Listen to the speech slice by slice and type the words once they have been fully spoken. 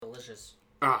sandwiches.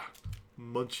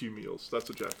 Munchie meals. That's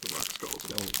what Jack in the Box calls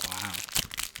them. Oh, wow.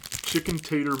 Chicken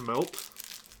tater melt.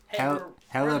 Hey, we're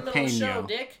in the middle of the show,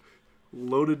 Dick.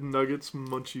 Loaded nuggets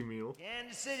munchie meal.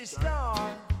 Kansas City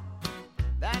Star,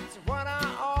 that's what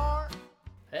I are.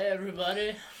 Hey,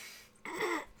 everybody.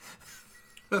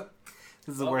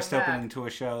 This is the worst opening to a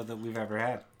show that we've ever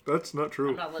had. That's not true.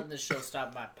 I'm not letting this show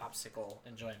stop my popsicle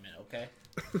enjoyment, okay?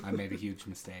 I made a huge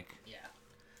mistake. Yeah.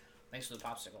 Thanks for the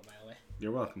popsicle, by the way.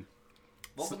 You're welcome.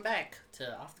 Welcome back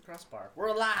to Off the Crossbar. We're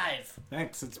alive.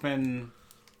 Thanks. It's been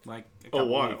like a couple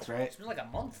while. weeks, right? It's been like a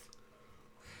month.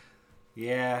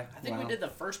 Yeah. I think we did the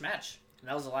first match, and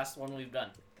that was the last one we've done.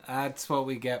 That's what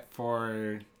we get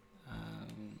for...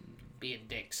 Being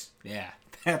dicks. yeah,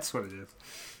 that's what it is.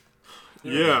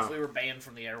 We were banned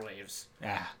from the airwaves.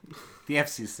 Yeah. The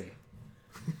FCC.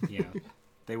 Yeah.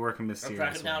 They work in We're mysterious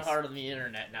cracking down ways. hard on the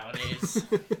internet nowadays.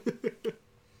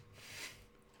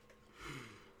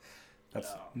 That's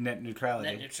net neutrality.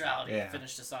 Net neutrality Yeah.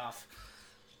 finished us off.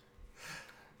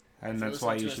 And If that's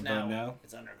why listen you to should us vote no.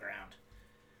 It's underground.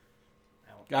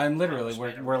 I'm literally, I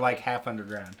almost made we're a like really- half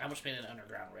underground. I almost made an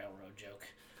Underground Railroad joke.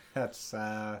 That's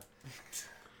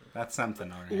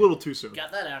something, alright. A little too soon.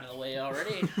 Got that out of the way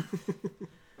already.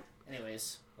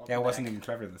 Anyways. Yeah, it wasn't back. even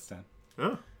Trevor this time.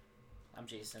 Yeah. I'm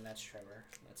Jason, that's Trevor,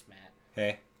 that's Matt.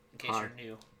 Hey. In case you're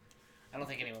new. I don't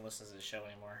think anyone listens to this show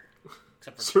anymore.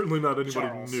 Except for Certainly not anybody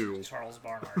Charles. new. Charles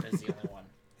Barnard is the only one.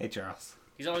 Hey, Charles.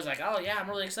 He's always like, oh yeah, I'm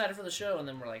really excited for the show. And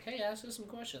then we're like, hey, ask us some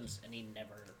questions. And he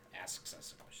never asks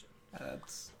us a question.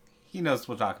 He knows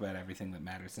we'll talk about everything that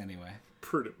matters anyway.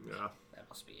 Yeah. That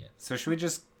must be it. So should we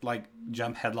just, like,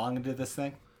 jump headlong into this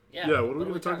thing? Yeah, Yeah, what are we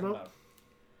gonna talk about?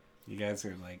 You guys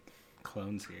are, like,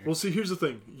 clones here. Well, see, here's the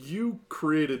thing. You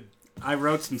created I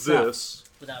wrote some stuff. this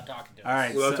Without talking to us. All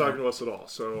right, without so talking to us at all.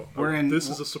 So this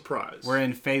is a surprise. we're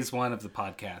in phase 1 of the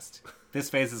podcast. This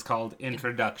phase is called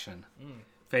Introduction.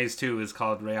 Phase 2 is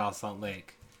called Real Salt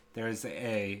Lake. There's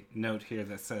a note here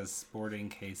that says Sporting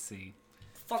KC.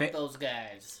 Fuck those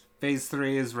guys. Phase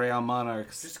 3 is Real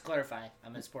Monarchs. Just to clarify,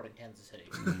 I'm in Sporting Kansas City.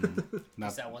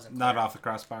 Not, that wasn't not clear. off the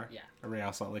crossbar? Yeah. A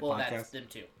Real Salt Lake Well, podcast? that's them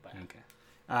too. But Okay.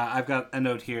 I've got a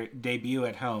note here, debut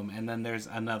at home, and then there's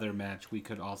another match we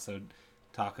could also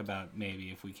talk about maybe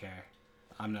if we care.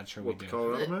 I'm not sure What, we the do.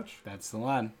 Colorado match? That's the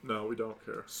one. No, we don't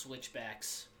care.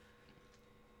 Switchbacks.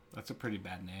 That's a pretty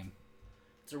bad name.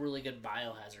 It's a really good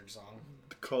Biohazard song.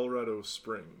 The Colorado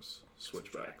Springs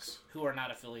Switchbacks. Who are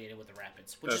not affiliated with the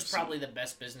Rapids, which is FC. probably the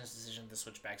best business decision the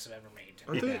Switchbacks have ever made.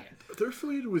 Aren't they? They're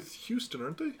affiliated with Houston,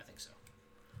 aren't they? I think so.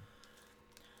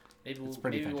 Maybe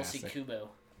pretty we'll see fantastic. Kubo.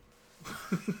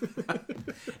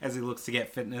 As he looks to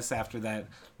get fitness after that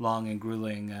long and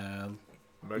grueling Liga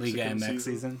Mexican MX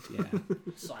season. Yeah. /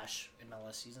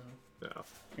 MLS season. Yeah.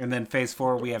 And then phase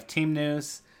 4, we have team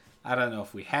news. I don't know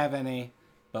if we have any,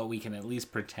 but we can at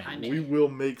least pretend. We will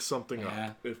make something Yeah.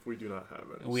 up if we do not have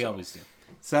it. We so. always do.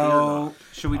 So,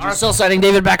 should we just... RSL signing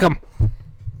David Beckham.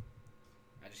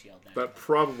 I just yelled that. That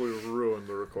probably ruined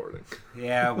the recording.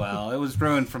 Yeah, well, it was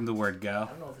ruined from the word go.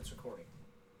 I don't know if it's recording.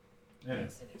 It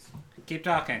is. It is. Keep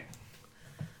talking.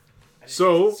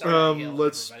 So, Sorry to yell at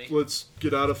let's everybody.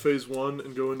 get out of phase 1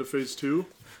 and go into phase 2.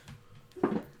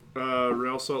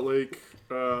 Real Salt Lake.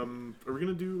 Are we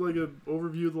gonna do like an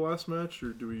overview of the last match,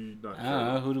 or do we not? I don't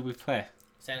know. Who do we play?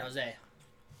 San Jose.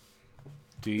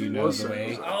 Do you It know was the San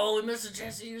way? Jose. Oh, we missed a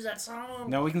chance to use that song.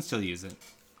 No, we can still use it.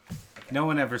 No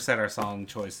one ever said our song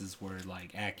choices were,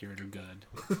 like, accurate or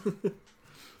good.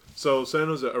 So San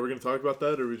Jose. Are we gonna talk about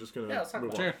that, or are we just gonna Yeah, let's talk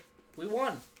move about on? it. We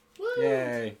won.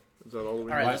 Yay. Is that all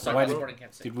we All right, need let's to talk why about did- Sporting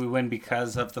Kansas City. Did we win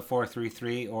because of the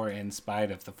 4-3-3 or in spite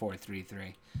of the 4-3-3?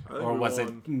 I think Or we was won.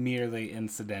 it merely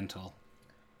incidental?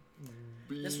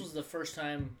 This was the first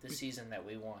time this season that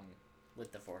we won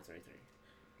with the 4-3-3.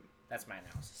 That's my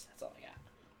analysis. That's all I got.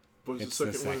 Was It's the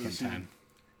the second win of the second season. time.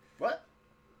 What?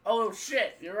 Oh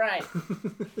shit! You're right.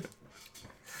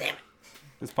 Damn it!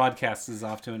 This podcast is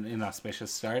off to an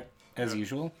inauspicious start, as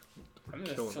usual. I'm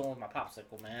just Killing it. chilling with my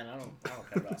popsicle, man. I don't care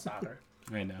about soccer.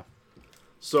 I know.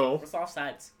 So What's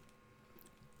offsides?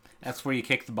 That's where you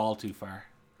kick the ball too far.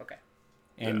 Okay.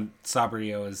 And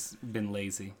Sabrio has been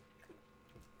lazy.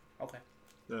 Okay.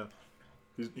 yeah,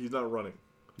 he's not running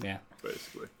Yeah.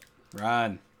 basically.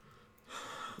 Run.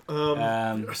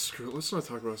 Yeah, screw it. Let's not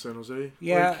talk about San Jose.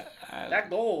 Yeah. That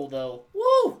goal though.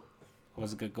 Woo! It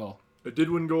was a good goal. It did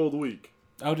win goal of the week,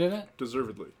 Oh, did it?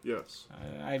 deservedly. Yes.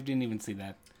 I didn't even see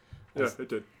that. Yeah, it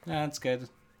did. That's good.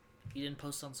 You didn't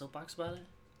post on Soapbox about it?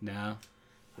 No.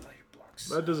 Oh, your blocks.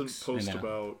 That doesn't sucks. post I know.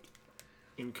 about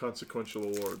inconsequential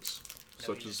awards No,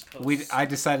 such he as. just posts- I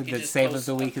decided he that just Save of posts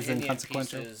the Week is opinion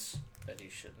inconsequential. pieces that he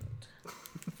shouldn't.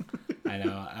 I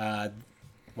know.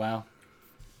 Well,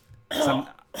 some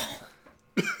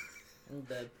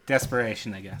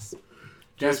desperation, I guess.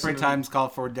 Desperate times call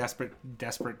for desperate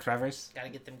Trevors. Gotta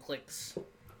get them clicks.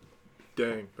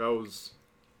 Dang, that was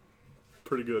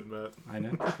pretty good, Matt. I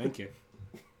know. Thank you.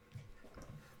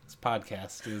 This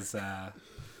podcast is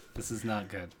this is not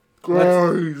good.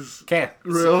 Guys, Okay.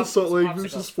 Real Salt Lake Popsicle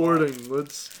versus Sporting.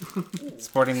 Let's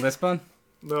Sporting Lisbon?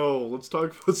 let's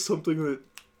talk about something that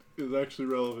is actually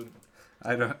relevant.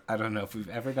 I don't know if we've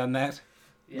ever done that.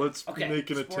 Yeah. Let's Okay, make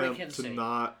an Sporting attempt Kansas to City.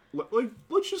 not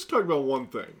let's just talk about one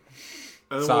thing,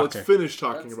 and then Soccer. let's finish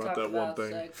talking Let's about talk that one about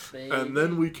thing, sex, and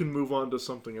then we can move on to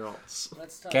something else.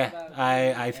 Let's talk Okay. about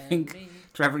I you think, and me.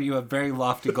 Trevor, you have very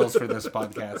lofty goals for this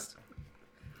podcast.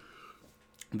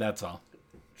 That's all.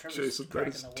 Trevor's Jason, that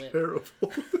cracking is the whip. terrible.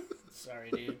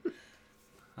 Sorry, dude.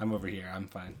 I'm over here. I'm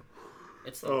fine.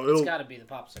 It's it'll- got to be the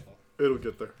popsicle. It'll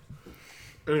get there.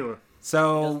 Anyway, It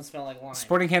So, doesn't smell like wine.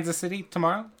 Sporting Kansas City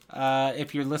tomorrow.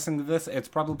 If you're listening to this, it's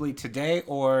probably today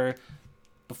or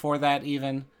before that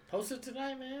even. Post it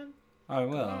tonight, man. I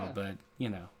will, on. but, you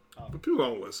know, but people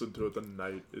don't listen to it the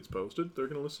night it's posted. They're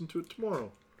gonna listen to it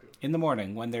tomorrow. in the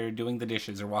morning when they're doing the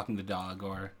dishes or walking the dog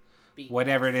or Beat.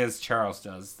 whatever it is Charles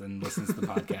does, then listens to the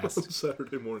podcast.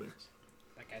 Saturday mornings.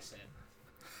 Like I said.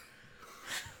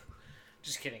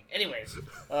 Just kidding. Anyways,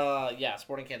 yeah,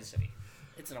 Sporting Kansas City.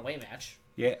 It's an away match.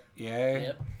 Yeah.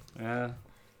 Yep.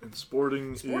 And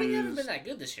Sporting haven't is been that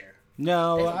good this year.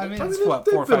 No, I mean, it's they've what,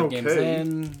 4 or been 5 games okay.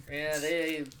 in. Yeah,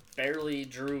 they barely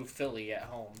drew Philly at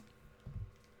home.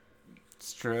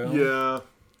 It's true. yeah.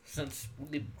 Since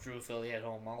we drew Philly at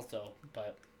home also,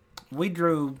 but We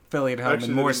drew Philly at home Actually,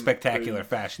 in they more didn't- spectacular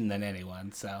fashion than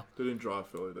anyone, so. They didn't draw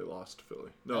Philly. They lost Philly.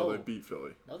 No, Oh. they beat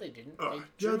Philly. no, they didn't.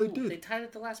 Yeah, they did. They tied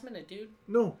at the last minute, dude.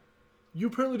 No. You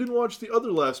apparently didn't watch the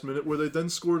other last minute where they then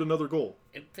scored another goal.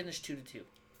 It finished 2-2.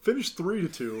 Finished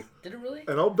 3-2, Did it really?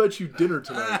 and I'll bet you dinner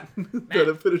tonight that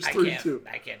it finished I 3-2.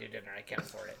 can't do dinner. I can't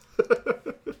afford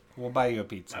it. We'll buy you a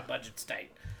pizza. My budget's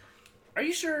tight. Are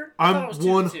you sure? I thought I'm it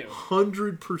was 2-2.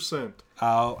 100%.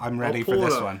 Oh, I'm ready for pull it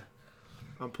this up. one.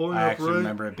 I'm pulling I up actually right.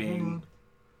 remember it being.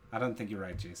 I don't think you're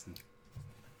right, Jason.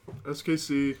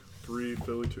 SKC 3,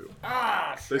 Philly 2.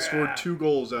 Ah, They shit. scored 2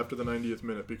 goals after the 90th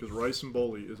minute because Rice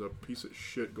Mboli is a piece of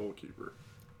shit goalkeeper.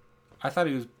 I thought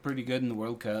he was pretty good in the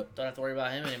World Cup. Don't have to worry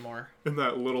about him anymore. In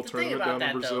that little The thing tournament about down in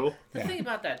that, Brazil. though, the Yeah. thing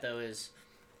about that though is,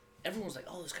 everyone's like,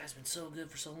 "Oh, this guy's been so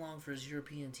good for so long for his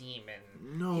European team,"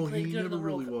 and No, played he good in the never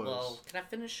World really Cup. was. Well, can I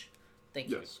finish? Thank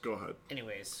you. Yes, go ahead.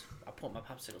 Anyways, I'll put my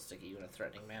popsicle stick at you in a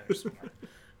threatening manner some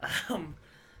more.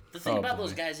 The thing Oh, about boy.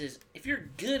 those guys is, if you're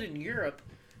good in Europe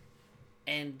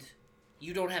and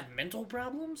you don't have mental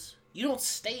problems, you don't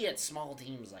stay at small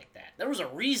teams like that. There was a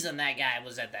reason that guy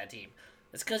was at that team.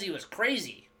 It's because he was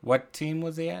crazy. What team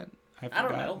was he at? I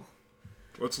don't know.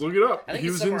 Let's look it up. I think He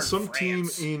it's was in somewhere in some team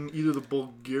France. in either the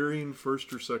Bulgarian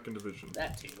first or second division.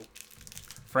 That too.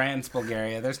 France,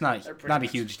 Bulgaria. There's not They're pretty not a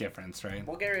much- huge difference, right?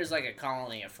 Bulgaria is like a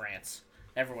colony of France.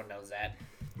 Everyone knows that.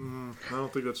 I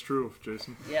don't think that's true,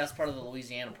 Jason. Yeah, it's part of the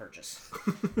Louisiana Purchase.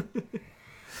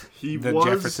 He The was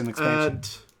Jefferson expansion.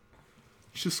 at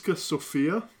Chiska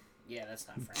Sofia. Yeah, that's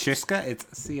not French. Chiska? It's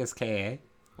CSKA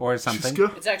or something.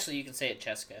 Chiska? It's actually, you can say it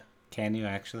Cheska. Can you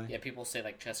actually? Yeah, people say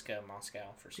like Cheska, Moscow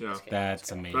for Yeah. CSK. That's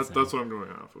Moscow. amazing. That's what I'm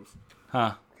going off of.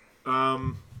 Huh.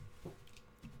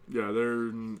 Yeah, they're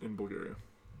in Bulgaria.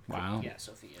 Wow. Yeah,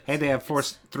 Sophia. Hey, they have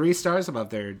 3 stars above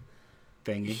their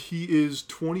thingy. He is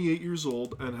 28 years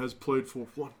old and has played for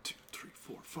 1, 2, 3,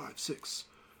 4, 5, 6,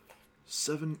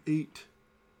 7, 8,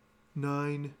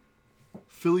 9.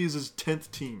 Philly is his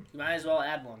 10th team. You might as well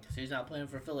add one because he's not playing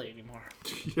for Philly anymore.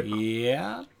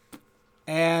 Yeah.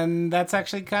 And that's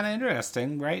actually kind of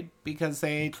interesting, right? Because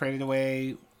they traded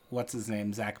away, what's his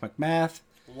name, Zach McMath.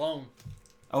 Loan.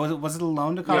 Oh, was it a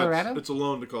loan to Yeah, Colorado? it's a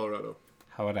loan to Colorado.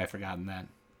 How would I have forgotten that?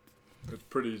 It's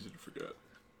pretty easy to forget,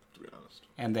 to be honest.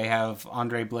 And they have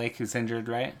Andre Blake, who's injured,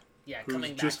 right? Yeah, Who's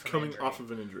coming back just from coming injury. off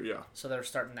of an injury, yeah. So they're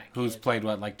starting that Who's kid. played,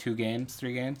 what, like 2 games,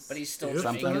 3 games? But he's still Yeah,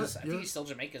 something Jamaica's. like I that, think yeah. he's still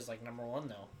Jamaica's like number 1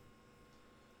 though.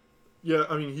 Yeah,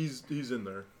 I mean, he's in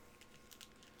there.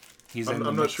 He's I'm in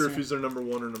the not mix. sure if he's their number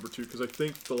 1 or number 2, because I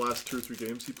think the last 2 or 3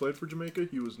 games he played for Jamaica,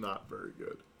 he was not very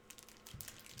good.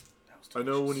 That was I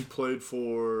know when he delicious. played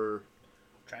for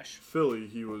Trash. Philly,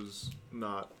 he was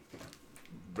not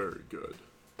very good.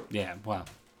 Yeah, well,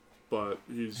 But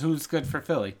he's... who's good for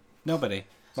Philly? Nobody.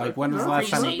 Like, when was the No, last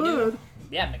he's time? Say not do. bad.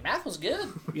 Yeah, McMath was good.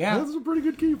 Yeah, That's a pretty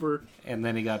good keeper. and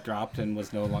then he got dropped and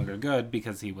was no longer good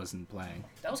because he wasn't playing.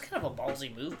 That was kind of a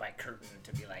ballsy move by Curtin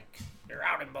to be like, "You're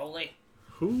out, Mboli."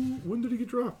 When did he get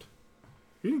dropped?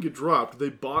 He didn't get dropped. They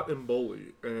bought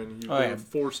Mboli, and he Oh, yeah. was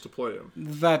forced to play him.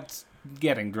 That's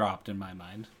getting dropped in my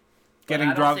mind. But I Getting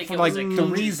don't dropped think for it like was a the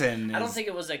coach's- reason. I don't is- think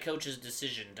it was a coach's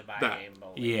decision to buy That-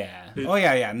 Mbolin. Yeah. It-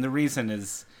 yeah, and the reason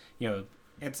is,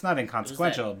 it's not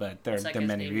inconsequential, but there What's that are guy's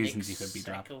many name? reasons Nick you could be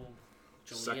dropped.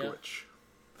 Sacagawea? Sekowicz.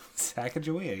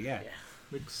 Sacagawea, yeah. Yeah.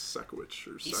 Nick Sekowicz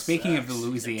or He Sek- Speaking of the sucks. He's a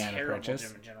Louisiana terrible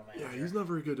purchase, general Yeah, manager. he's not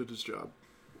very good at his job.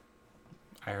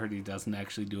 I heard he doesn't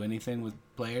actually do anything with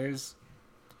players.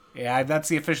 Yeah, that's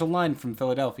the official line from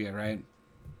Philadelphia, right?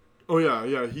 Oh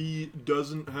yeah, he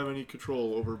doesn't have any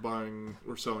control over buying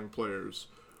or selling players,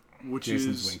 which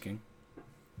Jason's is winking.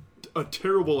 a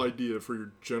terrible idea for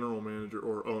your general manager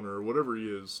or owner or whatever he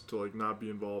is to like not be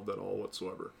involved at all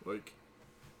whatsoever. Like,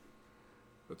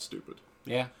 that's stupid.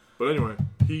 Yeah. But anyway,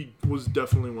 he was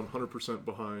definitely 100%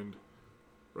 behind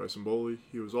Rice and Boley.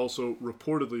 He was also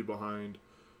reportedly behind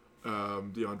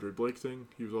the Andre Blake thing.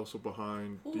 He was also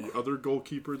behind the other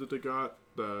goalkeeper that they got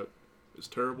that is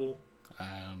terrible.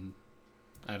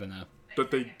 I don't know. That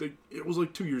they it was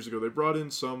like 2 years ago. They brought in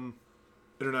some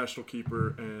international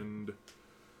keeper, and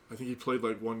I think he played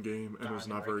like one game and was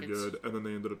Donnie not very Ricketts. good. And then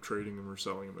they ended up trading him or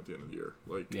selling him at the end of the year.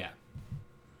 Like, Yeah.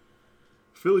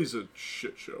 Philly's a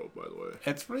shit show, by the way.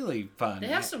 It's really fun. They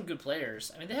have some good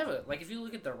players. I mean, they have if you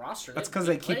look at their roster, That's because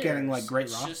because they keep getting like great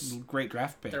It's just great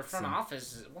draft picks. their front and-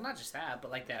 office. Well, not just that,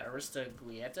 but like that Arista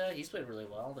Glieta, he's played really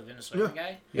well. The Venezuelan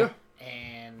guy, Yeah.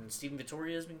 and Steven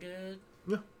Vittoria has been good.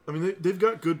 Yeah. I mean, they've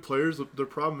got good players. Their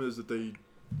problem is that they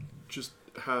just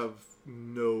have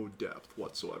no depth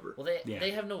whatsoever. Well, they Yeah.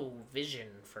 they have no vision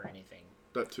for anything.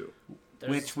 That too.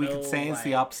 There's Which we could no, say is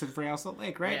the like- opposite for Real Salt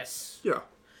Lake, right? Yes, Yeah.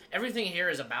 everything here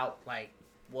is about like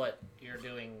what you're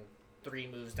doing 3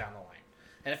 moves down the line.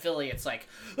 And at Philly, it's like,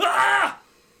 ah!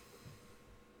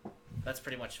 That's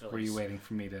pretty much Philly. Were you waiting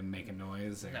for me to make a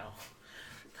noise? Or... No.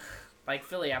 Like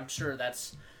Philly, I'm sure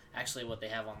that's actually what they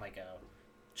have on like a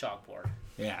chalkboard.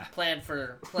 Yeah. Plan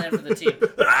for the team.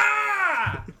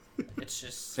 Ah! It's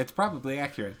just It's probably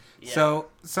accurate. Yeah. So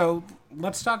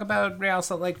let's talk about Real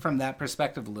Salt Lake from that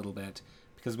perspective a little bit,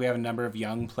 because we have a number of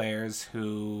young players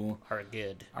who are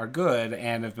good. are good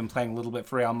and have been playing a little bit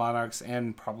for Real Monarchs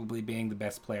and probably being the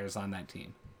best players on that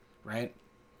team, right?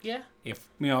 Yeah. If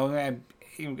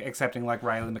accepting like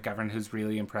Riley McGovern, who's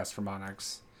really impressed for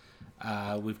Monarchs.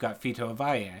 We've got Fito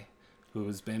Avalle, who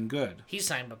has been good. He's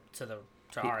signed up to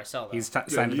RSL though. He's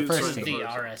signed to he the is first signed team. the to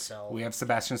RSL. We have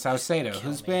Sebastian Saucedo, Kill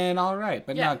who's me. been all right,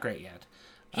 but Yeah. not great yet.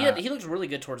 He looked really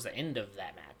good towards the end of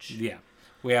that match. Yeah.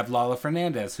 We have Lala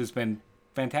Fernandez, who's been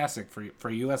fantastic for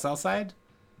USL side.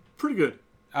 Pretty good.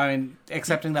 I mean,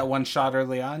 excepting that one shot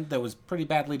early on that was pretty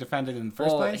badly defended in the first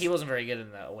Well, place. he wasn't very good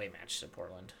in the away match to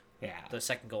Portland. Yeah. The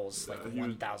second goal is like he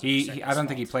was- 1,000%. He I don't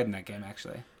think he played in that game,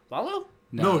 actually. Lalo?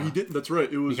 No, he didn't. That's right.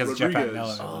 It was Because Jeff Rodriguez.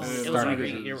 Atmella Oh, was and it was starting.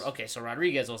 Rodriguez. Okay, so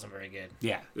Rodriguez wasn't very good.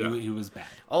 Yeah, Yeah. He was bad.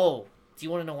 Oh, do you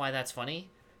want to know why that's funny?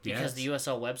 Yes. Because the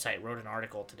USL website wrote an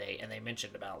article today, and they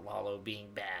mentioned about Lalo being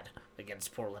bad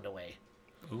against Portland away.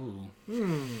 Ooh.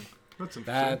 That's interesting.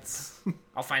 That's...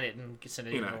 I'll find it and send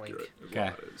it in the inaccurate. link. Is Okay.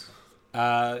 what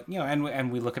that is.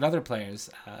 and we look at other players.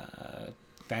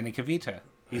 Danny Cavita,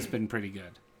 he's been pretty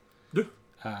good.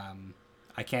 Yeah.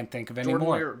 I can't think of any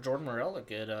more. Jordan Morel, a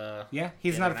good. Yeah,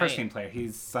 he's the not a other first night. team player.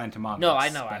 He's signed to Monarchs. No, I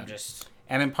know. but- I'm just.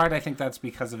 And in part, I think that's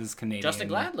because of his Canadian. Justin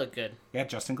Glad looked good. Yeah,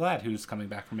 Justin Glad, who's coming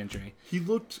back from injury. He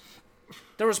looked.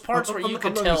 There was parts I'm- where you I'm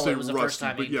could not gonna tell say it was the first rusty,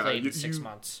 time but he yeah, played you- in 6 you-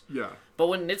 months. Yeah. But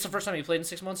when it's the first time he played in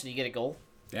 6 months and you get a goal,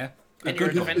 Yeah. and you're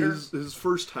a defender, His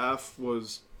first half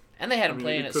was. and they had him I mean,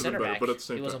 playing it at could've been center better, back. but at the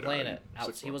same He wasn't time, playing yeah, it.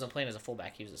 6 He wasn't months. playing as a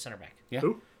fullback. He was a center back. Yeah.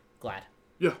 Who? Glad,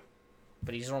 Yeah.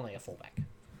 but he's normally a fullback.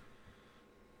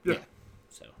 Yeah. Yeah.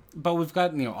 So But we've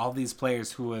got all these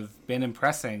players who have been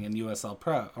impressing in USL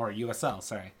Pro or USL,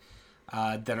 sorry,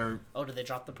 that are did they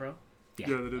drop the pro? Yeah,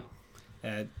 they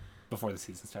did. before the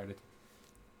season started.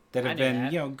 That I have knew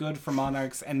been that. good for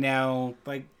Monarchs, and now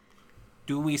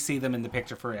do we see them in the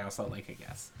picture for Real Salt Lake? I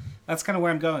guess that's kind of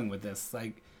where I'm going with this.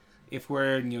 Like, if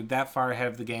we're that far ahead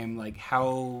of the game,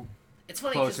 how It's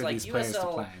funny close because are like these players to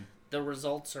USL, playing? the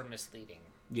results are misleading.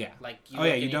 Yeah. Like you Oh, yeah,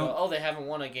 look you and go, don't- oh, they haven't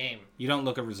won a game. You don't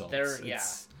look at results. Yeah.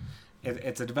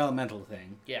 It's a developmental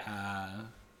thing. Yeah.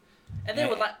 And they Yeah.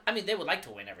 would like. I mean, they would like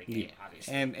to win every game,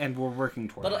 obviously. And we're working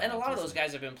toward But that, and a lot of those obviously.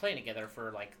 guys have been playing together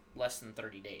for like less than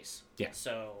 30 days. Yeah.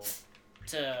 So,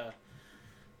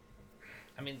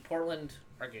 I mean, Portland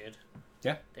are good.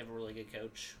 Yeah. They have a really good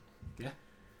coach. Yeah.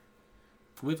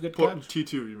 We've good Port- coach.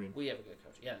 T2, you mean? We have a good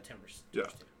coach. Yeah, the Timbers. Yeah.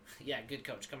 Timbers too. Yeah, good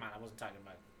coach. Come on, I wasn't talking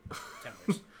about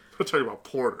Timbers. I'm talking about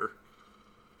Porter.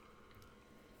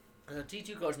 The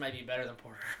T2 coach might be better than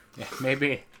Porter. Yeah,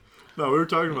 maybe. No, we were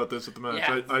talking about this at the match.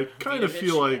 Yeah, I kind of Vidovic,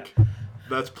 feel like yeah.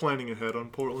 that's planning ahead on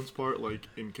Portland's part, like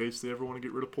in case they ever want to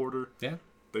get rid of Porter. Yeah.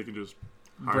 they can just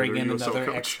hire Bring their in USL another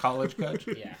coach. ex-college coach.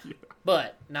 Yeah.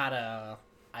 But not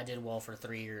I did well for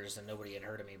 3 years and nobody had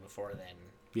heard of me before then.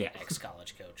 Yeah.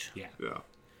 Ex-college coach. Yeah. Yeah.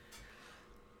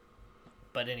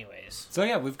 But anyways, So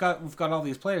yeah, we've got all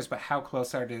these players, but how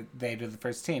close are they to the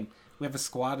first team? We have a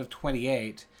squad of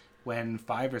 28 when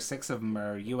 5 or 6 of them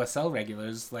are USL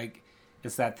regulars. Like,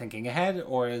 is that thinking ahead,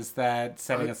 or is that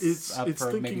setting us up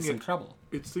for maybe some trouble?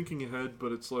 It's thinking ahead,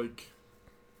 but it's like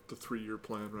the 3-year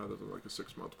plan rather than like a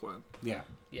 6-month plan. Yeah.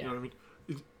 yeah. You know what I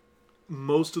mean?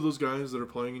 Most of those guys that are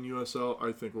playing in USL,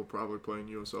 I think, will probably play in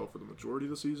USL for the majority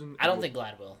of the season. I don't think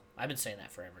Glad will. I've been saying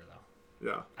that forever, though.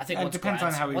 Yeah. I think It once depends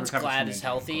on how he once recovers Glad from is injury,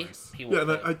 of healthy, course. he will. Yeah,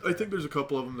 and play. I think there's a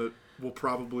couple of them that will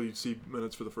probably see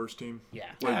minutes for the first team. Yeah.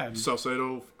 Like Yeah.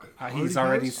 Salcedo. He's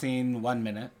already has, seen 1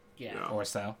 minute Yeah. or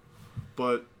so.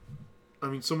 But, I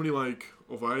mean, somebody like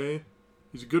Ovalle,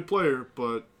 he's a good player,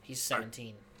 but He's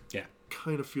 17. Yeah.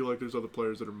 kind of feel like there's other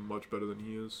players that are much better than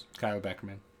he is. Kyle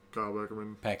Beckerman, Kyle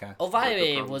Beckerman. Pekka. Ovalle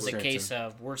probably was a Sure, case too.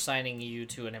 of we're signing you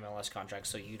to an MLS contract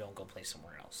so you don't go play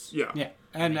somewhere else. Yeah. Yeah,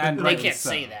 and They rightly can't so.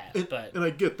 say that, And, but and I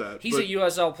get that. he's but a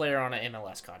USL player on an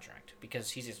MLS contract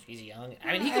because he's young.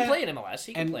 I mean, he can play in MLS.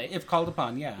 He can And play. if called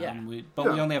upon, yeah. Yeah. And we Yeah.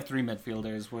 only have 3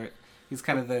 midfielders. Where he's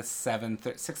kind of the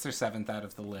 6th or 7th out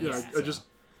of the list. Yeah, I just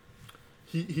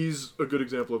he's a good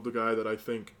example of the guy that I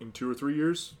think in 2 or 3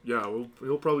 years, he'll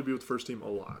probably be with the first team a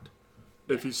lot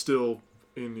if he's still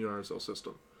in the RSL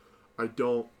system. I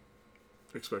don't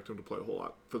expect him to play a whole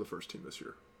lot for the first team this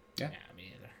year. yeah,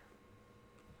 me either.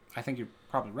 I think you're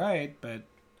probably right, but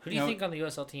Who do you think on the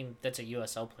USL team that's a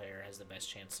USL player has the best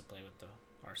chance to play with the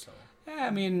RSL yeah, I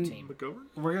mean, team? McGovern?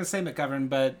 we're gonna say McGovern,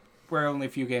 but we're only a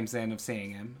few games in of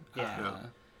seeing him. Yeah.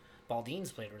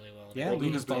 Baldine's played really well. Yeah, Baldine's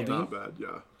Lucas played- Baldin. Not bad,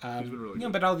 yeah. He's been really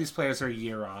good. but all these players are a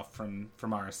year off from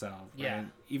RSL. Right? Yeah.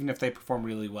 Even if they perform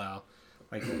really well,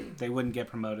 like they wouldn't get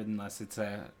promoted unless it's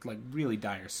really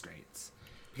dire straits.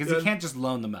 Because you Yeah. can't just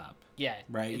loan them up. Yeah,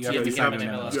 Right, It's, you have you to have to sign have an him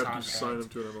to MLS an you have contract. to sign him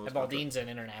to an MLS And contract. Baldine's an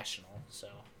international, so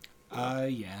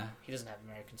Yeah, he doesn't have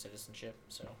American citizenship.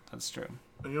 So that's true.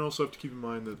 And you also have to keep in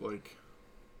mind that, like,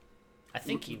 I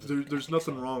think he. there's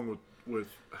nothing wrong with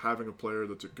having a player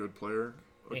that's a good player,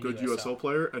 a In good USL. USL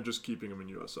player, and just keeping him in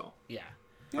USL. Yeah,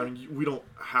 I mean, we don't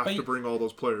have But to you- bring all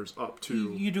those players up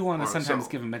to. You do want to RSL. sometimes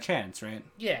give them a chance, right?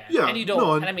 yeah, Yeah, and you don't.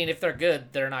 no, and I mean, if they're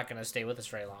good, they're not going to stay with us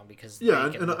very long because Yeah,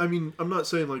 they and can- I mean, I'm not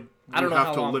saying like I don't we know have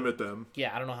how to long- limit them.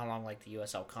 yeah, I don't know how long like the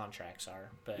USL contracts are,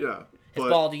 but Yeah, if but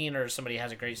Baldine or somebody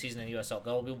has a great season in USL,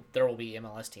 there will be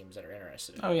MLS teams that are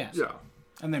interested. In Oh yes. yeah,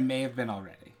 And there may have been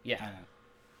already. Yeah. I know.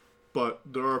 but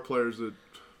there are players that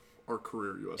are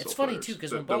career USL. It's funny, players too,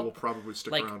 'cause that, when that Bal- will probably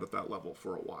stick like- around at that level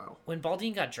for a while. When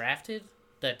Baldine got drafted,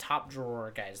 the top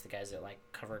drawer guys, the guys that like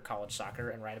cover college soccer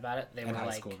and write about it, they In were high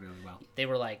like, school, really well. they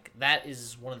were like, that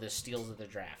is one of the steals of the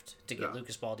draft to get Yeah.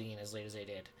 Lucas Baldine as late as they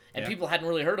did, and Yeah. people hadn't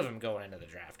really heard of him going into the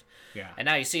draft. Yeah. And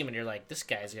now you see him, and you're like, this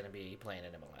guy's gonna be playing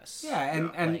in MLS. Yeah, and,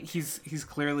 Yeah. and Like- he's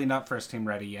clearly not first team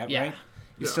ready yet, Yeah. right?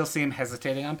 You Yeah. still see him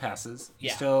hesitating on passes. You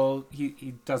Yeah. still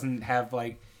he doesn't have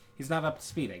he's not up to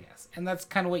speed, I guess. And that's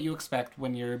kind of what you expect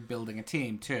when you're building a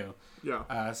team too.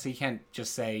 Yeah, So you can't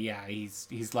just say, yeah,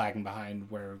 he's lagging behind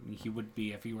where he would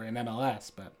be if he were in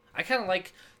MLS, but I kind of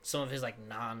like some of his like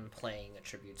non-playing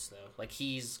attributes though. Like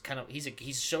he's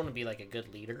shown to be like a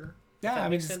good leader. if yeah, that I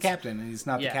mean makes he's the sense. captain, and he's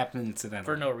not Yeah. the captain incidentally.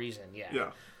 For no reason. Yeah.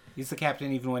 yeah. He's the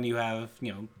captain even when you have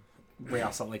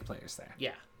Real Salt Lake players there.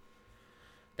 Yeah.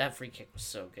 That free kick was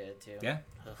so good too. Yeah.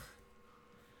 Ugh,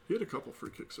 He had a couple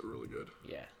free kicks that were really good.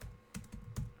 yeah.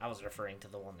 I was referring to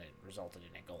the one that resulted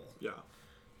in a goal. Yeah,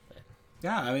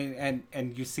 Yeah, I mean,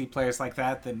 and you see players like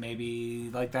that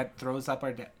maybe like that throws up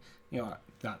our depth,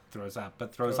 not throws up,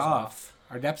 but throws off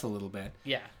our depth a little bit.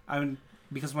 Yeah. I mean,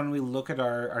 because when we look at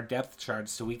our depth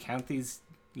charts, do we count these,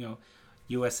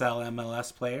 USL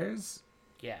MLS players?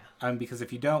 Yeah. Because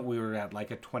if you don't, we were at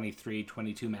like a 23,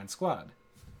 22 man squad.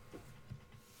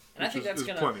 And I which think is that's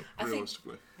gonna. plenty I think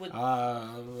realistically. with, Uh,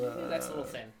 that's a little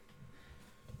thin.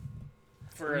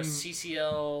 For a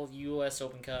CCL, US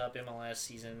Open Cup, MLS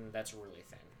season, that's really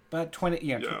thin. but 20,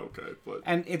 Yeah, okay, but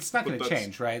and it's not But going to that's-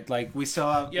 change, right? Like we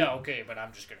still have Yeah, okay, but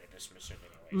I'm just gonna dismiss it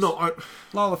anyways. no, I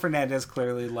Lola Fernandez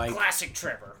clearly like Classic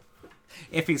Trevor.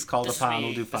 if he's called This is upon, me.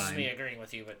 will do This is me fine. agreeing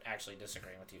with you, but actually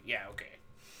disagreeing with you. Yeah, okay.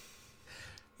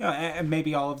 And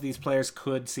maybe all of these players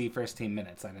could see first team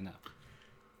minutes. I don't know.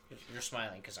 You're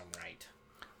smiling because I'm right.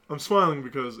 I'm smiling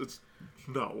because it's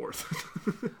not worth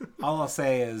it. All I'll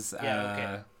say is, Yeah,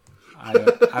 okay. I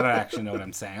don't actually know what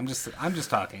I'm saying. I'm just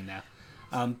talking now.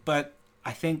 But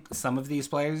I think some of these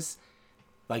players,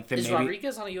 like the Is maybe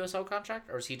Rodriguez on a USL contract,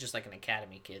 or is he just like an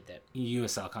academy kid that?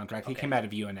 USL contract, he Okay. came out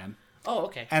of UNM, Oh,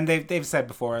 okay. and they've said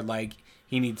before like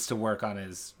he needs to work on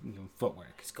his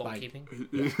footwork. His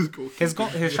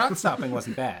goalkeeping. His shot stopping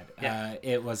wasn't bad. Yeah.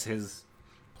 It was his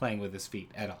playing with his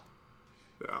feet at all.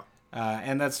 Yeah.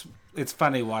 And it's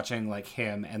funny watching like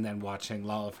him and then watching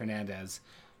Lalo Fernandez,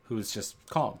 who's just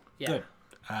calm. Yeah. Good.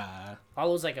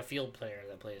 Lalo's like a field player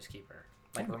that plays keeper,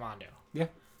 like Ramondo. Yeah.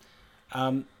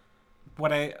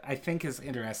 What I think is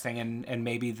interesting, and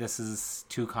maybe this is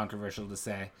too controversial to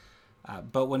say,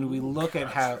 but when we look at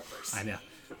how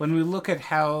when we look at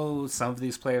how some of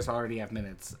these players already have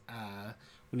minutes,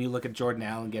 when you look at Jordan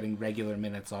Allen getting regular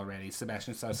minutes already,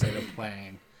 Sebastian Saucedo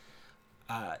playing,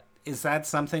 is that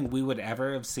something we would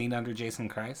ever have seen under Jason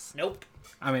Kreis? Nope.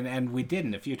 I mean, and we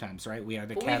didn't a few times, right? We had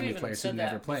But academy we've even players who said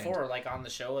never that played. before, like on the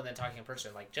show and then talking in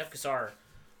person. Like Jeff Cassar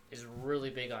is really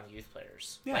big on youth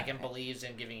players. Yeah. Like, and believes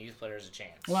in giving youth players a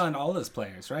chance. Well, and all his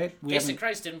players, right? We Jason haven't-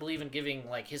 Christ didn't believe in giving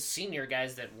like his senior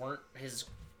guys that weren't his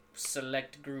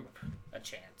select group a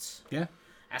chance. Yeah.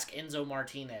 Ask Enzo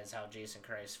Martinez how Jason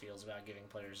Christ feels about giving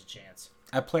players a chance.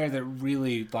 A player that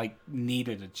really like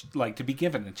needed to be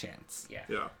given a chance. Yeah.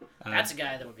 Yeah. That's a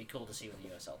guy that would be cool to see with the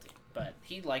USL team. But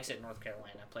he likes it in North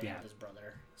Carolina, playing Yeah. with his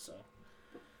brother. So,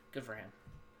 good for him.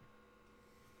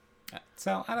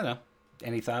 So I don't know.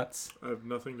 Any thoughts? I have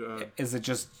nothing to add. Is it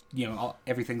just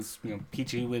everything's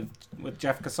peachy with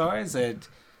Jeff Cassar? Is it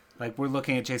like we're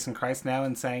looking at Jason Christ now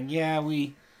and saying, yeah,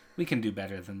 we can do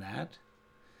better than that,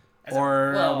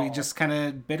 or are we just kind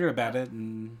of bitter about it?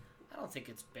 And I don't think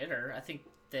it's bitter. I think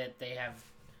that they have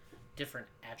different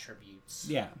attributes.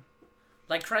 yeah,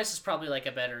 Like Christ is probably like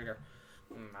a better.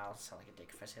 I'll sound like a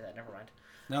dick if I say that. Never mind.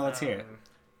 no, let's hear it.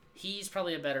 He's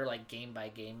probably a better like game by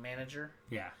game manager,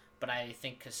 Yeah, but I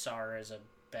think Cassar is a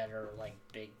better like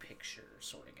big picture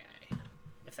sort of guy.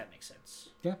 If that makes sense.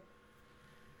 yeah.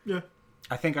 Yeah.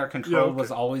 I think our control okay.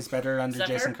 was always better under that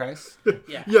Jason fair? Christ.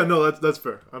 Yeah. Yeah, no, that's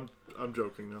fair. I'm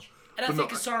joking now. And I But think no,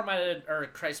 Cassar might have, or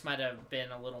Christ might have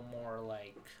been a little more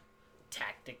like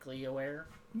tactically aware.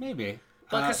 Maybe.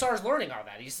 But Cassar's learning all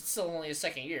that. He's still only his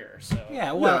second year, so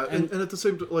Yeah, well, yeah, and at the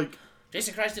same time, like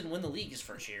Jason Christ didn't win the league his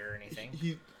first year or anything.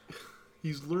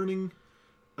 he's learning.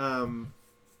 I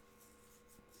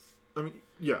mean,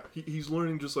 yeah, he's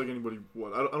learning just like anybody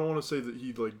would. I don't want to say that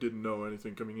he like didn't know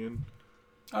anything coming in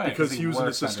because he was an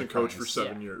worked assistant under coach for Christ.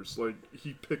 7 Yeah. years. Like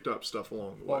he picked up stuff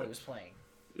along the While way. he was playing.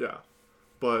 Yeah,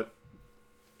 but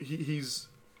he's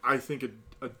I think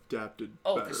adapted.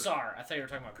 Oh, better. Cassar. I thought you were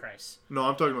talking about Christ. No,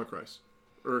 I'm talking about Christ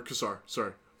or Cassar.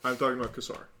 Sorry, I'm talking about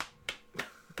Cassar.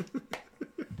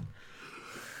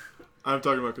 I'm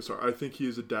talking about Cassar. I think he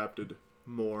has adapted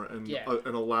more and Yeah.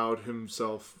 and allowed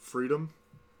himself freedom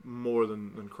more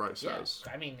than Christ Yeah, has.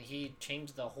 I mean, he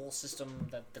changed the whole system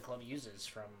that the club uses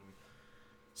from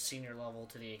senior level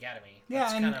to the academy. Yeah,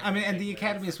 That's and kind of I mean, a and big the move.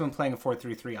 academy has been playing a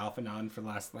 4-3-3 off and on for the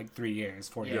last like 3 years,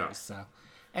 4 Yeah. years. So,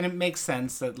 and it makes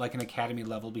sense that like an academy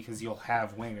level because you'll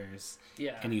have wingers,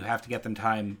 Yeah. and you have to get them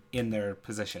time in their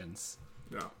positions.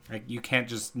 Yeah. Like you can't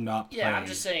just not play Yeah, I'm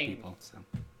just saying- people. So.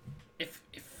 If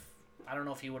I don't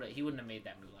know if he wouldn't have made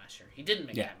that move last year. He didn't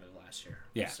make Yeah. that move last year.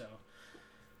 Yeah. So,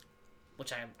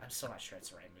 which I'm still not sure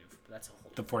it's the right move. But that's a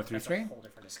whole The that's 4-3-3? a whole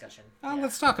different discussion. Oh, Yeah.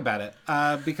 let's talk about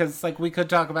it because like we could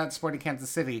talk about Sporting Kansas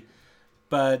City,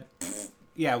 but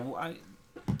yeah,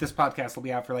 this podcast will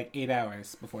be out for like 8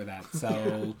 hours before that.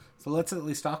 So let's at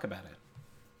least talk about it.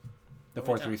 The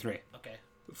What are we 4-3-3. Okay.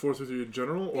 4-3-3 in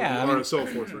general, or Yeah, the I mean- RSL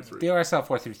 4-3-3? The RSL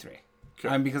 4-3-3.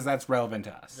 Okay. Because that's relevant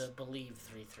to us. The Believe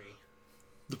 3-3.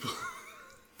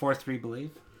 4-3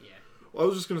 believe. Yeah. Well, I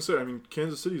was just gonna say, I mean,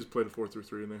 Kansas City has played a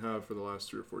 4-3-3, and they have for the last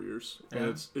 3 or 4 years. And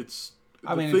Yeah. it's.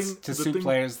 I the mean, thing, it's to the suit thing-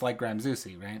 players like Graham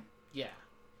Zusi, right? Yeah.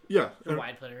 Yeah, For and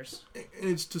wide players.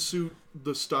 it's to suit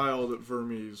the style that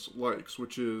Vermes likes,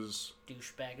 which is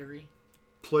Douchebaggery.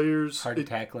 players. Hard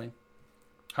tackling,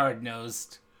 hard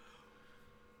nosed.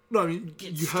 No, I mean,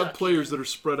 Get you have stuck players in. that are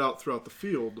spread out throughout the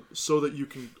field so that you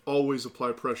can always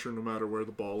apply pressure no matter where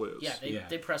the ball is. Yeah, Yeah.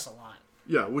 they press a lot.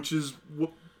 Yeah, which is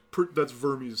that's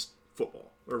Vermes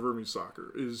football or Vermes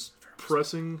soccer is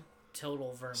pressing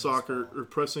Total vermin. soccer or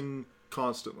pressing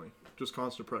constantly, just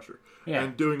constant pressure. Yeah.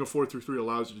 And doing a 4-3-3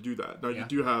 allows you to do that. Now Yeah. you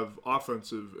do have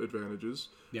offensive advantages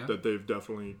Yeah. that they've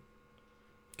definitely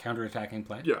Counterattacking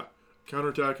play.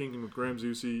 counterattacking, and with Graham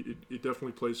Zusi, it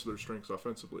definitely plays to their strengths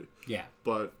offensively. Yeah.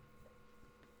 But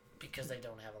Because they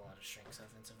don't have a lot of strengths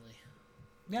offensively.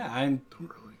 Yeah,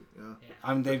 really, yeah.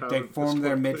 I mean, they haven't formed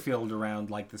their scored. midfield around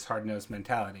like this hard nosed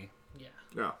mentality, Yeah.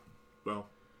 Yeah. Well,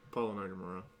 Paulo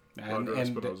Nagamura. and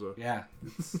Espinoza. yeah,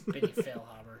 Benny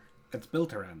Feilhaber. it's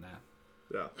built around that.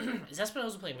 Yeah. Is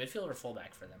Espinoza playing midfield or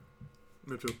fullback for them?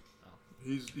 Midfield.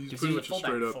 He's Was pretty he much a fullback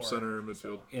straight up before? center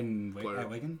midfield. At Player.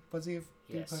 Wigan, was he?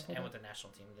 Yes, and with the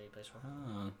national team that he plays for.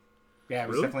 Oh. Yeah, it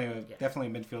was Really? definitely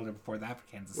a midfielder before that for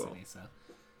Kansas Well. City. So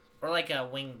Or like a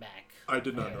wing back. I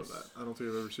did not know Yes. that. I don't think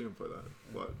I've ever seen him play that,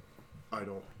 but I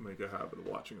don't make a habit of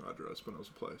watching Andres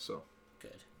Espinosa play. So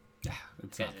Good. yeah,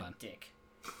 it's Good not fun. dick.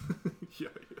 yeah,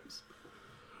 he is.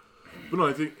 But no,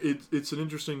 I think it's an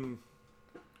interesting.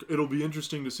 It'll be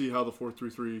interesting to see how the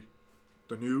 4-3-3,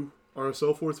 the new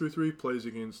RSL 4-3-3, plays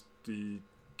against the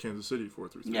Kansas City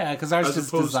 4-3-3. Yeah, because ours As is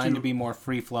opposed designed to to- be more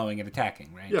free flowing and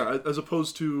attacking, right? Yeah, as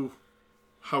opposed to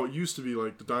how it used to be,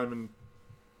 like the Diamond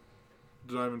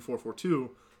 4-4-2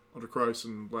 under Christ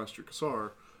and last year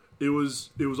Kassar. It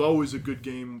was always a good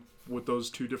game with those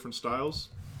two different styles.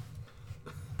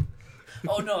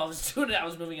 Oh no, I was doing it. I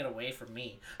was moving it away from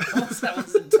me. I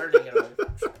wasn't turning it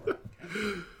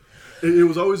away. It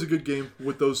was always a good game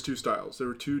with those two styles. There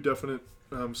were two definite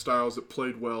styles that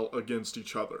played well against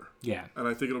each other. Yeah. And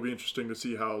I think it'll be interesting to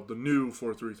see how the new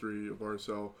 4-3-3 of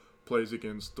RSL plays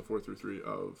against the 4-3-3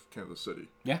 of Kansas City.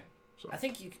 Yeah. So I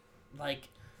think you like.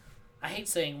 I hate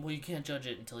saying, well, you can't judge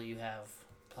it until you have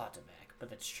plot to back, but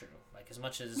that's true. Like as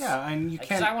much as Yeah, and you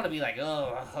because I can't. want to be like,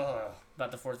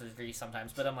 about the 4-3-3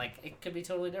 sometimes, but I'm like, it could be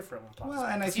totally different when Plata's Well,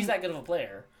 back, and I 'cause he's think- that good of a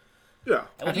player. yeah, And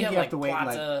when I think have you have like to wait,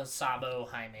 Plata, Sabo,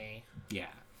 Jaime. Yeah.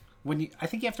 I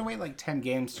think you have to wait like 10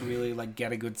 games to really like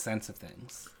get a good sense of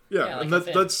things. yeah, Yeah, like and a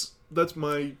fit. that's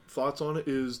my thoughts on it.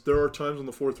 Is there are times when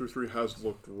the 4-3-3 has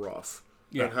looked rough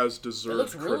Yeah. and has It deserved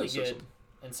looks really criticism. good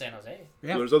in San Jose.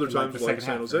 Yeah. There's other And, times the like second San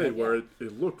half, Jose right? where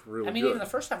it looked really I mean, good. even the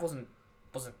first half wasn't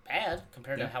bad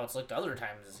compared Yeah. to how it's looked other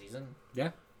times this season.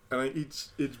 Yeah. And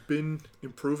it's been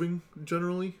improving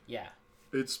generally. Yeah,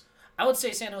 It's I would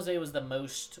say San Jose was the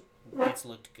most it's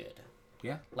looked good.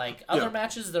 Yeah. Like other Yeah.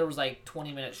 matches, there was like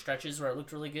 20-minute stretches where it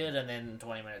looked really good, and then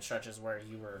 20-minute stretches where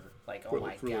you were like, "Oh Where it my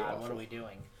looked really god, what awful. are we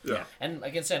doing?" yeah. And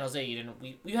against San Jose, you didn't.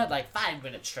 We had like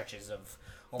 5-minute stretches of,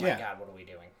 "Oh my Yeah. god, what are we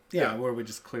doing?" Yeah, Yeah. where we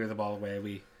just clear the ball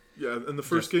away. Yeah, and the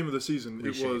first Just game of the season,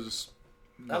 reshape. it was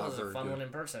That not was a very fun good. one in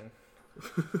person.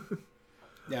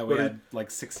 Yeah, we But had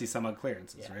like 60 some odd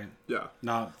clearances, Yeah. right? Yeah,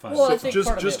 Not fun. Well, I so think just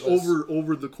part of just it was-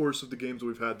 over the course of the games that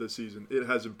we've had this season, it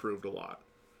has improved a lot.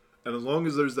 And as long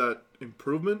as there's that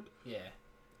improvement, Yeah,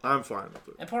 I'm fine with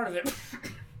it. and part of it,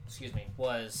 excuse me,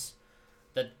 was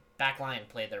the back line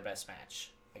played their best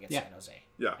match against Yeah. San Jose.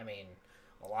 Yeah. I mean,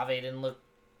 Olave didn't look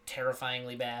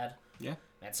terrifyingly bad. Yeah.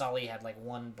 Mansali had like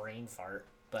one brain fart,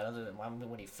 but other than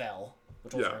when he fell,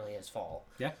 which wasn't Yeah. really his fault.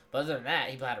 Yeah. But other than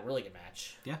that, he had a really good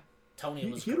match. Yeah. Tony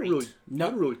He was had a great. really No.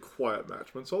 he had a really quiet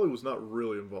match. Mansali was not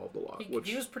really involved a lot.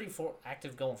 He was pretty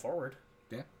active going forward.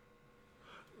 Yeah.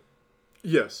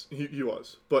 Yes, he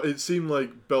was. But it seemed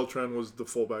like Beltran was the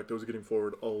fullback that was getting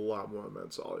forward a lot more than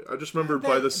Mansali. I just remember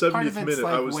by the Part of 70th it's minute,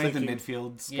 like I was where thinking... the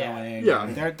midfield's Yeah. going. Yeah.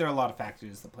 and There are a lot of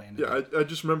factors that play into Yeah, it. I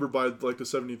just remember by like the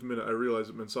 70th minute, I realized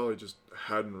that Mansali just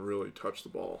hadn't really touched the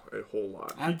ball a whole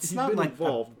lot. And it's He'd not been like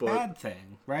involved, a but bad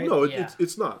thing, right? no, Yeah.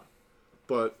 it's not.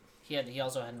 But He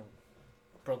also hadn't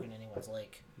broken anyone's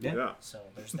leg, yeah. so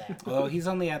there's that. Although he's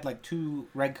only had like 2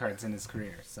 red cards in his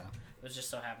career, so It was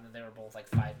just so happened that they were both like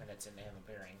 5 minutes into him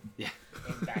appearing yeah.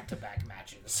 in back-to-back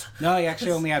matches. No, he actually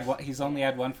only had one. He's only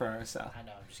had one for RSL, I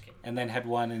know, I'm just kidding. and then had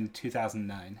one in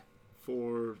 2009.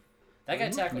 For That guy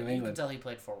tackled. New You can England. tell he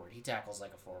played forward. He tackles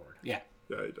like a forward. Yeah,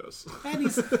 yeah, he does. and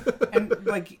he's and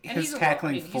like And his he's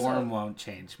tackling he's form won't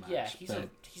change much. Yeah, he's but,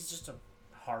 he's just a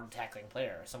hard tackling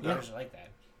player. Some Yeah. players are like that.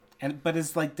 but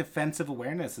his like defensive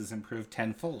awareness has improved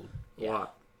tenfold, A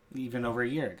lot. even over a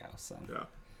year ago. So Yeah.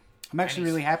 I'm actually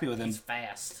he's- really happy with him. He's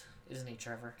fast, isn't he,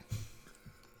 Trevor?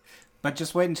 But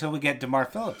just wait until we get DeMar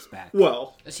Phillips back.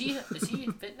 Well, Is he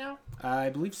fit now? I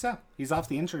believe so. He's off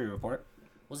the injury report.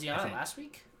 Was he on it think. last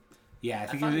week? Yeah, I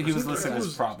think thought he was was- listed I as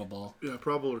was- probable. yeah,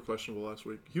 probable or questionable last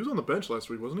week. He was on the bench last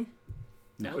week, wasn't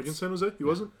he? No. Against San Jose? He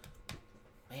wasn't?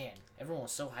 Man, everyone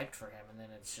was so hyped for him, and then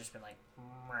it's just been like,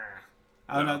 meh.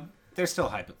 Oh no, they're still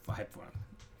hype for him.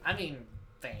 I mean,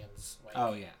 fans. Like,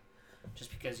 Oh yeah,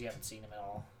 just because you haven't seen him at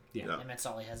all. yeah, Yeah. And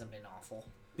Mansali hasn't been awful.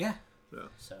 yeah. Yeah.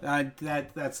 So,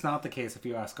 That's not the case if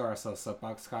you ask RSL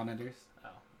soapbox commenters.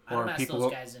 I don't or ask people those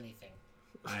who- guys anything.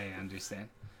 I understand.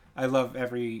 I love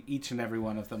each and every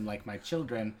one of them like my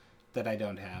children that I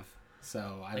don't have.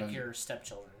 So I Like don't. your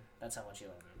stepchildren. That's how much you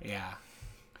love them. Yeah,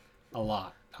 a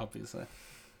lot, obviously.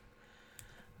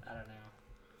 I don't know.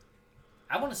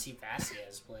 I want to see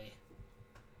Vasquez play.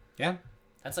 Yeah,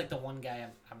 That's like the one guy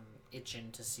I'm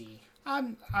itching to see.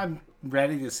 I'm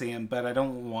ready to see him, but I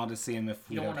don't want to see him if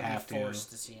we You don't don't want to have be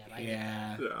forced to see him. I get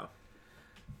that. Yeah, Yeah.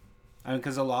 I mean,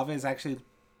 because Olave's actually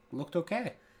looked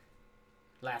okay.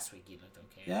 Last week he looked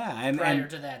okay. Yeah, and prior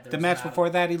to that, there the was match not- before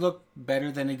that, he looked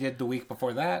better than he did the week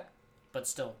before that. but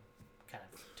still kind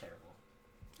of terrible.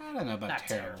 I don't know about Not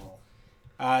terrible.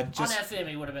 terrible. Just On FM,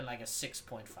 he would have been like a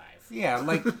 6.5 yeah,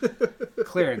 like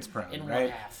clearance pro, in right? one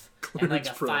half, and like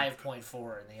a Clearance pro.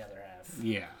 5.4 in the other half.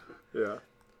 Yeah, Yeah.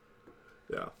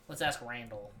 Yeah. Let's ask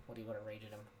Randall what he would have rated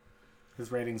him.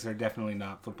 his ratings are definitely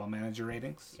not Football Manager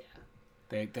ratings.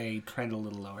 Yeah. They trend a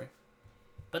little lower.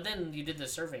 But then you did the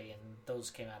survey, and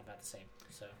those came out about the same.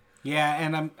 So Yeah,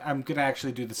 and I'm gonna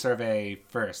actually do the survey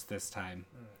first this time.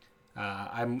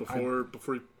 I'm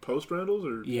Before you post Randall's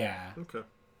or yeah. okay.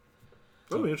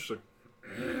 That'll be interesting.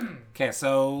 Okay,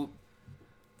 so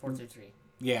 4-3-3.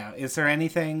 yeah, is there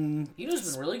anything? You know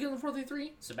who's been really good in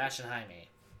 4-3-3? Sebastian Jaime.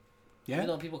 Yeah, Even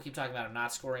though people keep talking about him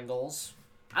not scoring goals,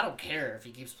 I don't care if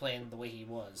he keeps playing the way he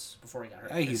was before he got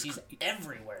hurt. Yeah, Because he's he's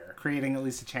everywhere. creating at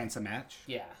least a chance a match.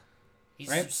 Yeah. He's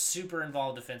Right. super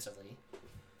involved defensively.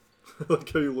 I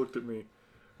like how you looked at me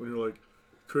when you're like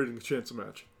creating the chance of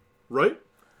match, right?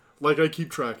 Like I keep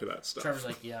track of that stuff. Trevor's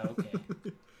like, yeah, okay.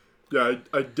 Yeah,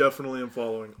 I definitely am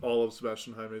following all of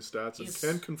Sebastian Jaime's stats and He's-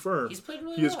 can confirm he's played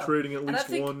really he is well. creating at And I least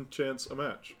think- one chance a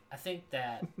match. I think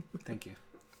that, Thank you.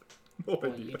 No boy,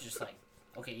 idea. you just like,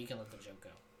 okay, you can let the joke go.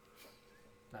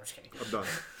 No, I'm just kidding. I'm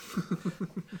done.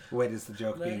 Wait, is the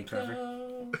joke Let being it Trevor?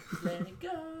 go, let it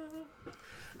go.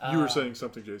 You were saying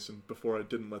something, Jason, before I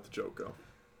didn't let the joke go.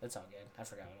 That's all good. I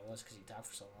forgot what it was because he talked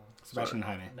for so long. Sebastian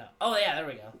Jaime. No. Oh, yeah, there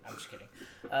we go. I'm just kidding.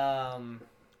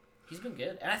 He's been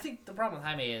good. And I think the problem with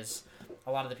Jaime is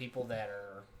a lot of the people that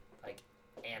are, like,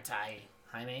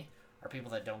 anti-Jaime are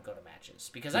people that don't go to matches.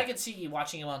 Because I could see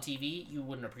watching him on TV, you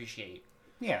wouldn't appreciate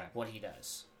Yeah. what he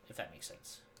does, if that makes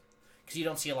sense. Because you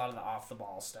don't see a lot of the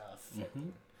off-the-ball stuff.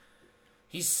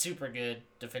 He's super good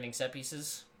defending set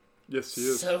pieces. Yes, he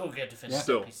is. So good defending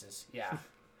Still. set pieces. Yeah.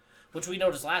 Which we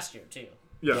noticed last year, too.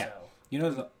 Yeah. So, You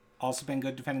know who's also been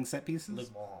good defending set pieces? Luke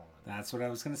Mulholland. That's what I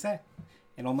was gonna say.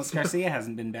 And Olmos Garcia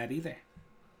hasn't been bad either.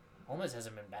 Almost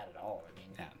hasn't been bad at all. I mean,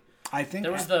 Yeah. I think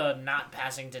there was the not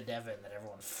passing to Devin that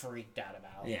everyone freaked out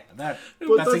about. yeah, But that's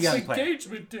a that's young player.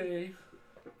 Engagement day.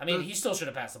 I mean, he still should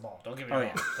have passed the ball. Don't get me Oh,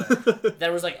 wrong. yeah. But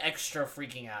there was like extra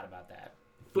freaking out about that.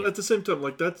 But at the same time,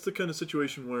 like that's the kind of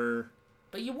situation where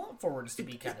But you want forwards to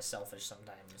be kind of selfish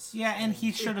sometimes. Yeah, and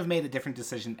he should have made a different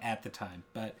decision at the time,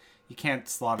 but you can't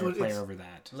slaughter a But player it's- over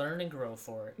that. Learn and grow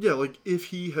for it. yeah, like if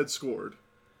he had scored,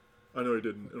 I know he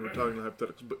didn't, and we're talking about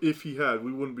hypotheticals, but if he had,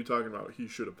 we wouldn't be talking about he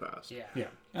should have passed. Yeah. Yeah.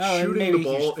 Oh, and Shooting maybe the he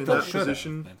ball in still that should've,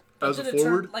 position but- as a Then it turned-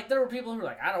 forward, like there were people who were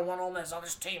like, I don't want Olmos on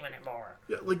this team anymore.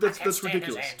 yeah, like I that's can't stand his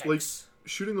ridiculous. Like antics.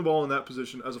 shooting the ball in that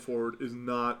position as a forward is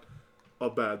not a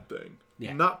bad thing.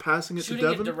 Yeah. Not passing it Shooting to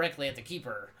it Devin, directly at the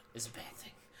keeper is a bad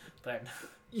thing. But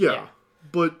yeah, yeah.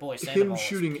 but Boy, Sandoval him was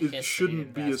shooting pissed that it he shouldn't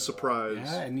didn't be pass a the surprise.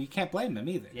 Yeah, and you can't blame him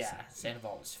either. yeah,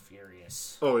 Sandoval was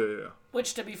furious. Oh yeah, yeah.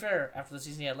 Which, to be fair, after the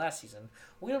season he had last season,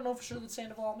 we don't know for sure that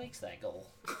Sandoval makes that goal.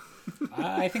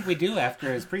 I think we do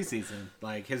after his preseason.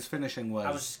 Like, his finishing was,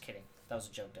 I was just kidding. That was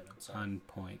a joke, Devin. Sorry. on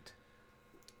point.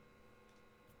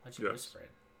 Why'd you Yes. whisper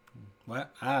it?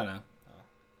 What? I don't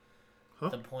know.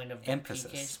 The point of the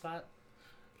Emphasis. PK spot?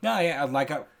 No, yeah,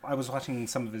 like I was watching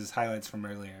some of his highlights from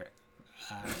earlier,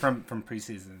 from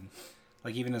preseason.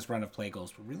 Like, even his run of play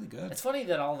goals were really good. It's funny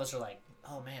that all of us are like,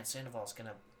 oh man, Sandoval's going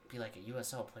to be like a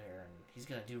USL player and he's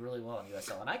going to do really well in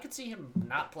USL. And I could see him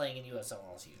not playing in USL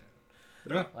all season.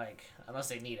 Yeah. Like, unless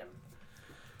they need him.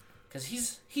 Because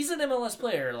he's an MLS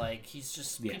player. Like, he's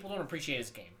just, Yeah. people don't appreciate his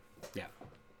game. Yeah.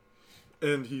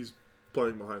 And he's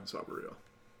playing behind Sabarillo.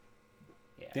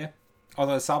 Yeah.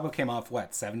 Although Sabo came off,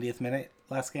 what, 70th minute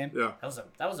last game? Yeah.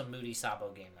 That was a Moody Sabo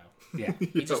game, though. Yeah.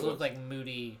 He Yeah, just it looked was. like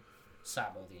Moody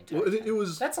Sabo the entire Well, time. it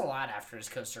was That's a lot after his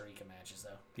Costa Rica matches,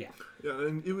 though. Yeah. yeah,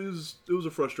 and it was a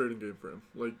frustrating game for him.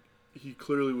 Like he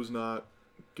clearly was not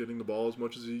getting the ball as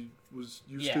much as he was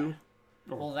used Yeah. to.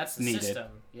 Well, that's the Needed. system.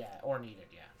 Yeah, or needed,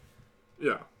 yeah.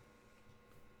 Yeah.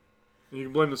 And you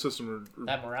can blame the system or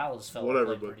That Morales fella Whatever,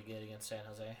 played but- pretty good against San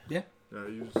Jose. Yeah. yeah,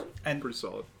 he was And pretty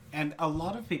solid. And a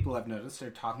lot of people I've noticed are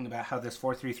talking about how this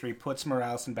 4-3-3 puts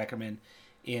Morales and Beckerman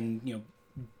in,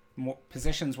 more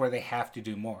positions where they have to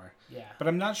do more. Yeah. But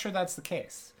I'm not sure that's the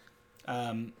case.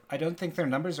 I don't think their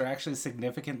numbers are actually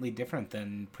significantly different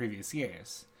than previous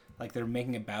years. Like, they're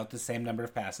making about the same number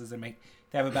of passes. They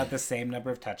have about the same number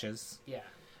of touches. Yeah.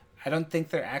 I don't think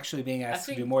they're actually being I asked to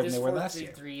think do more than this they were last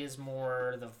year. 4-3-3 is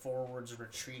more the forwards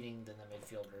retreating than the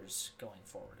midfielders going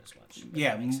forward as much. if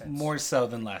Yeah, that makes sense. more so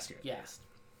than last year. at Yeah. least.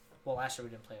 Well, last year we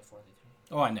didn't play a 4-3-3.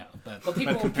 Oh, I know, but But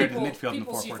compared to the midfield in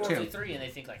people see 4-4-2. 4-3-3 and they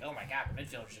think like, oh my god, the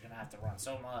midfielders are gonna have to run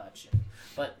so much.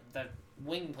 But the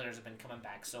wing players have been coming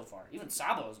back so far. Even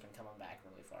Sabo has been coming back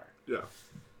really far, Yeah.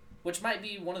 which might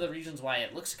be one of the reasons why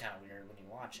it looks kind of weird when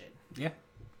you watch it. Yeah.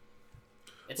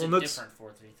 It's Well, a that's- different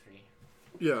 4-3-3.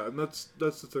 Yeah, and that's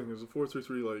the thing is a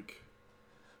 4-3-3. Like,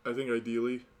 I think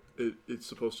ideally it's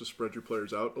supposed to spread your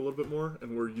players out a little bit more,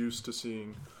 and we're used to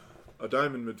seeing a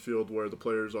diamond midfield where the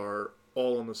players are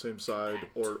all on the same side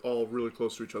or all really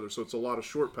close to each other. So it's a lot of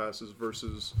short passes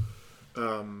versus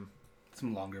Some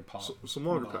longer some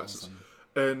longer balls passes.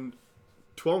 And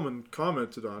Twellman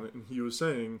commented on it, and he was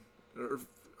saying, or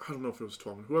I don't know if it was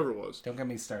Twellman, whoever it was. Don't get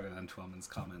me started on Twellman's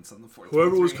comments on the 4-3-3.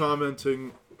 Whoever was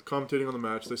commentating on the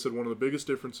match, they said one of the biggest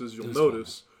differences you'll It was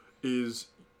notice is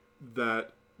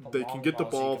that they long can get the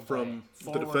balls you ball can from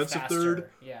play the forward defensive faster, third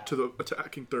yeah. to the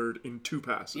attacking third in 2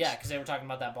 passes. Yeah, because they were talking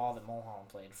about that ball that Mulholland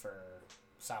played for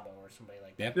Sabo or somebody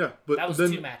like that. Yeah. Yeah, but That was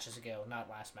then 2 matches ago, not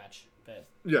last match. But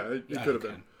yeah, it Yeah, could have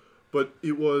okay. been, but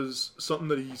it was something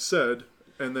that he said,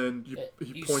 and then he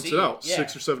You points see it out it, yeah.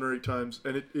 6 or 7 or 8 times,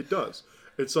 and it does.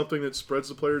 It's something that spreads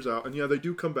the players out, and yeah, they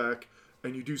do come back,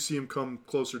 and you do see them come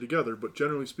closer together. But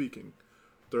generally speaking,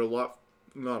 they're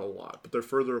not a lot, but they're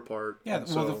further apart. Yeah, and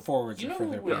well, so, the forwards you are know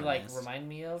further what would apart. like remind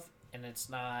me of, and it's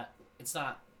not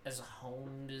as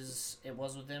honed as it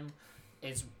was with them.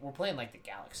 Is we're playing like the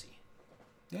Galaxy,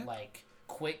 Yeah. like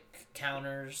quick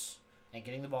counters and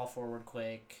getting the ball forward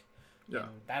quick. Yeah.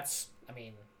 And that's, I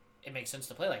mean, it makes sense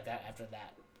to play like that after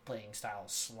that playing style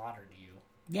slaughtered you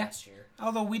Yeah. last year.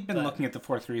 Although we'd been But- looking at the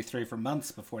 4-3-3 for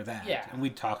months before that, Yeah. and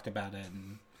we'd talked about it,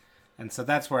 and so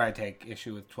that's where I take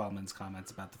issue with Twellman's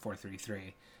comments about the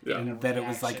 4-3-3, Yeah. and that it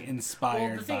was like Reaction. inspired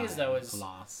Well, the thing by is, though, is- a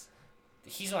loss.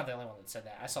 He's not the only one that said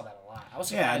that. I saw that a lot. I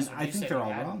was Yeah, surprised and when I you think said they're you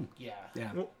all had- wrong. Yeah.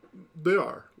 Yeah, well, they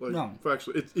are like No.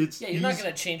 factually. It's Yeah, you're not easy,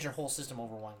 going to change your whole system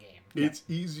over one game. it's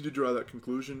easy to draw that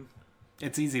conclusion,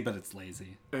 it's easy, but it's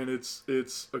lazy. and it's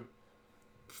a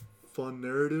fun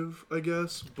narrative, I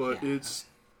guess. But Yeah. it's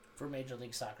For Major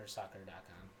League Soccer,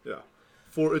 soccer.com. yeah,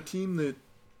 for a team that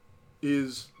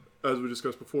is, as we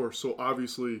discussed before, so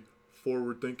obviously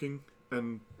forward thinking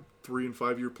and 3 and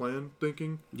 5 year plan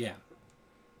thinking. Yeah,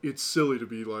 It's silly to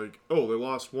be like, oh, they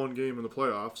lost 1 game in the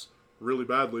playoffs really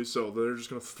badly, so they're just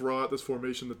going to throw out this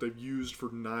formation that they've used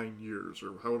for 9 years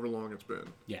or however long it's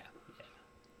been. yeah,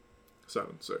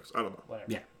 7, 6, I don't know.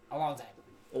 Whatever. yeah. A long time.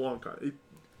 A long time.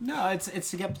 No,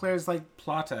 it's to get players like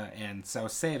Plata and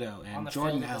Saucedo On and the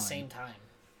Jordan field at Allen the same time.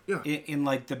 Yeah. in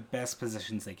like the best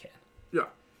positions they can. Yeah.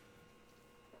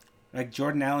 Like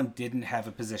Jordan Allen didn't have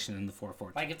a position in the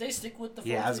 4-4. Like, if they stick with the 4-3-3...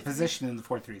 He has a position in the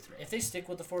 4-3-3. If they stick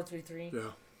with the 4-3-3,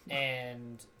 Yeah.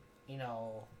 and, you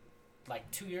know, like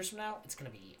 2 years from now, it's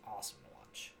going to be awesome to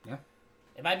watch. Yeah.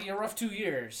 It might be a rough 2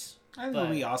 years. I think But-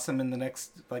 it'll be awesome in the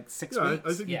next like 6 Yeah, weeks.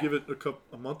 I think Yeah. you give it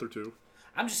a month or 2.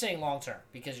 I'm just saying long term,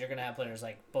 because you're going to have players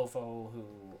like Bofo who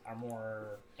are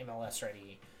more MLS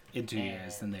ready. in 2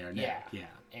 years than they are now. Yeah.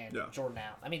 And Yeah. Jordan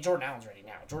Allen. I mean, Jordan Allen's ready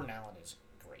now. Jordan Allen is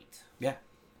great. Yeah.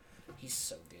 He's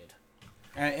so good.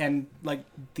 And like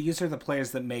these are the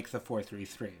players that make the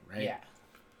 4-3-3, right? Yeah.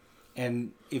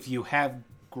 And if you have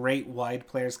great wide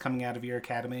players coming out of your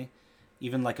academy,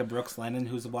 even like a Brooks Lennon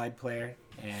who's a wide player,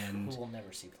 and Who we'll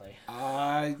never see play.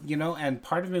 and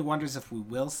part of me wonders if we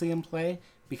will see him play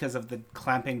because of the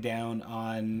clamping down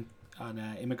on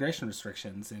immigration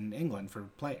restrictions in England for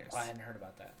players. Oh, I hadn't heard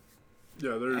about that.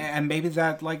 Yeah, they're And maybe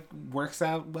that like works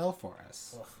out well for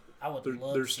us. Ugh, I would They're-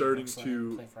 love they're to see starting Brooks Lennon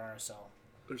to- play for RSL.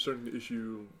 they're starting to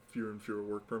issue fewer and fewer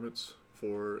work permits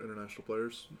for international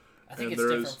players. I think And it's there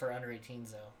different is- for under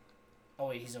 18s, though. Oh,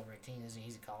 wait, he's over 18, isn't he?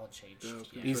 He's a college age. Yeah, I was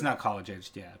gonna He's not college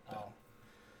aged yet. But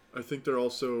Oh. I think they're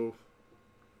also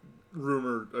I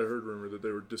heard rumor that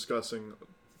they were discussing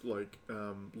like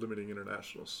limiting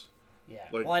internationals. Yeah.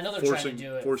 Like well, I know they're forcing trying to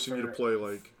do it forcing you to for- play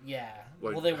like Yeah.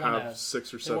 like well, they have want to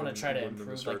 6 or they 7 want to try to England in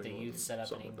the improve like starting the 11, youth setup in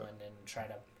something like England and try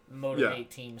to motivate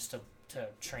teams to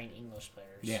train English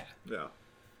players. yeah. that. Yeah.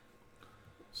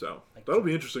 So Like- that'll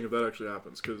be interesting if that actually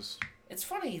happens because It's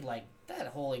funny, like that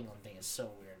whole England thing is so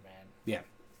weird, man. Yeah.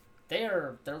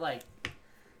 They're like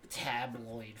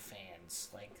tabloid fans.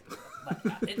 Like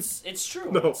it's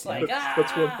true. No, it's like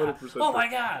that's 100% oh true. my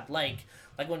god, like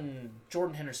when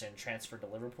Jordan Henderson transferred to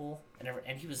Liverpool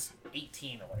and he was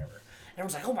 18 or whatever.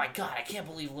 Everyone's like, oh my god, I can't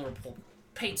believe Liverpool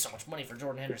paid so much money for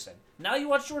Jordan Henderson. Now you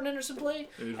watch Jordan Henderson play,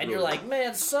 And he's and you're really- like,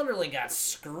 man, Sunderland got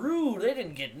screwed. They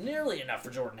didn't get nearly enough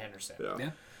for Jordan Henderson. yeah.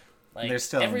 Yeah. Like They're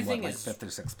still in everything like is 5th or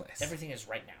 6th place. everything is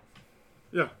right now.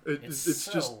 Yeah, It's it's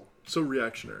just so- so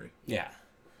reactionary. Yeah.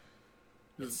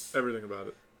 Just everything about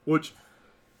it. Which,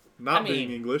 not I mean-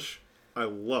 being English, I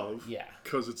love. Yeah.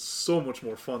 Because it's so much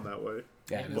more fun that way.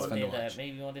 Yeah, Maybe it's one fun day to watch.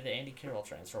 maybe one day the Andy Carroll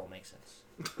transfer will make sense.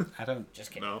 I don't.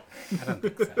 Just kidding. No. I don't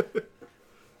think so.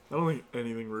 I don't think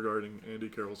anything regarding Andy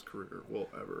Carroll's career will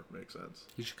ever make sense.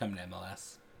 He should come to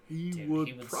MLS He Dude, would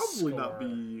he would probably not score-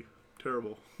 be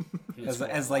terrible. He would as score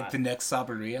a like lot. the next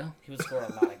Sabaria. He would score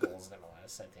a lot of goals in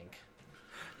MLS, I think.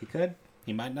 He could.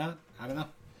 He might not. I don't know.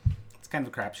 It's kind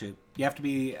of a crapshoot. You have to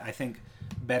be, I think,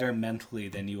 better mentally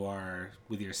than you are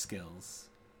with your skills.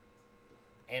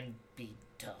 And be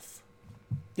tough.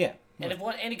 Yeah. And if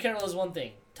Andy Carroll is one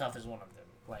thing, tough is one of them.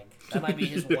 Like that might be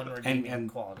his one redeeming and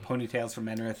quality. ponytails for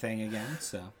men are a thing again,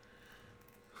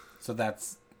 so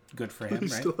that's good for Does him,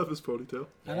 he right? still have his ponytail?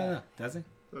 I don't know. Does he?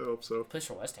 I hope so. Plays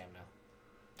for West Ham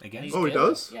now. Again? He's Oh, he good.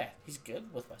 does? Yeah, he's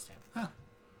good with West Ham. Huh.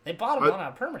 They bought him on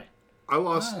a permanent. I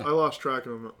lost Ah. I lost track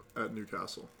of him at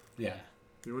Newcastle. Yeah.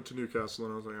 He went to Newcastle,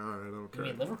 and I was like, all right, I don't You care.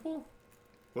 mean Liverpool?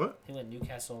 What? He went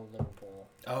Newcastle, Liverpool,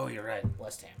 Oh, you're right.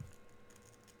 West Ham.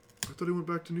 I thought he went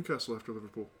back to Newcastle after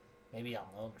Liverpool. Maybe on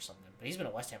loan or something. But he's been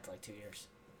at West Ham for like 2 years.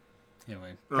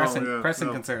 Anyway, Oh, pressing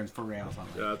no. concerns for Real on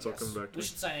that. Yeah, it's all Yes. coming back to We me.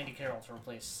 should sign Andy Carroll to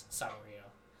replace Samario.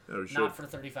 Yeah, we should. Not for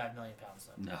 £35 million,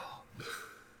 though. No.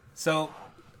 So,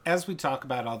 as we talk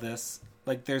about all this,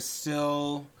 like, there's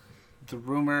still the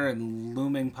rumor and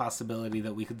looming possibility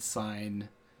that we could sign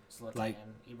Zlatan Like-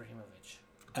 and Ibrahimovic.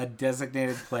 a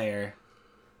designated player,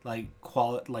 like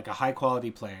a high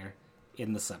quality player,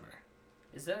 in the summer.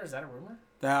 Is that a rumor?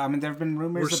 I mean, there have been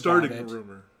rumors We're about starting it. a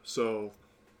rumor, so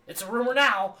It's a rumor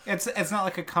now. It's not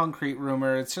like a concrete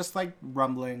rumor. It's just like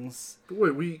rumblings. but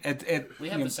wait, we We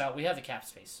have you we have the cap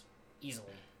space easily.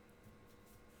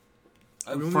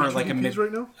 know, we only for have like two a DPs mid.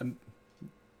 right now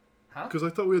Huh? because I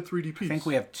thought we had 3 DPs. I think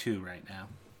we have 2 right now.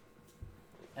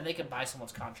 And they can buy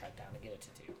someone's contract down to get it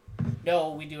to 2.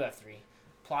 No, we do have 3.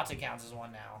 Plata counts as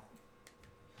 1 now.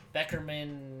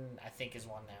 Beckerman, I think, is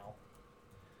 1 now.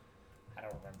 I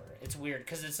don't remember. It's weird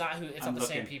because it's not it's I'm not the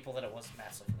same looking. people that it was.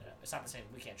 Matt's looking it up. It's not the same.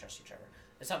 We can't trust you, Trevor.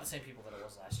 It's not the same people that it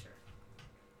was last year.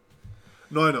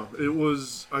 No, I know it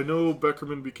was. I know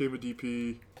Beckerman became a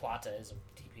DP. Plata is a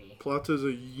DP. Plata's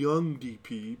a young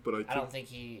DP, but I I don't think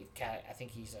think I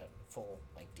think he's a full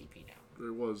DP now.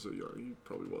 there was a young. He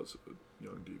probably was a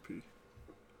young DP.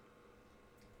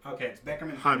 Okay, it's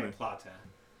Beckerman, Jaime. Plata.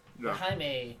 Yeah.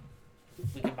 Jaime,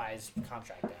 we can buy his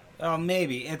contract down. Oh,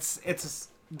 maybe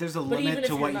there's a But even limit if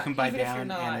to you're what you not- can buy even if you're down,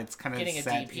 not and it's kind of getting a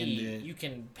set DP, in the. you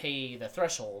can pay the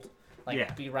threshold,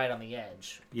 Yeah. be right on the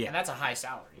edge. Yeah. And that's a high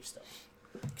salary still.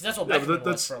 Because that's what Yeah, but Beckerman was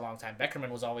that's- for a long time. Beckerman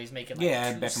was always making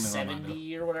Yeah, Beckerman was on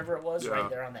 270 or whatever it was, Yeah. right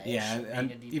there on the edge. Yeah, of being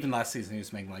and a DP. even last season he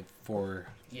was making like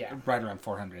Yeah. right around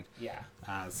 400. Yeah.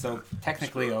 So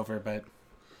technically Sure. over, but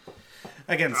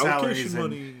again,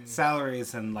 Allocation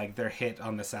salaries and like their hit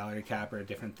on the salary cap are a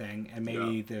different thing. And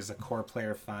maybe Yeah. there's a core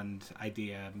player fund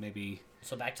idea. Maybe.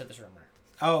 So back to this rumor.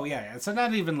 Oh yeah. So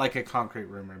not even like a concrete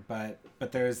rumor, but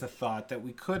there is the thought that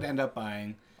we could end up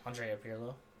buying. Andrea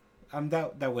Pirlo.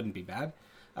 That wouldn't be bad.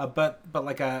 But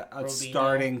like a Robinho.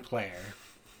 starting player.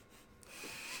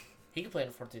 He could play in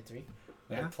a 4-2-3.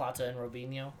 Yeah. Like Plata and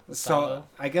Robinho. So Sabo,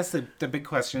 I guess the big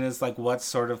question is like, what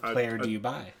sort of player do you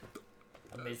buy?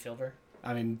 a midfielder.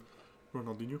 I mean,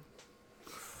 Ronaldinho.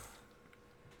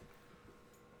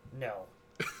 No.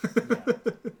 No.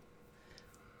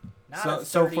 Not a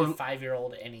So for-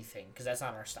 35-year-old anything, because that's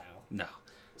not our style. no.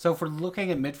 So if we're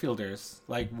looking at midfielders,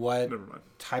 like what Never mind.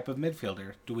 type of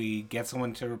midfielder? Do we get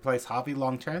someone to replace Javi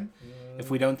long term?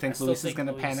 If we don't think I still Luis is think going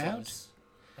to Luis pan out? is.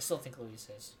 I still think Luis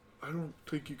is. I don't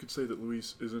think you could say that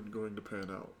Luis isn't going to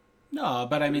pan out. No,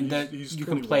 but I mean, He's you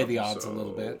can play 21, the odds a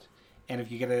little so- bit. And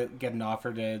if you get an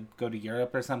offer to go to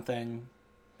Europe or something,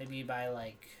 Maybe you buy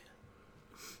like,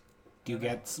 do you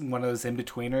get one of those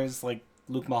in-betweeners like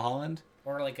Luke Mulholland?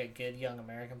 or like a good young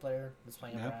American player that's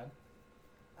playing Yeah. abroad.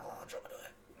 Oh, Joe Bedoya.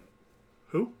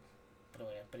 Who?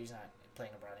 Bedoya, but he's not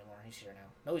playing abroad anymore. He's here now.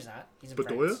 No, he's not. He's in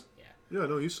Bedoya? France. Yeah, Yeah,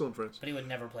 no, he's still in France. but he would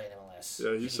never play in MLS.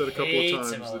 Yeah, he said a couple of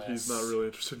times that he's not really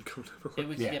interested in coming to Maybe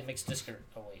we could Yeah. get mixed disc.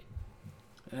 Oh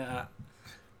wait, Uh,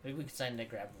 maybe we could sign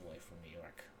Nick Grabavoy from New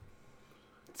York.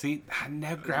 see,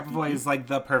 Ned Grabavoy is like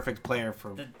the perfect player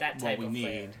for That what type we of need.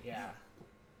 player. Yeah.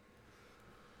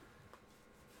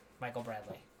 Michael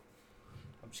Bradley.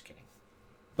 I'm just kidding.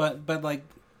 But like,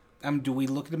 do we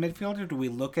look at a midfielder? Do we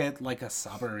look at like a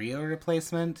Sabarillo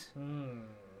replacement?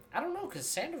 I don't know, because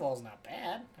Sandoval's not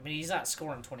bad. I mean, he's not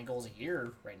scoring 20 goals a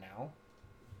year right now.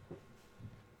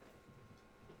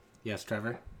 Yes,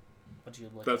 Trevor. What do you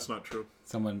look That's at? not true.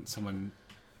 Someone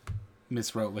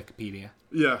miswrote Wikipedia.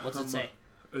 Yeah. What's it say?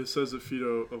 It says that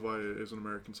Fido Ovalle is an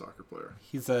American soccer player.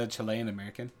 He's a Chilean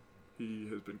American. He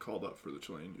has been called up for the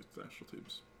Chilean youth national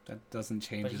teams. That doesn't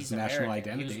change But his he's national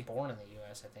American. He was identity. born in the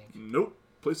U.S., I think. Nope.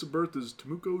 Place of birth is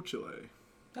Temuco, Chile.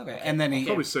 Okay, and then he...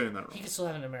 Probably saying that He wrong. can still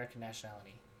have an American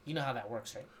nationality. You know how that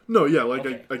works, right? No, yeah, like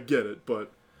Okay. I get it,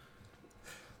 but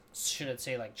Should it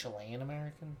say, like, Chilean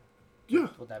American? yeah,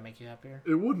 Would that make you happier?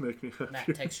 it would make me Matt,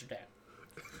 happy. text your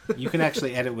dad. You can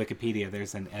actually edit Wikipedia.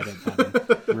 There's an edit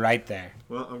button right there.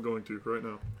 Well, I'm going to right now.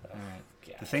 All right.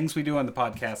 Yeah. The things we do on the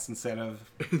podcast instead of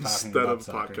talking Instead about of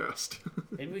soccer. podcast.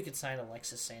 Maybe we could sign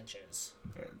Alexis Sanchez,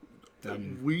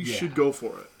 We yeah. should go for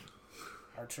it.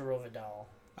 Arturo Vidal.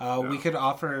 We Yeah. could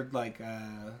offer like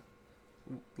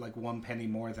 1 penny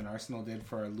more than Arsenal did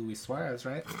for Luis Suarez,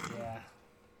 right? Yeah.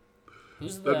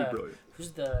 Who's That'd be brilliant.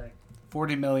 Who's the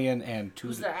 40 million and two.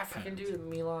 Who's the African dude in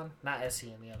Milan? Not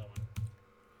Essie and the other one.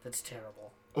 That's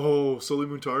terrible. Oh, Sully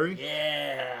Muntari?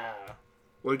 Yeah.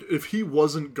 Like, if he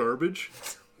wasn't garbage,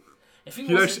 If he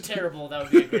He'd wasn't actually- terrible, that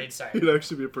would be a great he'd sign.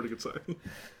 actually be a pretty good signing.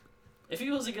 If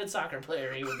he was a good soccer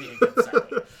player, he would be a good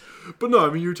sign. But no, I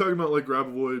mean, you're talking about, like,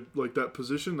 Grabavoid, like, that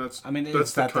position. That's I mean, is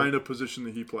that's the that the- kind of position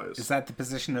that he plays. Is that the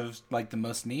position of like the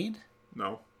most need?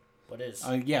 No. What is?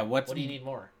 Yeah. What What do you need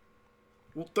more?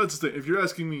 Well, that's the thing. If you're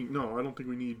asking me, no, I don't think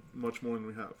we need much more than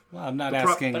we have. Well, I'm not The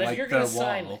pro- asking But if like you're the gonna wall.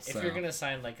 sign, so. if you're gonna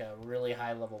sign like a really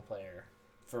high level player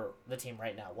for the team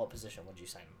right now, what position would you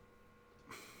sign him?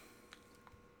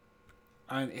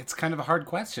 It's kind of a hard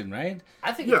question, right?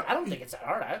 I think Yeah. I don't think it's that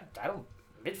hard. I don't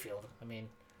midfield. I mean,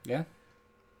 Yeah.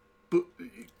 But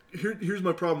here's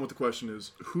my problem with the question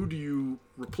is, who do you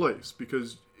replace?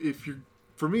 Because if you're,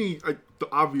 for me, the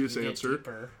obvious you get answer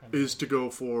deeper. I mean, is to go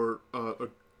for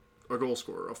a goal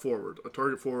scorer, a forward, a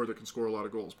target forward that can score a lot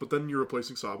of goals. But then you're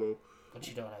replacing Sabo. but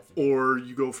you don't have to. Or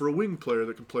you go for a wing player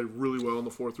that can play really well in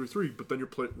the 4-3-3, but then you're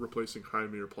replacing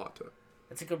Jaime or Plata.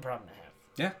 It's a good problem to have.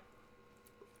 Yeah. Then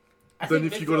I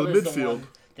think if you go to the midfield is midfield- one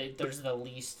that there's the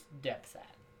least depth at.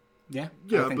 Yeah. I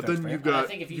Yeah, think but that's then fair. you've And I got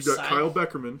think if you you've got sign- Kyle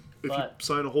Beckerman. If you but-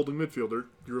 sign a holding midfielder,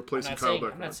 you're I'm replacing not, Kyle saying,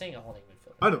 Beckerman. I'm not saying a holding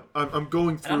midfielder. I know. I'm going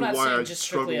And through I'm not why I saying just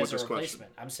struggle strictly with as a this question.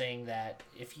 replacement. I'm saying that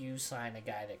if you sign a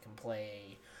guy that can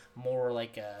play more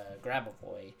like a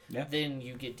Grabavoy, Yeah. then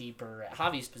you get deeper at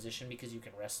Javi's position because you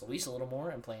can rest Luis a little more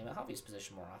and play him at Javi's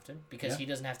position more often because Yeah. he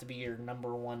doesn't have to be your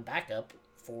number one backup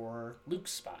for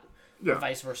Luke's spot. Yeah. Or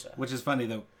vice versa. Which is funny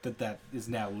though that is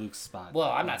now Luke's spot. Well,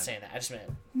 I'm not saying that. I just meant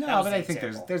No, that was but the I think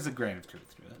example. there's a grain of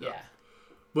truth to it. Yeah.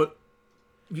 But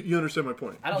you understand my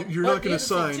point. I don't. You're but not going to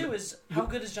the other thing, sign. too is how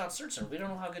good is John Surtzer? We don't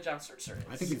know how good John Surtzer is.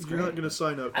 I think it's You're great. not going to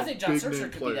sign a, I a think John big Surtzer name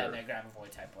could player. be that Nick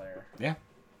Grabavoy type player. Yeah.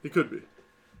 He could be.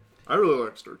 I really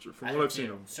like Sturzer. From I what do I've seen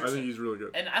too. him, I Sturzer- think he's really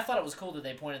good. And I thought it was cool that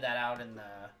they pointed that out in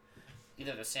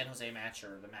either the San Jose match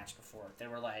or the match before. They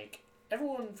were like,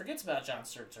 everyone forgets about John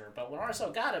Surtzer, but when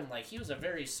RSL got him, like he was a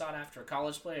very sought after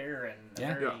college player and a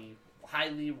Yeah. very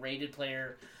highly rated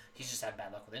player. He's just had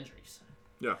bad luck with injuries.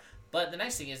 Yeah. But the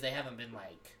nice thing is they haven't been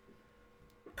like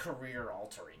career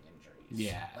altering injuries.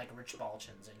 Yeah. Like Rich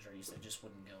Balchin's injuries that just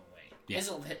wouldn't go away. Yeah.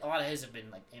 A lot of his have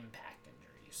been like impact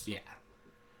injuries. Yeah.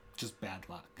 Just bad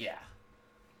luck. Yeah.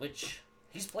 Which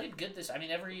he's played good this. I mean,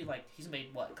 he's made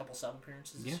a couple sub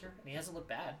appearances this Yeah. year, and he hasn't looked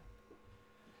bad.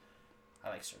 I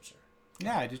like Surtzer.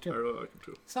 Yeah, I do I too. really like him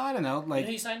too. So I don't know, You like know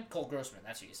who you signed? Cole Grossman.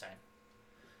 That's who you signed.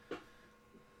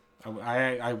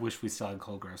 I wish we still had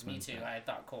Cole Grossman. Me too. I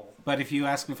thought Cole. But if you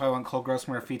ask me if I want Cole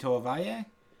Grossman or Fito Avalle,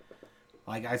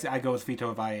 like I go with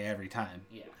Fito Avalle every time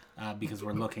Yeah. because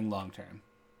we're looking long term.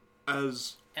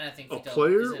 As And I think a Vito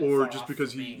player, isn't or far just off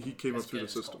because from he being came up as through good the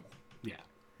as system? Cole. Yeah.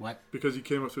 What? Because he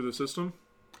came up through the system?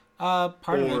 Part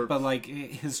of Or it, but like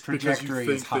his Because trajectory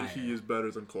you is think higher. that he is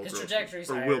better than Cole His Grossman? trajectory's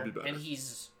or higher, will be better. and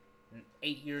he's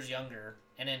 8 years younger,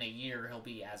 and in a year he'll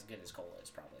be as good as Cole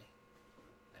is probably.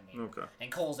 I mean, Okay.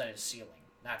 and Cole's at his ceiling.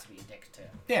 Not to be a dick to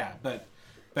him. Yeah, but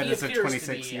He as a appears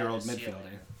to be 26-year-old at his midfielder,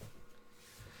 ceiling.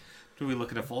 do we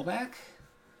look at a fullback?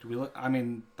 Do we look? I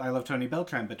mean, I love Tony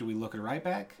Beltran, but do we look at a right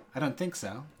back? I don't think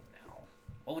so. No.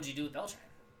 What would you do with Beltran?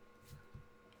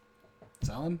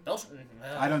 Sell him? Beltran.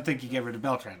 I don't think you get rid of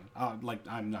Beltran.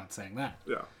 I'm not saying that.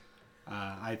 Yeah.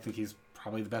 I think he's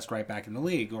probably the best right back in the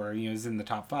league, or he's in the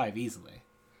top 5 easily.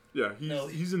 Yeah, No.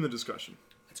 he's in the discussion.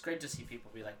 It's great to see people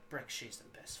be like, Breck Shea's the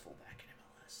best fullback in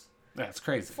MLS. That's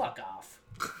crazy. Fuck off.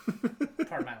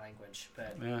 Pardon my language,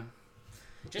 but Yeah.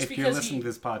 just If you're because listening he to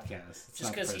this podcast, it's just not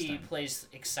the because first he time. plays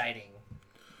exciting.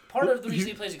 Part Well, of the reason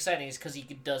he- he plays exciting is because he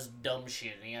does dumb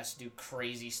shit and he has to do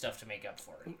crazy stuff to make up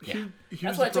for it. Yeah. Here's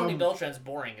That's why the Tony problem. Beltran's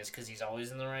boring, is because he's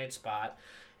always in the right spot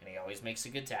and he always makes a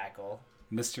good tackle.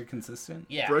 Mr. Consistent.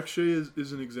 Yeah, Breck Shea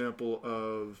is an example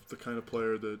of the kind of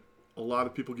player that a lot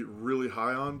of people get really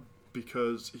high on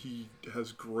because he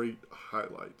has great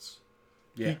highlights.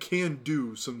 Yeah. He can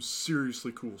do some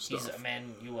seriously cool He's stuff.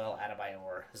 Emmanuel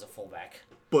Adebayor as a fullback.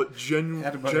 But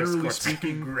Adebayor generally scored some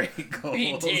speaking, great goals.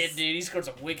 He did, dude. He scored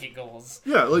some wicked goals.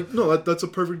 yeah, like no, that's a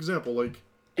perfect example. Like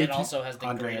And if you- also has the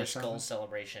Andre greatest Ersan. goal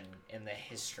celebration in the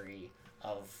history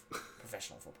of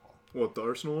professional football. what, the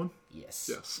Arsenal one? Yes.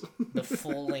 Yes. The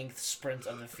full-length sprint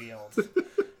of the field.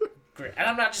 Great. And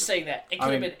I'm not just saying that. It could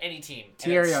I have mean, been any team. and it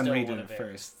Thierry still Henry would did have it been.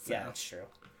 first, so. Yeah, that's true.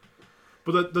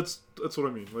 But that's what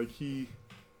I mean. Like he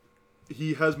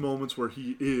has moments where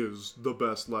he is the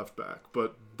best left back,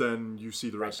 but then you see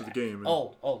the rest Right of the back. game. And,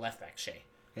 Oh, left back, Shea.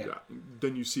 yeah.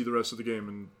 Then you see the rest of the game,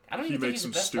 and I don't he even think makes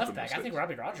he's the some best stupid left back. mistakes. I think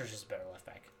Robbie Rogers is a better left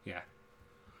back. Yeah.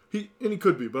 He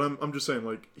could be, but I'm just saying,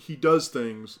 like, he does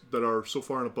things that are so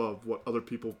far and above what other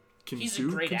people can He's do.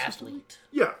 a great consistently. athlete.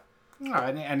 Yeah, No,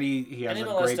 and he has And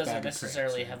a MLS great doesn't bag of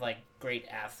necessarily tricks, have like great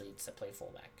athletes that play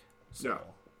fullback. So, Yeah.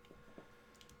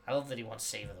 I love that he won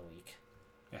Save of the Week.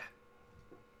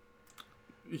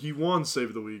 he won Save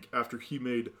of the Week after he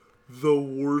made the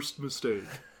worst mistake.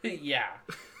 Yeah,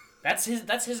 that's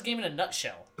his game in a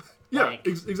nutshell. Yeah, Like,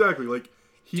 exactly. Like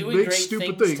he doing makes great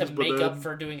stupid things to but make then, up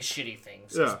for doing shitty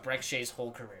things. Yeah. Is Breck Shea's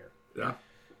whole career. yeah.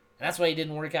 And that's why he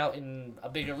didn't work out in a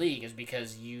bigger league, is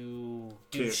because you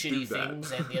do Can't shitty do that.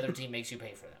 things and the other team makes you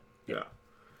pay for them. Yeah.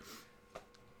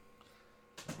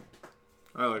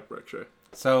 I like Breck Shea.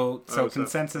 So I think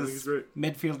consensus he's great.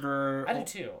 midfielder. I do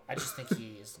too. I just think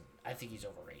I think he's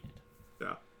overrated.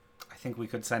 Yeah. I think we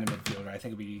could sign a midfielder. I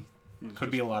think He's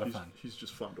could be a lot of he's- fun. He's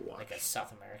just fun to watch. Like a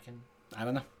South American, I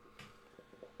don't know.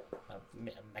 a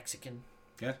Mexican.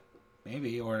 Yeah,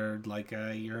 maybe or like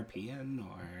a European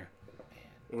or Man,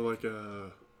 Or like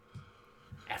a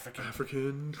African.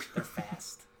 African. They're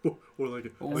fast. Or like a,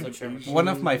 That's like what an Trevor- Asian. one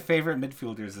of my favorite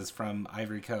midfielders is from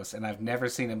Ivory Coast, and I've never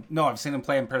seen him. No, I've seen him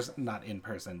play in person, not in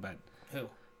person, but Who?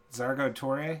 Zargo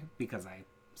Toure, because I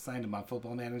signed him on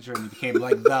Football Manager, and he became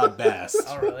like the best.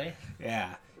 Oh, really?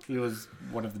 Yeah, he was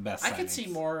one of the best. I could see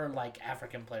signings. more like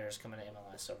African players coming to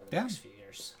MLS over the Yeah. next few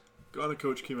years. Ghana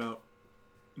coach came out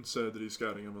and said that he's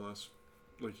scouting MLS.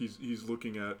 Like he's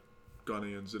looking at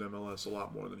Ghanaians in MLS a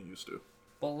lot more than he used to.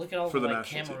 Well, look at all For the the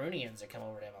like national team. Cameroonians that come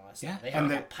over to MLS. Yeah, They have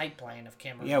and like, a the- pipeline of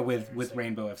Cameroon. Yeah, with players that-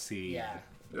 Rainbow FC. Yeah,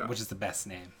 Yeah. Which is the best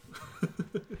name.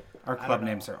 Our don't club know.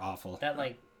 names are awful. that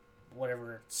like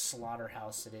whatever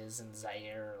slaughterhouse it is in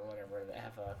Zaire or whatever that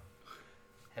have a.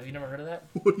 Have you never heard of that?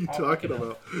 What are you I'll look talking it up.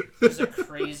 about? There's a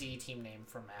crazy team name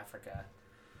from Africa.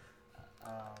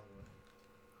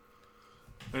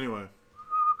 Anyway,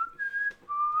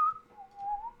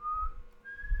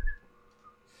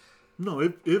 no.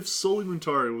 If Sully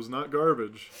Muntari was not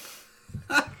garbage,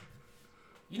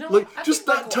 You know, like I just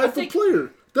think that Michael- type of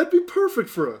player, that'd be perfect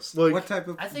for us. Like What type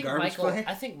of I think garbage Michael. play?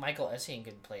 I think Michael Essien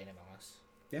could play in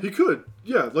MLS. he could,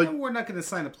 yeah. Like Well, we're not going to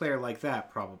sign a player like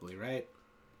that, probably, right?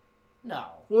 No,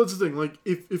 well, that's the thing. Like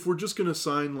if we're just gonna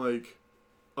sign like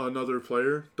another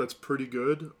player that's pretty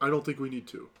good, I don't think we need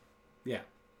to. Yeah.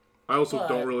 I also But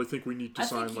don't really think we need to I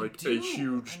sign think you like do. a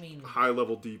huge, I mean- high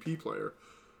level DP player.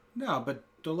 No, but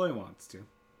Deloy wants to.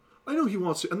 I know he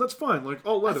wants to, and that's fine. Like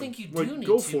I'll let I him. think you like, do need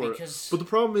go to for because- it. But the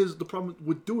problem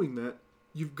with doing that,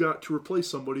 you've got to replace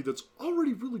somebody that's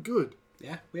already really good.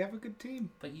 Yeah, we have a good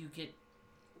team. but you get.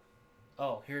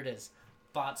 Oh, here it is.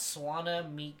 Botswana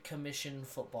Meat Commission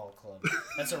Football Club.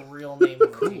 That's a real name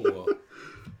of a team. Cool.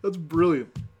 That's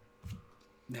brilliant.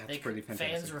 That's They, pretty fans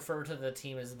fantastic. refer to the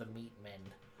team as the Meat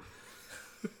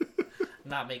Men.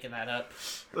 Not making that up.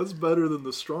 That's better than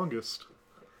the strongest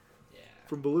Yeah.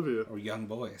 from Bolivia. Or young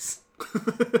boys.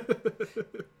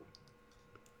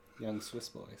 Young Swiss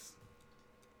boys.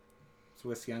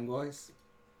 Swiss young boys?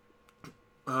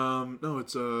 No,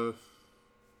 it's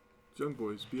Young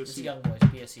Boys, BSC. It's Young Boys,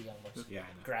 BSC Young Boys. Yeah, I know.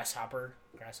 Grasshoppers.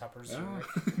 Oh.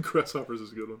 Grasshoppers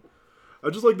is a good one. I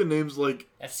just like the names like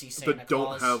FC Santa that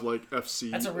Claus. don't have like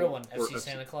FC. That's a real one. or FC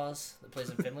Santa Claus that plays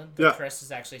in Finland. Yeah. The crest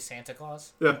is actually Santa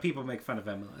Claus. Yeah. And people make fun of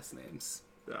MLS names.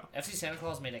 Yeah. FC Santa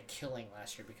Claus made a killing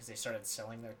last year because they started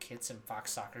selling their kits in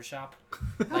Fox Soccer Shop.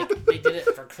 Like they did it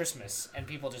for Christmas, and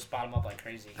people just bought them up like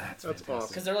crazy. That's That's fantastic.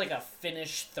 Because they're like a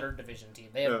Finnish third division team.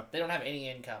 They Yeah. they don't have any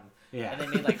income, Yeah. and they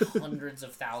made like hundreds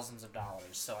of thousands of dollars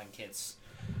selling kits.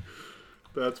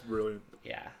 That's brilliant.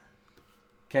 Yeah.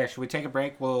 Okay, should we take a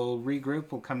break? We'll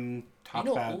regroup. We'll come talk You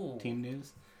know, about ooh. team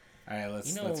news. All right, let's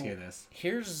You know, let's hear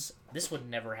this. This would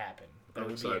never happen, but I'm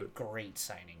it would be a excited. great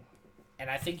signing, and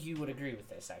I think you would agree with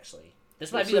this. Actually,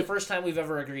 this We'll might be see. the first time we've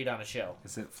ever agreed on a show.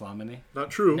 Is it Flamini?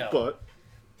 Not true, No. but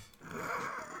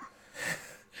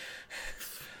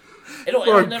It'll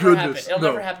Oh, never happen. goodness, It'll no.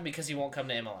 never happen because he won't come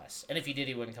to MLS, and if he did,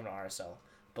 he wouldn't come to RSL.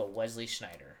 But Wesley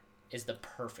Schneider is the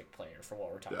perfect player for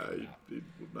what we're talking Yeah, about. he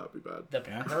would not be bad. The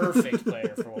Yeah. perfect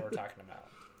player for what we're talking about.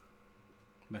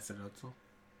 Mesut Ozil.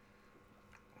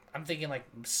 I'm thinking like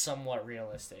somewhat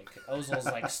realistic. Ozil's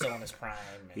like still in his prime.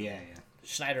 And Yeah.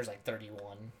 Schneider's like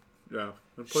 31. Yeah,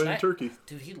 and playing in Schneid- Turkey.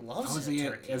 Dude, he loves Oh, is it in he?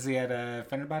 Turkey. Is he at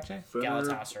Fenerbahce? Fener-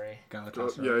 Galatasaray.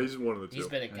 Galatasaray. yeah, he's one of the two. He's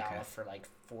been at Okay. Gala for like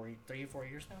 3 or 4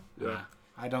 years now. Yeah, Ah,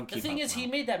 I don't The keep thing up is, he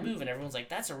well. made that move, and everyone's like,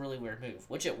 "That's a really weird move,"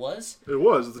 which it was. it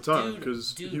was at the time Dude,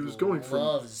 because dude he was going from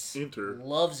loves Inter.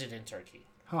 loves it in Turkey.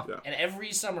 Huh. Yeah. And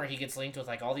every summer he gets linked with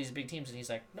like all these big teams, and he's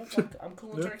like, "Nope, I'm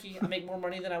cool in Yeah. Turkey. I make more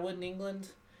money than I would in England.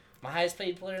 My highest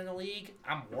paid player in the league.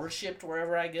 I'm worshipped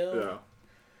wherever I go, Yeah,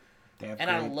 They have and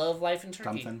I great love life in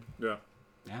Turkey." something. yeah.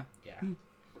 Yeah. Yeah.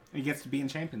 He gets to be in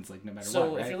Champions League no matter So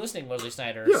what, right? if you're listening, Mosley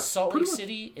Snyder, Yeah, Salt Lake pretty much.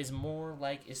 City is more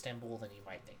like Istanbul than you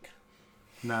might think.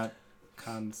 Not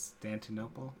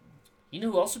Constantinople. You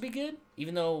know who else would be good?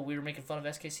 Even though we were making fun of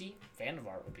SKC,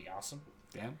 Vandevart would be awesome.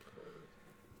 Damn.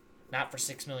 Not for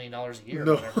 $6 million a year,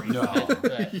 No. or whatever. He No. wanted,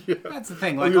 but, Yeah. That's the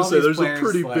thing. I Like was all gonna say, these there's players, a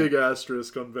pretty like, big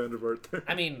asterisk on Vanderbilt there.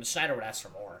 I mean, Schneider would ask for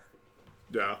more.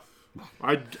 Yeah,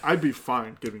 I'd be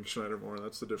fine giving Schneider more.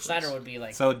 That's the difference. Schneider would be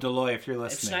like, So Deloy, if you're if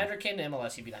listening, Schneider came to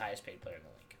MLS, he'd be the highest paid player in the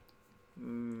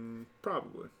league.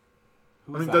 Probably.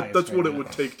 who's I mean, the that's highest what it rated?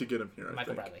 would take to get him here. I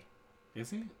Michael think. Bradley. Is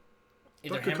he?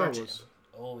 Either thought him or Kaká was.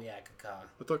 Oh yeah, Kaká.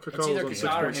 I thought It's Kaká either was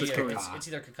on Kaká or 6.6 Gio- million. Kaká. It's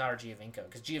either Kaká or Giovinco,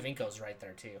 because Giovinco's right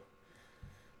there too.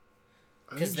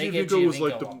 I Because think they give Giovinco was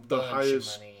like Giovinco the a bunch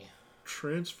highest of money.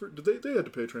 transfer. Did they had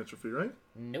to pay a transfer fee, right?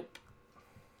 Nope.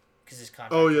 Because his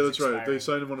contract. Oh yeah, was that's right. They expiring.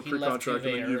 signed him on a He free left contract,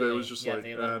 and then Juve early. was just Yeah, like,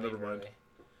 they let him never leave mind. early.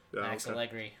 Yeah, Max okay.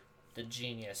 Allegri, the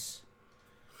genius,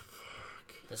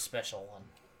 the special one.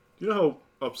 You know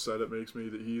how upset it makes me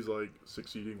that he's like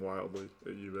succeeding wildly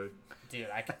at Juve. Dude,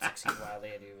 I could succeed wildly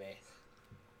at Juve.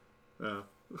 Yeah.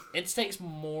 It takes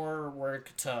more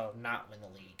work to not win the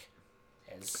league.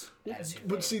 As Juve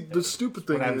But see, than the stupid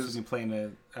thing What happens is, when you play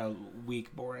in a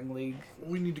weak, boring league?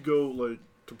 we need to go like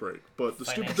to break. But the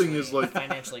stupid thing is like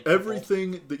financially crippled.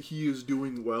 everything that he is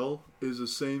doing well is the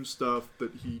same stuff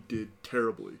that he did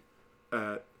terribly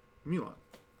at Milan.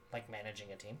 Like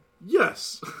managing a team.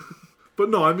 Yes, but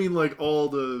no, I mean like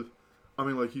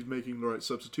like he's making the right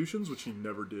substitutions, which he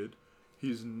never did.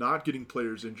 He's not getting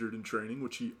players injured in training,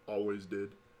 which he always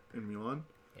did in Milan.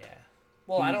 Yeah.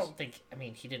 Well, I He's- don't think. I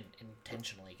mean, he didn't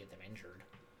intentionally get them injured.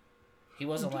 He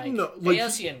wasn't like, No, hey, like-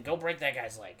 Essien, go break that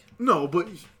guy's leg. No, but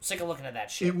Sick of looking at that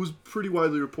shit. it was pretty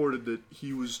widely reported that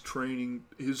he was training.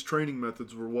 His training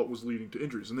methods were what was leading to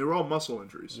injuries, and they were all muscle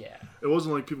injuries. Yeah. It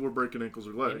wasn't like people were breaking ankles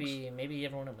or legs. Maybe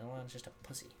everyone at Milan's just a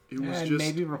pussy. It was And just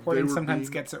maybe reporting they were sometimes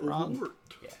being gets it wrong.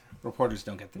 overworked. Yeah. Reporters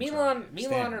don't get the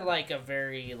Milan are like a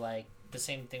very like the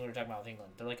same thing we were talking about with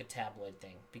England. They're like a tabloid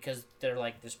thing because they're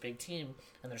like this big team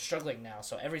and they're struggling now,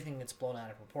 so everything gets blown out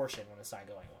of proportion when it's not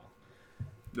going well.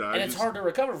 Yeah, And it's hard to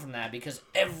recover from that because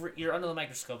you're under the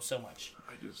microscope so much.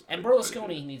 And I-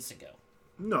 Berlusconi needs to go.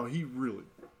 No, he really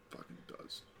fucking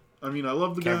does. I mean, I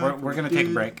love the Okay, guy. we're for what gonna he take a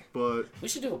did, break. but We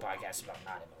should do a podcast about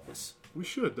not MLS. we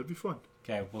should. That'd be fun.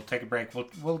 Okay, we'll take a break.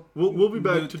 We'll We'll be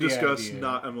back moot to the discuss idea.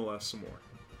 not MLS some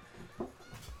more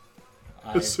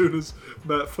I- as soon as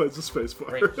Matt finds a space bar.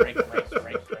 Break.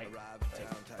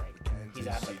 He's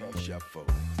out the boat. Shuffle.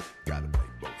 Gotta play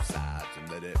both sides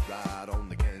and let it ride on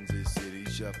the Kansas City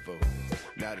Shuffle.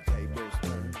 Now the tables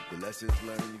turn, the lessons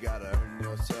learned. You gotta earn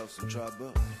yourself some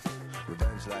trouble.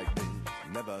 Revenge like this,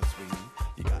 never sweet.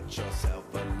 You got yourself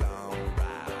a long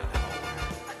ride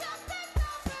home.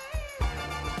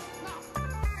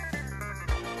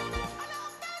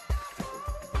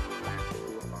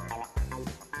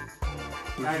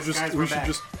 Guys, we we're should back.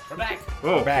 just. We're back.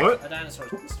 Oh, back. what? A dinosaur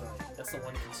story. That's the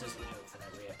one consistent joke from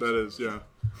every episode. That is, yeah.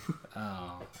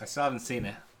 Oh, I still haven't seen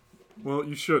it. Well,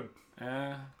 you should.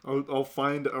 Uh, I'll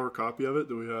find our copy of it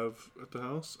that we have at the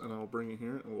house, and I'll bring it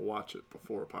here, and we'll watch it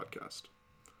before a podcast.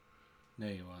 no,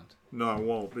 you won't. No, I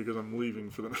won't, because I'm leaving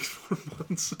for the next 4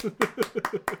 months.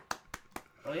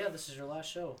 Oh yeah, this is your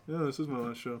last show. Yeah, this is my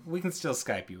last show. We can still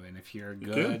Skype you in if you're You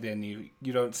good can? and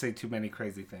you don't say too many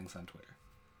crazy things on Twitter.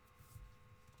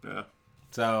 Yeah.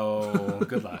 So,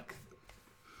 good luck.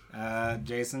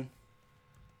 Jason,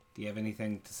 do you have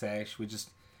anything to say? Should we just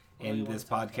What do you end want this to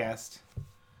talk podcast?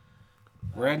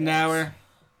 We're at an hour.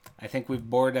 I think we've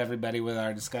bored everybody with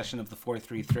our discussion of the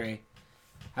 4-3-3.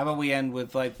 How about we end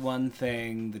with like one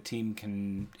thing the team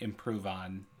can improve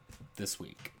on this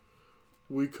week?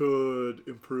 We could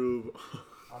improve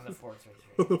On the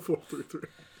 4-3-3. the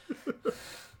 4-3-3.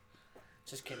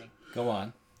 Just kidding. Go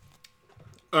on.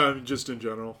 Just in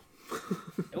general.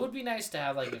 It would be nice to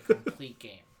have like a complete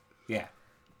game. Yeah.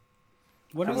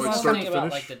 What The is like one start thing to about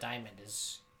finish? like the diamond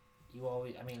is You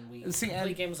always, I mean, we See, play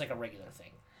and- games like a regular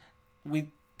thing. We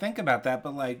think about that,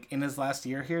 but like in his last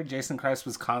year here, Jason Christ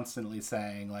was constantly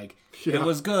saying like Yeah. it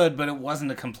was good, but it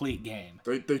wasn't a complete game.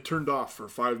 They turned off for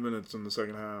 5 minutes in the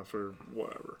second half or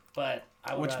whatever. But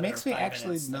I would Which rather makes me 5 actually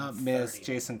minutes than not miss 30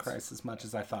 Jason minutes. Christ as much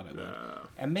as I thought I would. Yeah.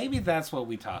 And maybe that's what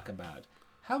we talk about.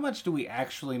 How much do we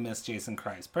actually miss Jason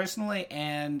Christ, personally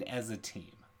and as a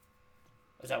team?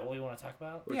 Is that what we want to talk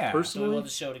about? Like, Yeah. Do we personally, want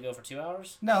the show to go for 2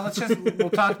 hours? No, we'll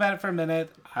talk about it for a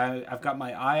minute. I've got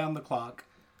my eye on the clock.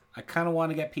 I kind of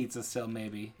want to get pizza still,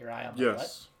 maybe, Your eye on the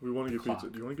yes, we want to get Clock. pizza.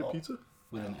 Do you want to get Oh. pizza?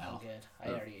 with an what? I'm L. good. I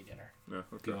already ate dinner. Yeah,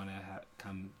 Do okay. you want to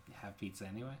come have pizza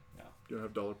anyway? No, You want to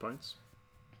have dollar pints?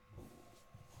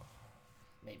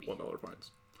 maybe. $1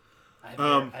 pints. I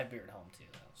have beer at home too,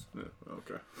 though. Yeah,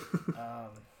 okay. So.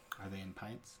 Are they in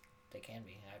pints? They can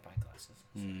be. I have pint glasses.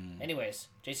 So. Anyways,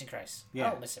 Jason Christ. Yeah.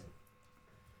 I don't miss him.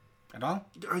 At all?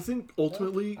 I think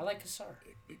ultimately I like Kassar.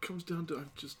 it comes down to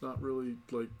I'm just not really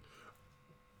like.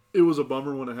 It was a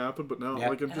bummer when it happened, but now Yeah.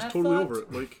 like I'm And just I totally thought- over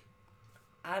it. Like,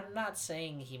 I'm not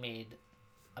saying he made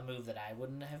a move that I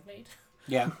wouldn't have made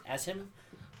Yeah. as him.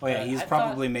 Oh yeah, But he's I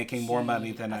probably thought making more he-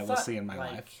 money than I will thought, see in my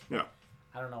like, life. yeah,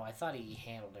 I don't know. I thought he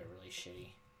handled it really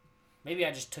shitty. Maybe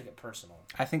I just took it personal.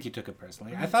 I think you took it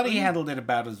personally. I thought he handled it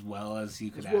about as well as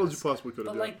you could as well as you ask. possibly could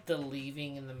But have. like the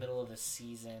leaving in the middle of the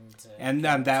season to And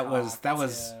go that was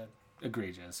talk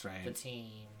egregious, to the right?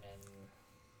 team, and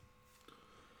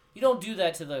you don't do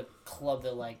that to the club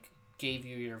that like gave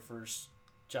you your first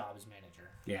job as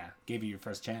manager. Yeah, gave you your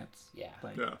first chance. Yeah,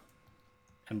 Like, Yeah,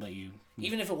 and let you.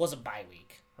 even if it was a bye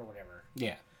week or whatever,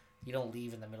 Yeah. you don't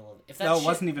leave in the middle of if that. No, it shit-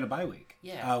 wasn't even a bye week.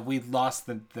 Yeah. We lost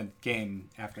the game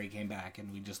after he came back,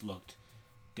 and we just looked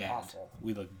dead. Awful.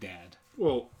 We looked dead.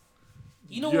 well,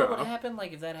 You know Yeah. what would happen?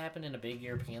 Like if that happened in a big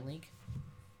European league.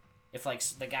 If like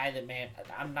the guy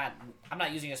that I'm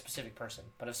not using a specific person,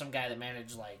 but if some guy that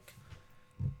managed like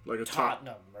like a top.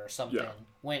 Tottenham or something Yeah.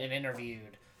 went and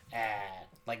interviewed at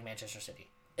like Manchester City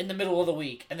in the middle of the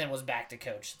week and then was back to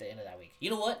coach at the end of that week. You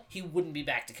know what? He wouldn't be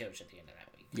back to coach at the end of that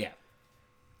week. Yeah.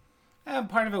 And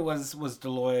part of it was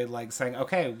Deloitte like saying,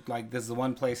 okay, like this is the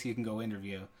one place you can go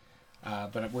interview,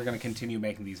 but we're going to continue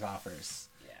making these offers,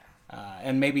 Yeah.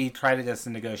 and maybe he tried it as a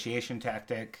negotiation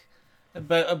tactic,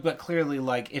 but clearly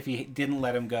like if he didn't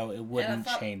let him go, it And I wouldn't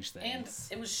thought- change And things.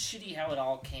 it was shitty how it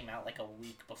all came out like a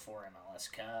week before MLS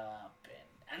Cup,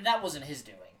 and that wasn't his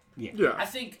doing. Yeah. Yeah, I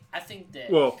think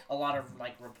that Well- a lot of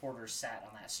like reporters sat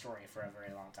on that story for a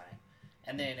very long time,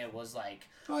 and then it was like,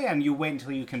 Oh yeah, and you wait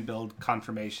until you can build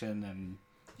confirmation and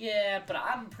yeah, but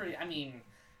I mean,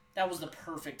 that was the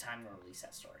perfect time to release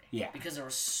that story. Yeah. Because there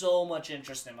was so much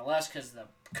interest in MLS because the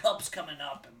cup's coming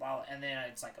up and blah, and then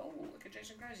it's like, oh, look at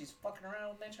Jason Christ, he's fucking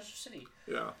around with Manchester City.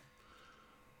 yeah.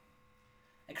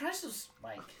 And Christ was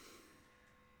like,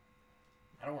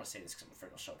 I don't want to say this because I'm afraid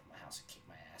he'll show up at my house and kick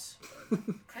my ass.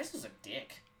 But Christ was a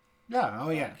dick. yeah, oh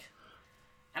yeah. Like,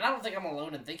 and I don't think I'm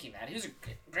alone in thinking that. He was a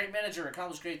great manager,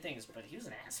 accomplished great things, but he was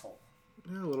an asshole.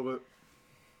 Yeah, a little bit.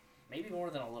 Maybe more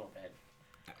than a little bit.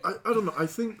 I don't know. I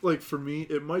think like for me,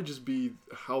 it might just be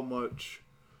how much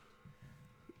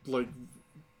like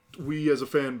we as a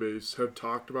fan base have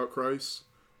talked about Christ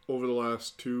over the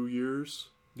last 2 years.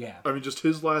 Yeah. I mean, just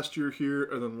his last year here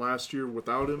and then last year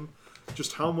without him.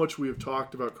 Just how much we have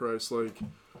talked about Christ. Like,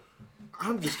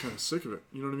 I'm just kind of sick of it.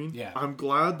 You know what I mean? Yeah. I'm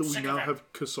glad that we Sick of now it.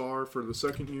 have Kassar for the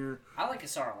second year. I like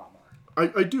Kassar a lot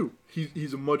more. I do.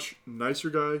 He's a much nicer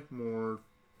guy, more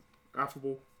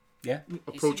affable, Yeah.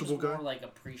 approachable he seems guy. more like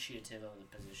appreciative of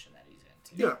the position that he's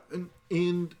in. Too. Yeah,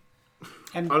 and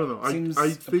And I don't know. seems I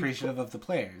think- appreciative of the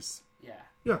players. Yeah,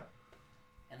 yeah.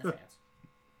 and the fans.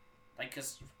 Like,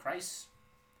 because Christ.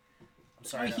 I'm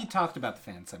sorry. He talked about the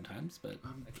fans sometimes, but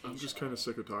I'm just kind of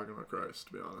sick of talking about Christ,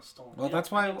 to be honest. Well,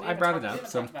 that's why I brought it up, We haven't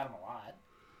so- talked about him a lot.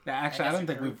 actually, I as a don't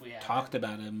think group, we've we have. talked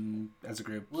about him as a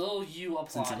group. Will you applaud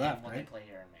Since he him left, when right? they play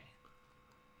here in May?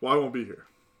 Well, I won't be here.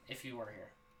 If you were here.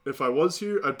 If I was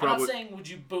here, I'd I'm probably... not saying would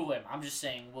you boo him. I'm just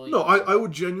saying will you. No, I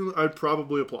would genuinely... I'd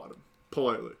probably applaud him.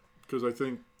 Politely. Because I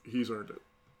think he's earned it.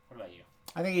 What about you?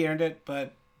 I think he earned it,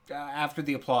 but after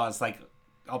the applause, like,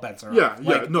 all bets are Yeah, off. yeah,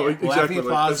 Like, no, we'll have the exactly. Like,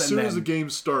 applause as soon and as the then- game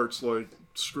starts, like,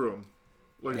 screw him.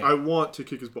 Like, Yeah. I want to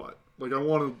kick his butt. Like, I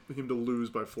want him to lose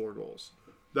by 4 goals.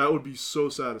 That would be so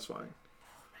satisfying.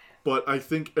 But I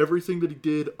think everything that he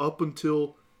did up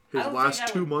until his I don't last think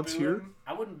I 2 would months boo here... him.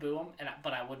 I wouldn't boo him,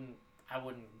 but I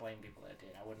wouldn't blame people that did.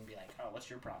 I wouldn't be like, oh, what's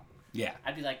your problem? Yeah,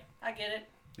 I'd be like, I get it.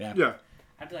 yeah. Yeah,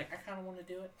 I'd be like, I kind of want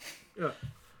to do it. yeah.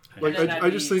 Like, And then I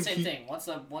just think same he... thing. Once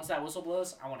that whistle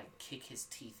blows, I want to kick his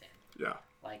teeth in, Yeah.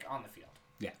 like on the field.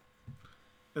 Yeah.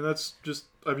 And that's just,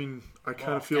 I mean, I kind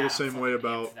Well, of feel God, the same I'm way fucking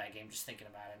amped about, for that game just thinking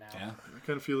about it now. Yeah. I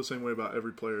kind of feel the same way about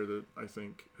every player that I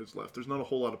think has left. There's not a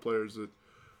whole lot of players that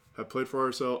have played for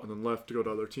RSL and then left to go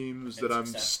to other teams Been that I'm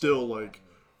successful. still like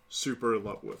super in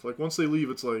love with. Like once they leave,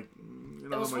 it's like you're It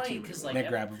not was on my funny team because anymore.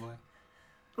 like Ned Grabavoy.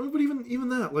 I mean, but even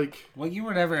that, like Well, you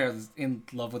were never as in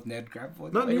love with Ned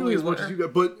Grabavoy. not nearly as much as you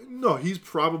got. But no, he's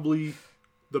probably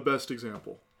the best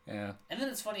example Yeah. and then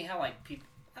it's funny how like people.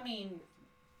 I mean,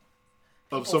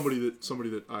 of people somebody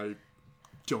that I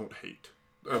don't hate.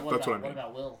 what That's about, what I mean. What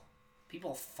about Will?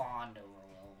 People fawned over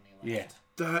Will when he Yeah. left.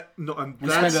 That no, and We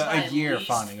that's spent my a year least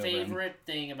fawning over him. favorite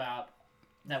thing about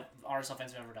that RSL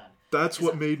fans have ever done. that's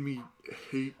what made me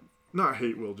not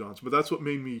hate Will Johnson, but that's what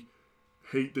made me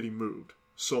hate that he moved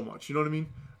so much. You know what I mean?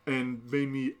 And made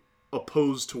me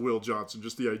opposed to Will Johnson.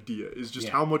 Just the idea is just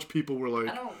Yeah. how much people were I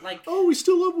like, don't like. "Oh, we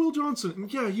still love Will Johnson."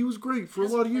 And yeah, he was great for a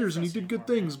Doesn't lot of play years, for and he us did good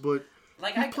anymore, things. But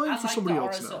Like he's I playing for like somebody the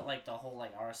else RSL, now. like the whole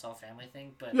like RSL family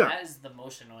thing, but Yeah. that is the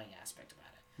most annoying aspect about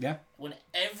it. Yeah. When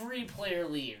every player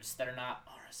leaves that are not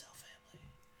RSL family,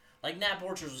 like Nat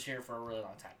Borchers was here for a really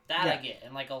long time. That I Yeah. get,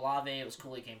 and like Olave, it was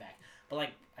cool he came back. But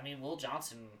like, I mean, Will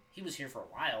Johnson, he was here for a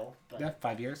while, but Yeah.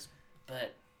 5 years.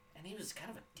 and he was kind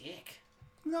of a dick.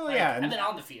 No, Like, yeah. I mean,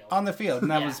 on the field. on the field,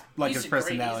 and that Yeah. was like He's his a great-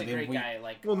 personality. He's a great We guy.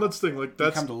 Like, well, that's the thing. Like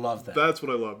that's come to love that. That's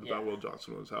what I loved Yeah. about Will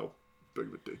Johnson was how big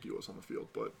of a dick he was on the field.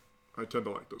 But I tend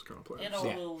to like those kind of players. and all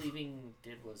Yeah. Will leaving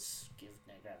did was give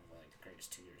Ned Grabavoy like the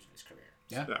greatest 2 years of his career.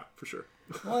 Yeah. Yeah, for sure.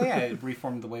 Well, yeah, it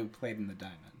reformed the way we played in the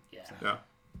diamond. Yeah. So, Yeah.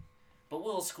 But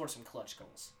Will scored some clutch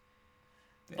goals.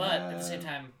 But at the same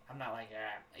time, I'm not like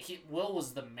Will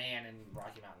was the man in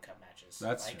Rocky Mountain Cup matches.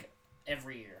 That's like true.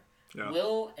 every year. Yeah.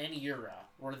 Will and Ura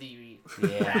were the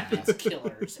Yeah. Rapids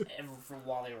killers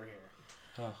while they were here.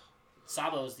 Oh,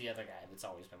 Sabo's the other guy that's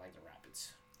always been like the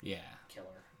Rapids yeah.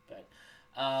 killer. But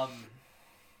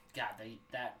God,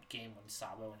 that game when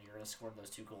Sabo and Ura scored those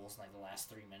 2 goals in like the last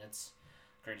 3 minutes,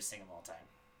 greatest thing of all time.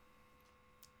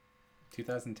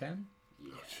 2010?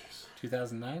 Yeah.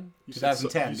 2009? You said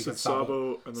 2010, you said because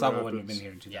Sabo and the Sabo wouldn't have Rapids. been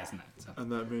here in 2009. So.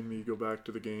 And that made me go back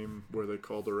to the game where they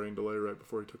called the rain delay right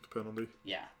before he took the penalty.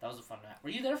 Yeah, that was a fun match. Were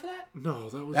you there for that? No,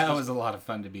 that was That just- was a lot of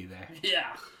fun to be there.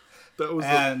 Yeah. that was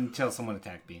Until someone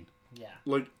attacked Bean. Yeah.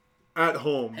 like at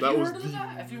home. Have That you was heard of the that?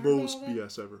 Have you heard of most all that?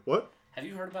 BS ever. What? Have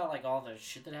you heard about like all the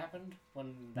shit that happened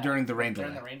when During the rain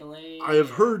during delay. the rain delay? I have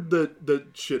and, heard that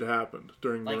shit happened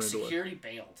during the like rain delay. security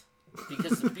bailed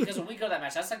because when we go to that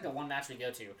match, that's like the one match we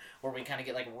go to where we kind of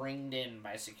get like ringed in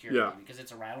by security Yeah. because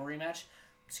it's a rivalry match.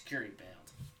 Security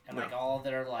bailed, and Yeah. like all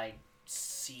their like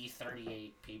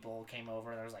C-38 people came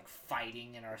over. There was like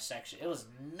fighting in our section. It was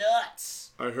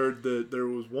nuts. I heard that there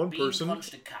was one Bean person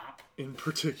punched a cop. in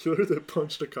particular that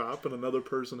punched a cop, and another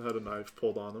person had a knife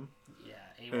pulled on him,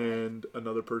 Yeah, and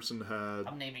another person had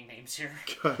I'm naming names here.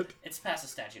 got It's past the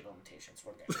statute of limitations.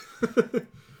 We're good.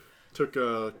 took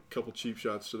a couple cheap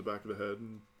shots to the back of the head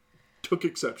and took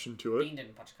exception to it. Bean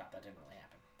didn't punch a cop. That didn't really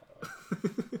happen, by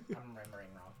the way. I'm remembering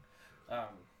wrong.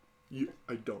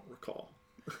 I don't recall.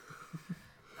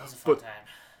 That was a fun But- time.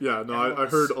 Yeah, no, Everyone I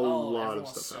heard was- a lot everyone of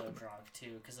was stuff so happened. drunk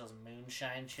too because those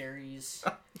moonshine cherries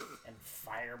and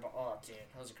fireball. Oh, dude,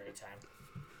 that was a great time.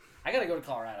 I gotta go to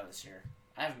Colorado this year.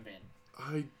 I haven't been.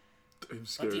 I am But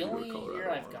scared the to go only to Colorado, year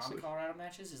I've honestly. gone to Colorado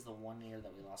matches is the one year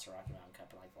that we lost the Rocky Mountain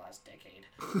Cup in like the last decade.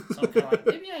 So I'm kind of like,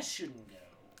 maybe I shouldn't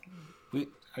go.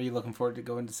 Are you looking forward to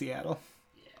going to Seattle?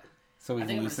 Yeah. So we I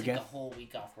think can I'm lose gonna take again? the whole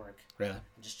week off work Really?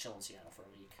 and just chill in Seattle for a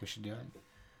week. We should do it.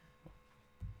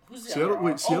 Who's the Seattle- other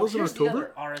wait, Seattle's in here's the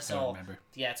October? other I RSL. don't remember.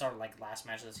 Yeah, it's our like last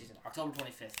match of the season, October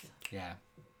 25th. Yeah.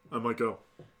 I might go.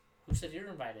 Who said you're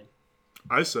invited?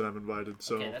 I said I'm invited,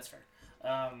 so Okay, that's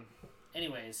fair.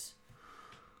 Anyways,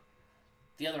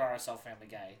 the other RSL family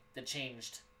guy that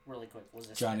changed really quick was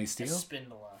Johnny Steele?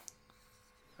 Spindola.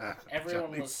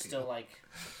 Everyone was still like,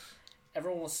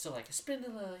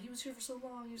 Spindola. He was here for so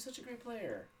long. He was such a great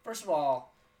player. First of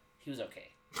all, he was okay.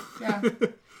 Yeah.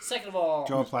 Second of all,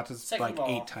 Joel Plata's Second like of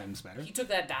all, 8 times better. he took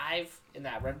that dive in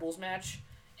that Red Bulls match,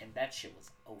 and that shit was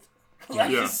over.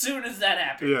 Like Yeah. as soon as that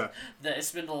happened, Yeah. the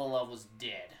Spindola was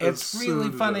dead. It's As really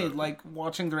soon as funny, that- like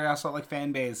watching the Real Salt Lake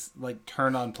fan base like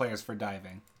turn on players for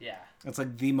diving. Yeah. It's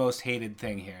like the most hated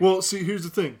thing here. Well, see, here's the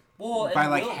thing. Well, By,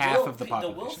 and like, half of the The Will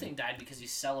population. thing died because he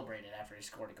celebrated after he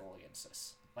scored a goal against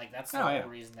us. Like that's the Oh, whole yeah.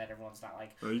 reason that everyone's not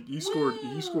like, He scored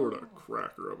a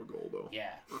cracker of a goal though.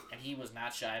 yeah, and he was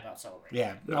not shy about celebrating.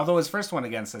 yeah. Although his first one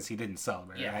against us, he didn't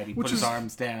celebrate. Yeah. Right? He Which put his is-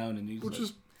 arms down and he was Which like,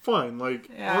 is fine. Like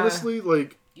Yeah. honestly,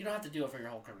 like You don't have to do it for your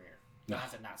whole career. You don't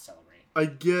have to not celebrate. I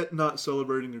get not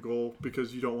celebrating a goal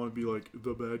because you don't want to be like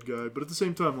the bad guy, but at the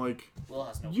same time, like Will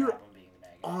has no You're problem being the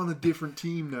bad guy. on a different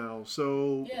team now,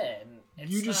 so Yeah,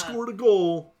 you just not- scored a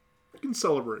goal. You can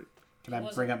celebrate. Can I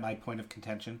wasn't- bring up my point of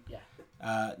contention? Yeah.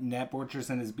 Nat Borchers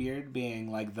and his beard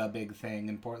being like the big thing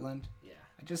in Portland. Yeah.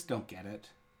 I just don't get it.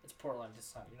 It's Portland.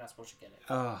 It's not. You're not supposed to get it.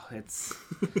 Oh, it's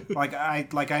I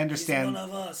He's understand, one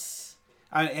of us.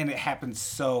 and it happened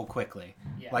so quickly.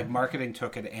 Yeah. Like marketing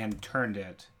took it and turned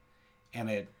it, and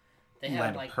it They had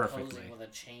led like perfectly. posing with a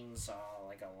chainsaw,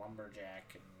 like a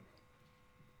lumberjack, and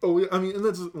Oh, yeah, I mean, and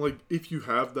that's like, if you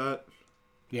have that,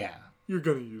 Yeah. you're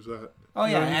gonna use that. Oh,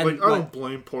 You know yeah, what I mean? and, Like, I like- don't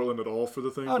blame Portland at all for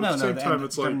the thing. Oh but no, at the no, same time, and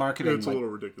it's their like marketing it's a like, little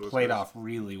ridiculous. played guys. off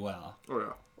really well. Oh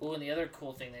yeah. oh, and the other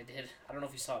cool thing they did, I don't know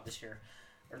if you saw it this year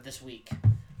or this week,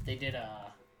 they did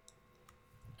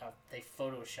they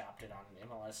photoshopped it on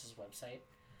MLS's website.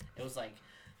 It was like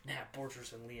Nat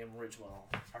Borchers and Liam Ridgewell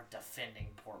are defending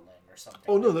Portland or something.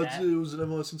 Oh no, like that's that. it was an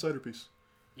MLS Insider piece.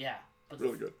 Yeah, but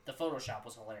Really good. The Photoshop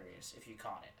was hilarious if you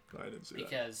caught it. I didn't see that.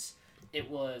 Because it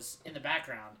was in the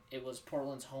background. It was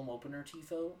Portland's home opener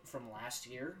tifo from last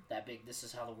year. That big. This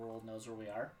is how the world knows where we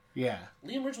are. Yeah.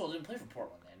 Liam Ridgewell didn't play for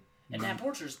Portland then, and Nat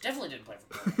Borchers definitely didn't play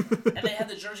for Portland. And they had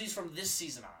the jerseys from this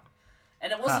season on,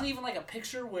 and it wasn't even like a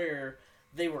picture where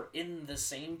they were in the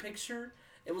same picture.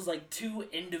 It was like two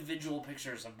individual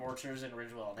pictures of Borchers and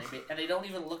Ridgewell. And they don't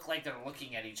even look like they're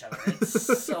looking at each other.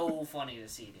 It's so funny to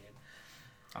see, dude.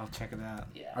 I'll check it out.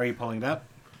 Yeah. Are you pulling it up?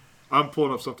 I'm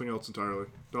pulling up something else entirely.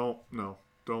 Don't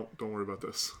worry about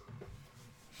this.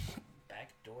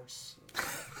 Back doors.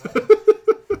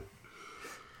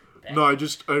 No,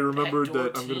 I remembered Backdoor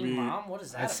that I'm gonna Teen be. Mom? What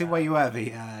is that I see about? why you have a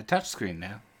touchscreen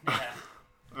now. Yeah.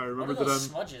 I What remember are that those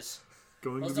I'm smudges?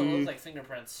 going Those to don't be look like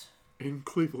fingerprints. in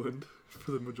Cleveland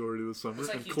for the majority of the summer, Looks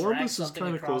like and you Columbus dragged is something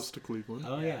kind of across- close to Cleveland,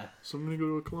 Oh yeah. so I'm gonna go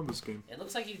to a Columbus game. It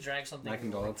looks like you dragged something My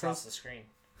condolences. across the screen.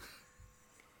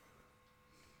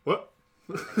 What?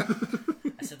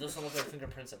 I said those don't look like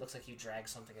fingerprints. It looks like you dragged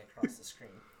something across the screen.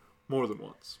 More than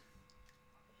once.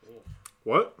 Ooh.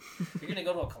 What? You're gonna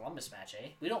go to a Columbus match, eh?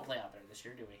 We don't play out there this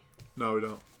year, do we? No, we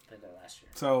don't. Played there last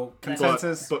year. So But,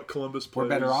 consensus: but Columbus plays we're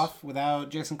better off without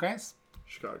Jason Kreis.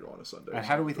 Chicago on a Sunday. And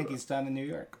how do we think he's done in New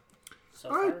York? So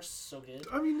I- far, so good.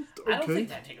 I mean, I don't okay. think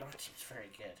that New York team's very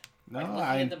good. No, Like, looking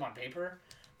I at them on paper,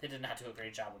 they did not do a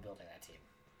great job of building that team.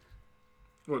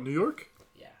 What, New York?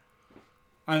 Yeah.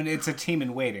 mean it's a team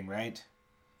in waiting, right?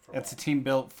 For It's a what? team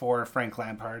built for Frank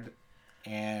Lampard,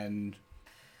 and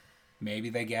maybe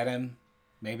they get him,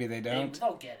 maybe they don't.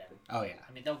 They'll get him. Oh yeah.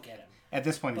 I mean, they'll get him. At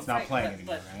this point, he's But not Frank- playing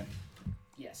anymore, but- right?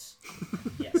 Yes.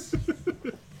 Yes.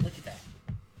 Look at that.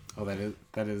 Oh,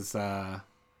 that is.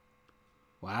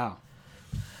 Wow.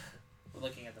 We're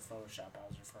looking at the Photoshop I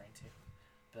was referring to.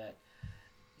 But,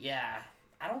 yeah,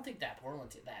 I don't think that Portland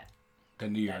The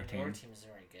New York that New York team. team is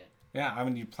very good. Yeah, I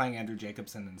mean you're playing Andrew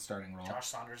Jacobson in the starting role. Josh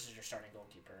Saunders is your starting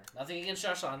goalkeeper. Nothing against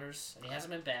Josh Saunders, and he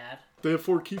hasn't been bad. They have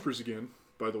 4 keepers again,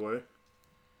 by the way.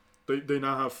 They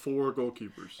now have 4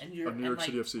 goalkeepers And you're on New York and,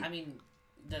 City like, FC. I mean,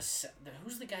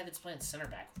 who's the guy that's playing center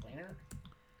back? Winger?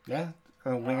 Yeah,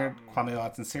 winger Kwame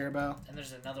Watson-Sirabo. And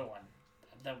there's another one,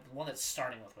 the one that's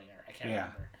starting with winger. I can't Yeah.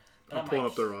 remember. But I'm pulling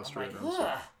up their roster I'm right like, now, so-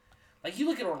 "Ugh." Like you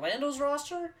look at Orlando's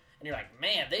roster, and you're like,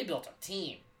 man, they built a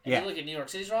team. And Yeah. you look at New York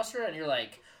City's roster, and you're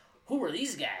like, who are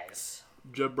these guys?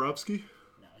 Jeb Brobski,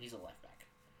 No, he's a left back.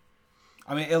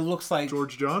 I mean, it looks like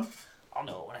George John. I'll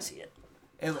know it when I see it.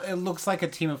 it looks like a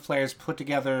team of players put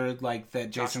together like that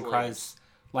Jason Williams. Kreis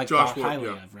like Josh thought highly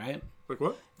Williams, of, right? Like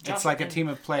what? It's like a team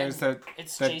of players that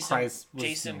it's that Jason, Kreis was.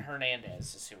 Jason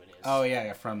Hernandez is who it is. Oh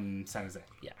yeah, from San Jose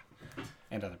yeah,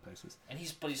 and other places. and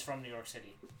he's from New York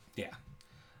City. Yeah.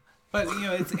 But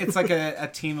it's like a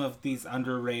team of these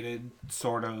underrated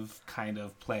sort of kind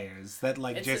of players that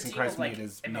like It's Jason a team Kreis of, like, made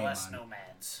his name MLS on.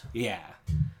 nomads. Yeah.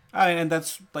 And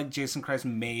that's like Jason Kreis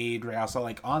made Real Salt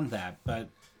Lake on that, but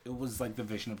it was like the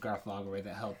vision of Garth Lagerwey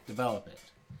that helped develop it.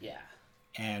 Yeah,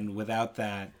 And without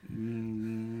that, I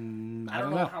don't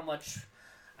know. how much.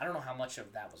 I don't know how much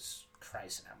of that was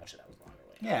Christ and how much of that was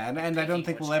Lagerway. Yeah, and I don't Picking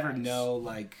think which we'll ever guys. know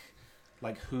like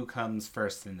who comes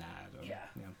first in that. Or, Yeah.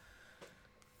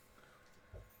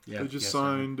 Yeah, They just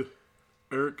signed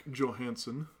Eric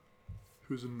Johansson,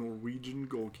 who's a Norwegian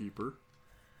goalkeeper,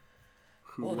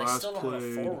 who Well, they last still don't have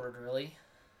a played. forward, really.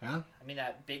 Yeah. I mean,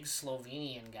 that big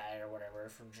Slovenian guy or whatever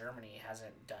from Germany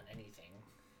hasn't done anything.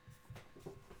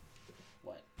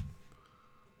 What?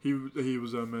 He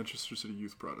was a Manchester City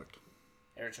youth product.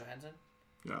 Eric Johansson?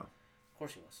 Yeah, Of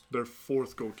course he was. their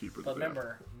 4th goalkeeper. But that they have.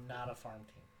 remember, not a farm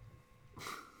team.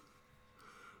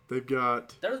 They've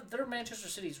got They're Manchester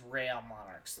City's Real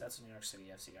Monarchs. That's what New York City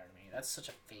FC are to me. That's such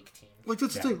a fake team. like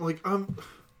that's Yeah. the thing. Like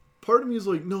part of me is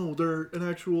like, no, they're an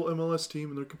actual MLS team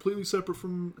and they're completely separate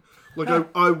from. Like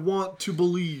I want to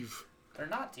believe They're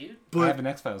not, dude. I But have an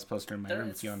X-Files poster in my They're, room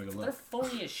if you want to go they're look.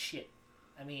 phony as shit.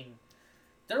 I mean,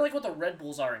 they're like what the Red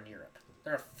Bulls are in Europe.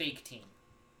 They're a fake team.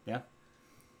 Yeah.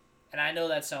 And I know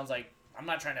that sounds like I'm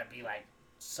not trying to be like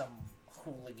some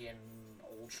hooligan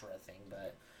ultra thing,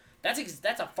 but that's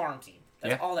a farm team.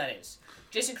 That's Yeah. all that is.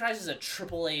 Jason Kreis is a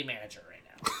AAA manager right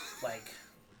now. Like,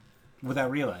 Without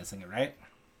realizing it, right?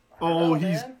 I don't know,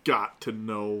 he's man. got to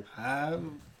know. I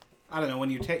don't know.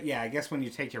 When you take, I guess when you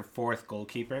take your fourth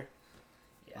goalkeeper,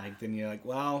 Yeah. like then you're like,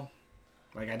 well,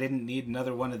 like I didn't need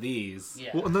another one of these.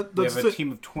 Yeah. Well, and We that's have the a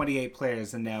team of 28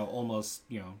 players, and now almost,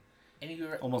 and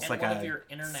you're almost and like one a of your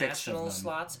sixth of international them.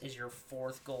 slots is your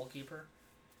fourth goalkeeper.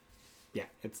 yeah,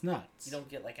 it's nuts. You don't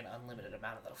get like an unlimited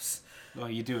amount of those. Well,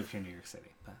 you do if you're in New York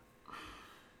City, but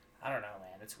I don't know,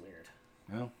 man. It's weird.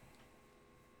 well,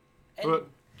 And, But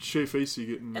Shea Facey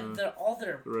getting and all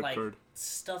their the red like card.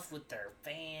 stuff with their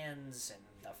fans and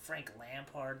the Frank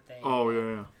Lampard thing. Oh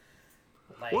yeah.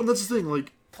 Like, Well, and that's the thing.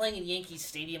 Like, playing in Yankee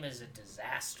Stadium is a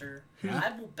disaster. Hmm.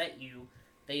 I will bet you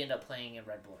they end up playing in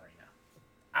Red Bull Arena.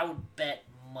 I would bet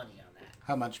money on that.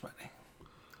 how much money?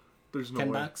 there's no $10?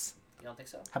 way. You don't think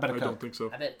so? How about a I Coke? don't think so.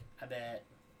 I bet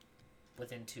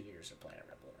within 2 years they're playing at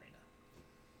Red Bull Arena.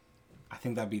 I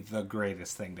think that'd be the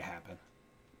greatest thing to happen.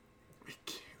 It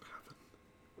can't happen.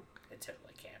 It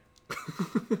totally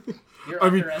can. You're I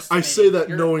mean, I say underestimating- that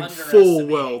you're knowing full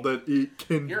underestimating- well that it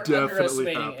can You're definitely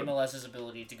underestimating happen. MLS's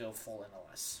ability to go full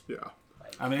MLS. Yeah.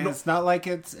 Like, I mean, it's not like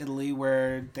it's Italy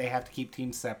where they have to keep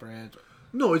teams separate,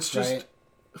 No, it's just right?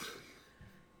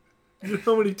 you know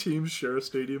how many teams share a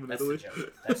stadium in that's Italy? the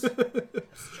joke. That's,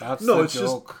 That's No, the it's just-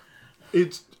 joke.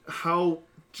 It's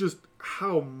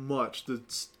how much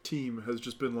this team has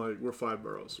just been like, we're 5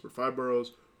 boroughs, we're 5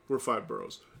 boroughs, we're 5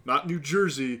 boroughs. Not New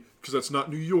Jersey, because that's not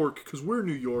New York, because we're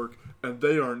New York, and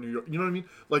they aren't New York. You know what I mean?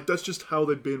 Like, that's just how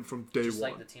they've been from day just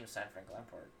one. like the team signed Frank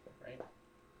Lampard, right?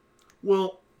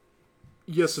 Well,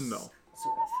 yes and no.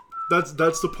 Sort of.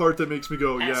 That's the part that makes me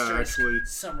go, yeah, Asterisk, actually.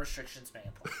 some restrictions may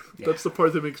apply. That's the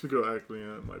part that makes me go, actually,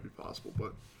 yeah, it might be possible,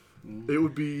 but it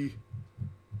would be...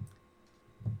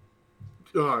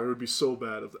 Oh, it would be so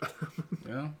bad if that happened.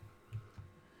 Yeah.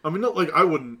 I mean, not like I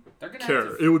wouldn't They're gonna care.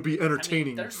 have to- It would be I mean,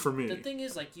 entertaining there's- for me. The thing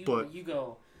is, like, you but-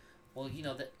 go, well, you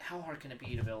know, how hard can it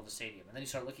be to build a stadium? And then you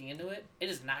start looking into it. It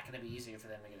is not going to be easier for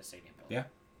them to get a stadium built. Yeah.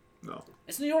 No.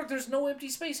 It's New York. There's no empty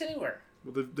space anywhere.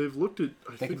 Well, they've looked at,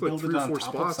 I They think, could like build it 3 or on 4 top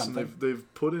of spots, and something.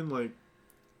 they've put in, like,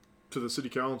 to the city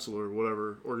council or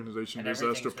whatever organization And it is that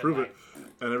has to everything's been approve it,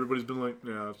 like- and everybody's been like,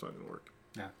 yeah, it's not going to work.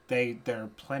 Yeah. There are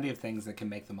plenty of things that can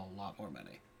make them a lot more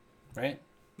money, right?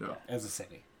 No. As a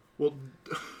city. Well,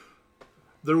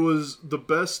 there was the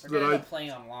best They're that going to I... end up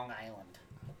playing on Long Island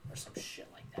or some shit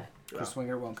like that. Chris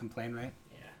Winger won't complain, right?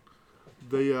 Yeah.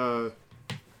 They,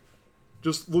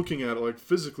 just looking at it, like,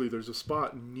 physically, there's a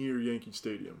spot near Yankee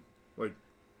Stadium, like,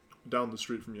 down the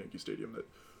street from Yankee Stadium that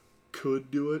could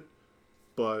do it,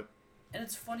 but... And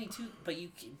it's funny too,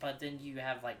 but then you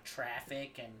have like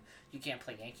traffic, and you can't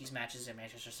play Yankees matches and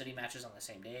Manchester City matches on the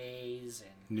same days,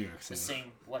 and New York the City.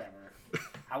 same whatever.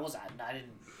 I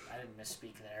didn't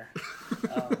misspeak there.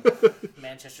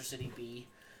 Manchester City B,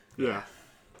 Yeah.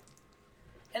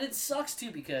 and it sucks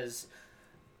too because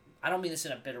I don't mean this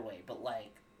in a bitter way, but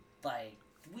like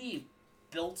we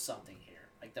built something here,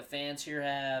 like the fans here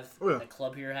have, Oh, yeah. the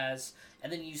club here has,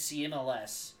 and then you see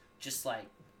MLS just like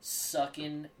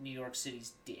sucking New York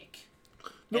City's dick.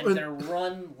 No, And and- they're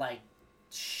run like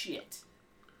shit.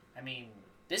 I mean,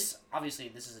 this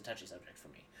is a touchy subject for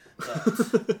me,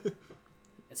 but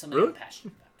it's something Really? I'm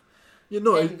passionate about. You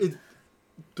know, And-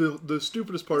 the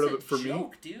stupidest part of It's it a for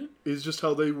joke, dude. me is just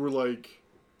how they were like,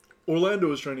 Orlando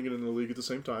was trying to get in the league at the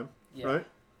same time, Yeah. right?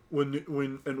 When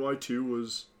NY2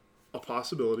 was a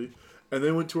possibility, and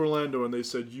they went to Orlando and they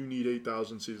said you need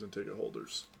 8,000 season ticket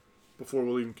holders before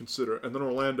we'll even consider it. And then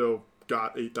Orlando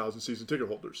got 8,000 season ticket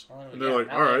holders, and they're Yeah, like,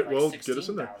 now all they right, have, well, like, get us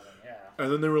in there. 16,000, yeah.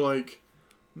 And then they were like,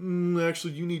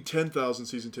 actually, you need 10,000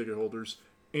 season ticket holders,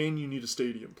 and you need a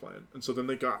stadium plan. And so then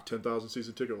they got 10,000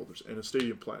 season ticket holders and a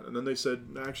stadium plan. And then they said,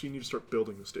 actually, you need to start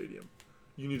building the stadium.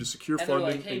 You need to secure And they're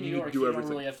funding, like, hey, and New you need York, to do you everything.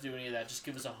 don't really have to do any of that. Just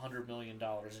give us $100 million in your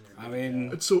I big mean-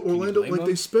 deal. And so Orlando, blame like, they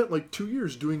them? spent like 2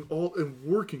 years doing all and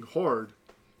working hard.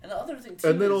 And the other thing too,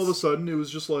 And then is, all of a sudden, it was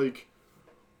just like,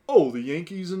 oh, the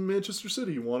Yankees in Manchester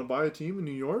City want to buy a team in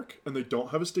New York, and they don't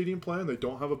have a stadium plan. They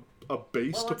don't have a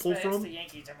base well, to pull it's from. the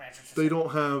Yankees and Manchester They City.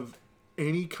 don't have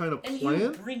any kind of And plan. you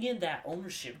bring in that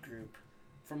ownership group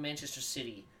from Manchester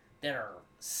City that are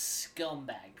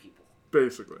scumbag people.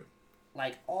 Basically.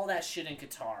 Like all that shit in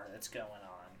Qatar that's going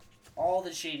on. all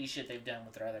the shady shit they've done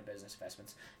with their other business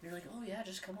investments. And you're like, oh yeah,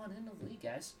 just come on into the league,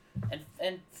 guys,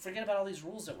 and forget about all these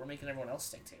rules that we're making everyone else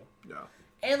stick to. Yeah.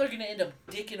 And they're going to end up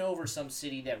dicking over some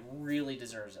city that really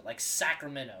deserves it. Like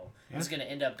Sacramento is going to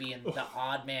end up being the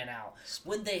odd man out.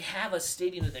 When they have a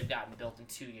stadium that they've gotten built in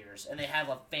 2 years, and they have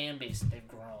a fan base that they've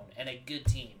grown, and a good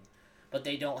team, but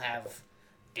they don't have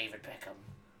David Beckham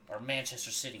or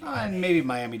Manchester City. And maybe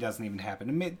Miami doesn't even happen.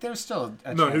 I mean, there's still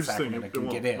a No, chance here's the thing. Sacramento It can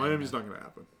won't. get in. Miami's not going to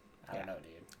happen. I don't know,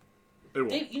 dude. It won't.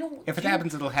 Dave, you know, If it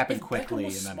happens, it'll happen if Beckham quickly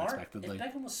was and smart, unexpectedly. If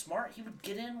Beckham was smart, he would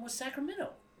get in with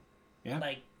Sacramento. Yeah.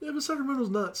 Like, Yeah, but Sacramento's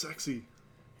not sexy.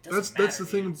 it doesn't That's the matter,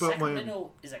 thing dude. about Miami.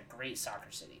 Sacramento is a great soccer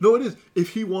city. No, it is. If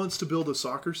he wants to build a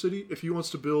soccer city, if he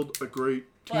wants to build a great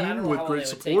But I don't team know with how great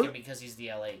they would take him support, because he's the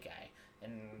LA guy.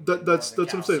 And that's Northern what I'm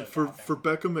Cal's saying. so For goddamn- for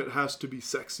Beckham, it has to be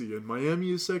sexy, and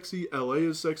Miami is sexy, LA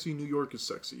is sexy, New York is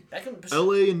sexy. Beckham,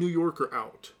 LA and New York are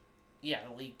out. yeah,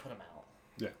 the league put him out.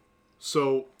 Yeah.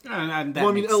 So, And that well,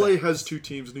 I mean, makes LA sense. has 2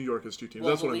 teams, New York has 2 teams. Well,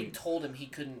 That's the what I league mean. told him he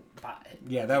couldn't buy.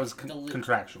 Yeah, that was the league-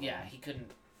 contractual. Yeah, he couldn't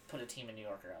put a team in New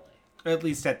York or LA. At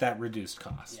least at that reduced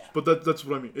cost. Yeah. But that's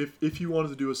what I mean. If you wanted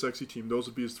to do a sexy team, those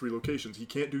would be his 3 locations. He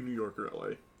can't do New York or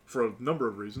LA for a number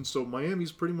of reasons. So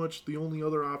Miami's pretty much the only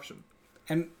other option.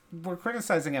 And we're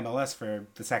criticizing MLS for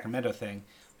the Sacramento thing,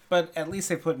 but at least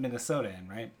they put Minnesota in,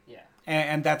 right? Yeah.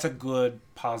 And that's a good,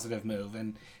 positive move.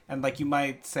 And like you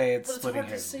might say it's But it's splitting hard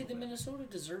to hairs. say that Minnesota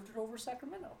deserved it over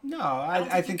Sacramento. No, I don't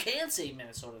I think think you can say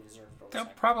Minnesota deserved it over they're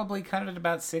Sacramento. probably kind of at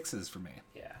about 6s for me.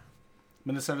 Yeah.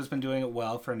 Minnesota's been doing it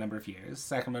well for a number of years.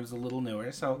 Sacramento's a little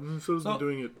newer, so Minnesota's been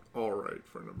doing it all right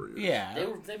for a number of years. yeah,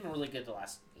 They've been really good the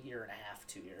last year and a half,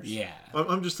 2 years. yeah.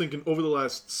 I'm just thinking over the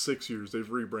last 6 years, they've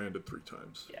rebranded 3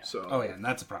 times. Yeah. So Oh yeah, and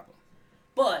that's a problem.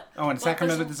 But Oh, and but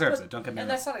Sacramento there's- deserves but- it, don't get me And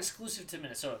wrong. that's not exclusive to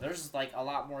Minnesota. There's like a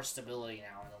lot more stability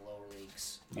now in the lower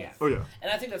leagues. Yeah. Oh yeah.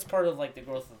 And I think that's part of like the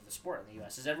growth of the sport in the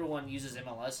U.S. is everyone uses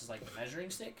MLS as like the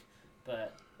measuring stick,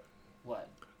 but what?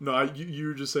 No, you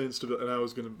were just saying stability, and I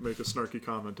was going to make a snarky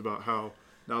comment about how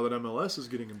now that MLS is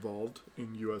getting involved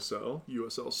in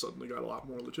USL suddenly got a lot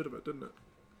more legitimate, didn't it?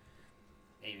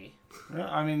 Maybe.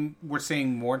 I mean, we're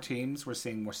seeing more teams. We're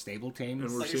seeing more stable teams.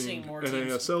 And we're But you're seeing seeing more teams-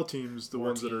 NASL teams, the more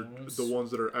ones teams.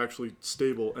 that are actually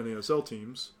stable NASL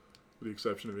teams, with the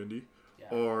exception of Indy,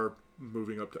 Yeah. are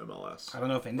moving up to MLS. I don't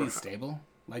know if Indy's stable.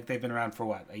 Like they've been around for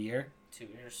what, a year? 2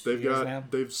 years.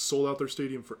 They've sold out their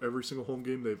stadium for every single home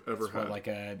game they've ever It's had. what, like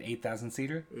an 8,000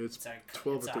 seater? It's It's a,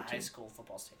 12 it's or a 13. high school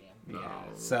football stadium. Yeah.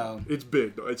 So It's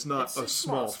big though. It's not a It's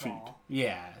small not feat.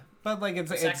 yeah, but like it's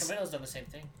Sacramento's done the same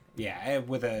thing. yeah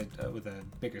with a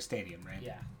bigger stadium, right?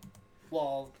 Yeah.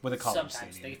 Well, With a college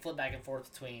sometimes stadium. they flip back and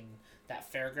forth between that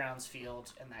fairgrounds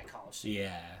field and that college stadium.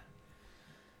 Yeah.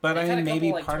 But They've I had mean, a maybe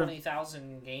couple, like, part of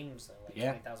 20,000 games though, like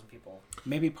Yeah. 20,000 people.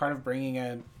 bringing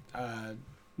a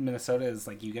Minnesota is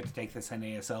like you get to take this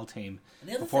NASL team And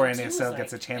the other before thing, too, is, NASL like,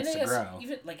 gets a chance to NAS grow.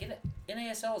 Even like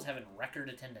NASL is having record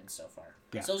attendance so far.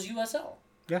 Yeah. So is USL.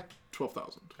 Yeah,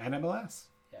 12,000. and MLS.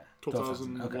 Yeah.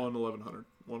 12,000, Okay. 1,100.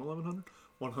 1,100?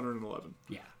 111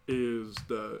 Yeah, is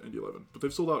the Indy 11. But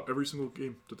they've sold out every single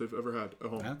game that they've ever had at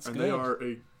home. That's and good. they are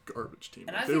a garbage team.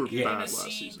 And I They were think you're bad gonna last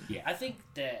see. season. Yeah. I think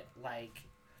that like,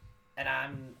 and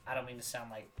I don't mean to sound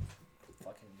like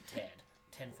fucking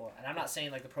tinfoil, and I'm not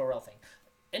saying like the pro rel thing.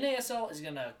 NASL is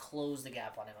gonna close the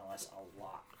gap on MLS a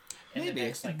lot. In Maybe. the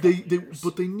next, like, They couple years.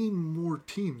 but they need more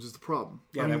teams is the problem.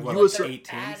 Yeah, I they mean, want, But USL, they're 8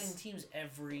 teams. adding teams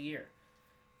every year.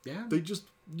 Yeah, they just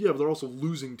but they're also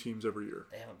losing teams every year.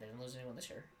 They didn't lose anyone this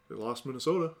year. They lost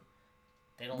Minnesota.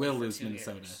 They don't Will for lose 2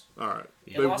 Minnesota. years. All right,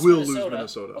 They they lost will lose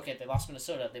Minnesota. Okay, they lost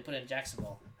Minnesota. They put in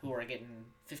Jacksonville, who are getting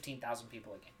 15,000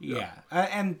 people a game. yeah,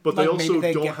 and But they like, also maybe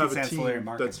they don't get have these a ancillary team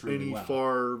markets that's really any well.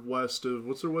 far west of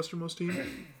what's their westernmost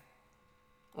team?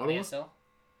 Ottawa. NASL.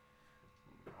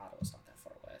 Ottawa's not that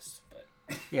far west, but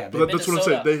Yeah, But that's what I'm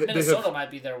saying. They Minnesota have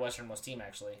might be their westernmost team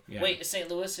actually. Yeah. Wait, is St.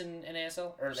 Louis in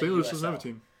NASL or are they St. Louis USL? doesn't have a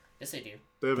team. Yes, they do.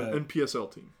 They have The- an NPSL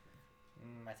team.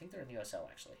 I think they're in USL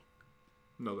actually.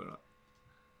 No, they're not.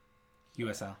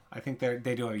 USL. I think they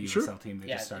do have a USL Sure. team they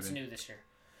Yeah, just started. it's new this year.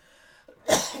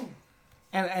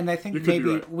 And I think You could be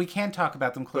maybe right. we can talk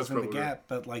about them closing the probably gap,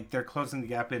 but like they're closing the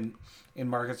gap in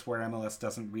markets where MLS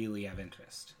doesn't really have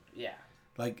interest. Yeah.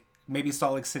 Like maybe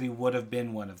Salt Lake City would have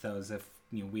been one of those if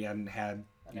we hadn't had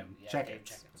Yeah, Check-ins.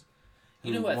 Check-ins. who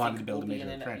You know who I wanted think to build a will be major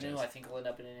in, franchise. You know who I think will end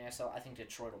up in an ASL? I think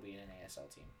Detroit will be in an ASL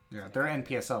team. Yeah, they're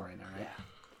NPSL right now, right? Yeah.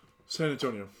 San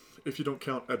Antonio, if you don't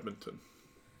count Edmonton.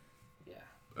 Yeah.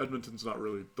 Edmonton's not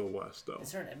really the West, though.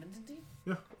 Is there an Edmonton team?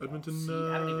 Yeah, Edmonton. See,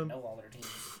 I don't even know all their teams.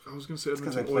 I was going to say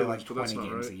Because Edmonton they play Oilers, like but that's 20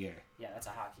 not games right. a year. Yeah, that's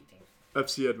a hockey team.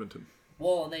 FC Edmonton.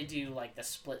 Well, they do like the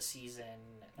split season,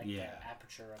 like Yeah. the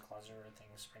aperture clausura thing,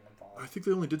 spring and fall. I think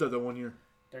they only did that 1 year.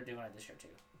 They're doing it this year too.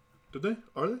 Did they?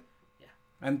 Are they?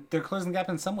 And they're closing the gap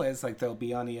in some ways. Like they'll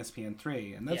be on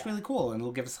ESPN3, and that's Yeah. really cool, and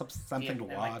it'll give us something to and,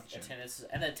 watch. Like, attendance,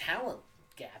 and the talent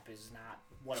gap is not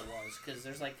what it was because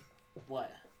there's like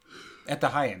what? At the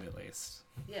high end, at least.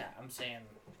 Yeah, I'm saying.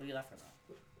 What are you laughing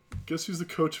about? Guess who's the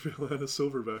coach of Atlanta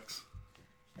Silverbacks?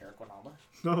 Eric Winalda?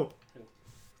 No. Who?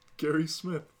 Gary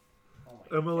Smith. Oh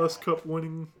my MLS God. Cup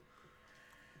winning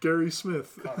Gary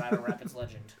Smith. Colorado Rapids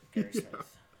legend Gary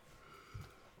Smith.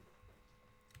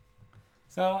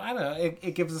 So I don't know.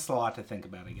 It gives us a lot to think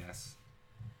about, I guess.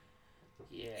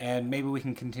 Yeah. And maybe we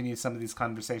can continue some of these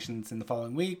conversations in the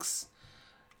following weeks.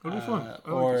 That'd be fun. I like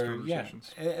these Or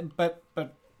conversations. but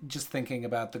just thinking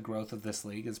about the growth of this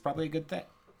league is probably a good thing.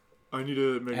 I need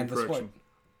to make And a the correction.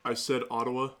 I said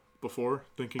Ottawa before,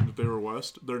 thinking that they were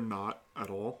west. They're not at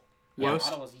all Yeah, west.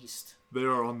 Ottawa's east. They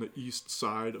are on the east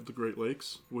side of the Great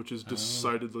Lakes, which is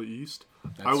decidedly east.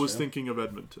 I That's was true. thinking of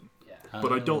Edmonton, Yeah.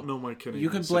 but I don't know my Canadian You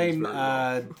could cities blame very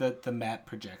well. the map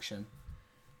projection.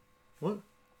 What?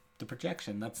 The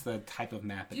projection. That's the type of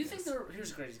map it Do you is. think there?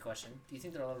 Here's a crazy question. Do you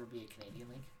think there'll ever be a Canadian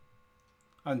league?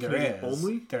 Oh, there Canadian is.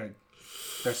 only?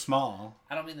 They're small.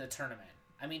 I don't mean the tournament.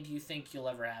 I mean, do you think you'll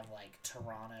ever have like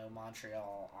Toronto,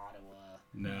 Montreal, Ottawa?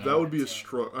 No. That would be a Edmonton?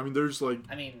 struggle. I mean, there's like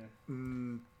I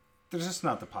mean, There's just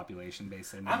not the population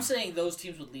base in I'm saying those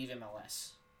teams would leave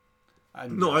MLS.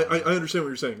 no. I understand what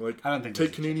you're saying. Like, I don't think take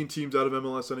there's a Canadian teams out of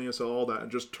MLS, NASL, all that,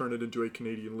 and just turn it into a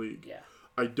Canadian league. Yeah.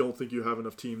 I don't think you have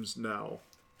enough teams now.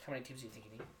 How many teams do you think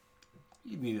you need?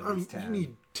 You need at I mean, least 10. you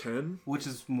need 10. Which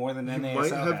is more than You NASL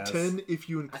might have has. 10 if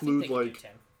you I think include they could do like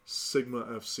 10, Sigma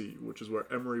FC, which is where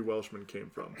Emery Welshman came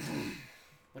from,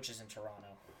 which is in Toronto.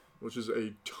 which is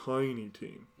a tiny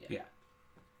team. Yeah.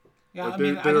 Yeah, Like, I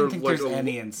mean, they're- I don't they're think like there's a-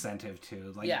 any incentive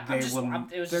to. Like, Yeah, they I'm just, will.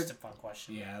 it was they're- just a fun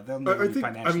question. Yeah, they'll I never be think.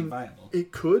 financially viable.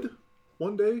 It could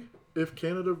one day if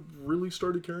Canada really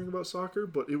started caring about soccer,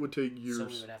 but it would take years. So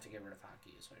we would have to get rid of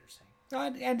hockey, is what you're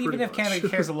saying. And even pretty if Canada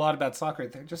much. cares a lot about soccer,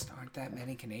 there just aren't that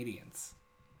many Canadians.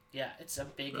 Yeah, it's a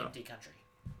big empty country.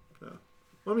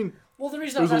 I mean, Well, the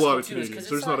reason I was There's a lot asking of too is because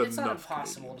Canadians. There's not it's not enough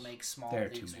impossible Canadians. to make small There are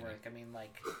too leagues many. work. I mean,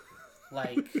 like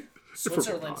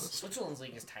being honest. Switzerland's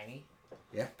league is tiny,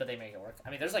 Yeah. but they make it work. I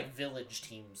mean, there's like village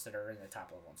teams that are in the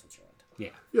top level in Switzerland. Yeah.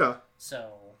 yeah,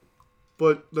 So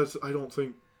but I don't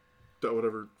think that would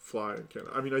ever fly in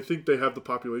Canada. I mean, I think they have the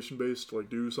population base to like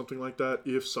do something like that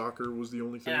if soccer was the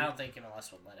only thing. and I don't think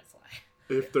MLS would let it fly.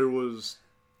 If there was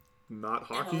not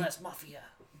hockey, MLS Mafia.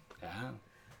 Yeah.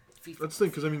 FIFA. that's the thing.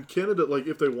 Because I mean, Canada, like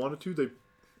if they wanted to,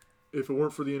 if it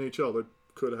weren't for the NHL, they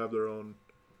could have their own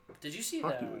Did you see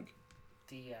hockey league.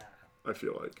 the I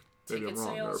feel like maybe I'm ticket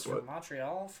wrong there, sales but from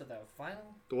Montreal for the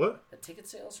final? the what? The ticket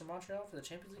sales from Montreal for the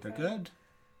Champions League They're final? good.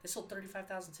 They sold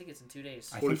 35,000 tickets in 2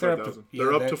 days. I think they're up to, 45,000. yeah,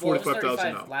 They're up to Well, it was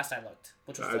 45,000 now. last I looked,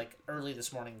 which was like early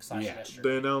this morning / Yeah. yesterday.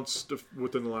 They announced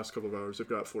within the last couple of hours they've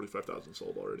got 45,000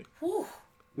 sold already, Whew.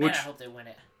 Man, Which- I hope they win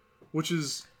it. which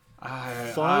is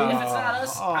I- Fine. If it's not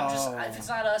us, oh. if it's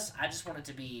not us, I just want it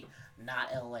to be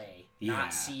not LA, Yeah.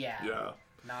 not Seattle, yeah.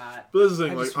 not. But that's the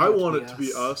thing. I Like just I want want it it to to be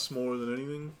be us. us more than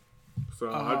anything.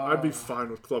 So I'd be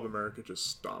fine with Club America just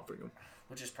stomping them.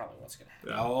 Which is probably what's gonna happen.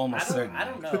 Yeah. Oh, almost certainly. I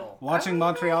don't know. Watching I don't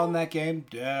Montreal know. in that game,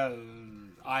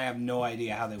 I have no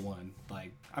idea how they won.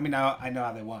 Like, I mean, I know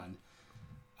how they won.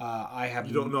 I have.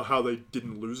 You don't know how they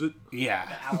didn't lose it. Yeah,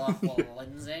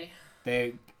 Alajuelense.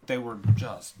 they were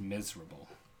just miserable.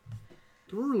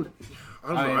 They were really. I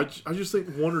don't know. I just think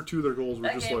one or two of their goals were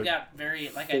That just game like got very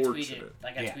like I tweeted. fortunate.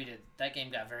 Yeah. That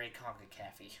game got very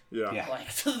CONCACAF-y. yeah. Yeah.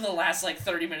 Like the last like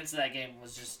 30 minutes of that game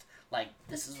was just like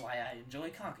this is why I enjoy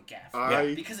CONCACAF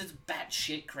I because it's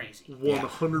batshit crazy.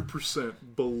 100%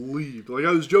 believed. Like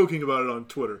I was joking about it on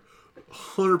Twitter.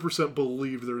 100%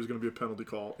 believed there was going to be a penalty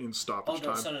call in stoppage Oh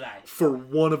no, time so did I. for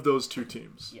one of those two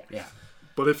teams. Yeah. Yeah,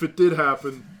 But if it did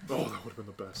happen, that would have been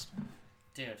the best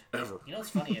Dude, ever. you know what's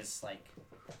funny is like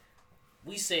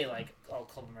we say like, oh,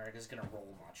 Club America's gonna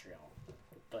roll Montreal,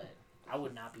 but I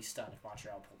would not be stunned if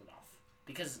Montreal pulled it off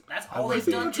because that's all would they've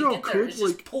be. done to Montreal get there could, is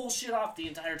just like- pull shit off the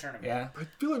entire tournament. yeah. I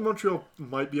feel like Montreal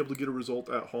might be able to get a result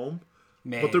at home,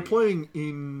 Maybe. but they're playing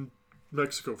in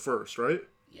Mexico first, right?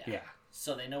 Yeah,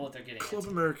 So they know what they're getting. Club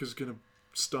into. America's going to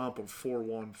stomp them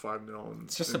 4-1, 5-0.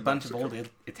 it's just a bunch of old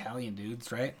Italian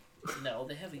dudes, right? No,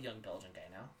 they have a young Belgian guy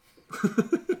now.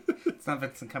 It's not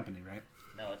Vincent Company, right?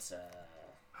 No, it's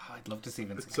Oh, I'd love to see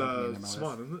Vincent It's Company in MLS.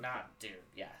 Swan, isn't it? not dude.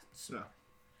 Yeah, Yeah.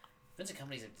 Vincent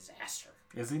Company's a disaster.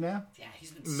 Is he now? Yeah,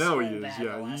 he's been Now so he is, bad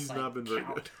yeah, the last, he's like, not been very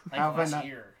count- good. Like How have I last not?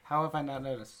 year. How have I not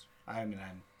noticed? I mean,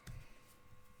 I'm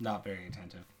Not very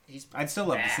attentive. He's I'd still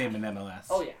love to bad. see him in MLS.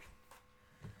 Oh yeah.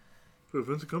 Who,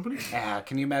 Vincent Company? Yeah,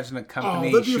 can you imagine a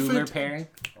company that'd be a Schuler fant- pairing?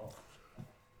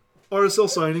 RSL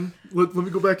signing. Let me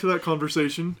go back to that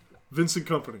conversation. Vincent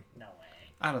Company. No way.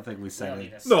 I don't think we We said don't it.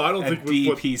 need a, No, I don't A think we.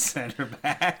 DP center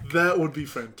back. That would be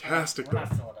fantastic, we're though.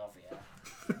 not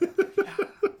Philadelphia.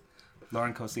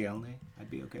 Lauren Koscielny. I'd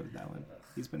be okay with that one.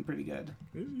 He's been pretty good.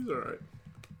 He's all right.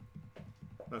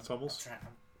 That's Hummels. I'm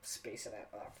spacing that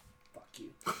up. Fuck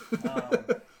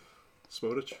you.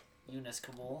 Spodich. Yunus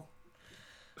Kabul.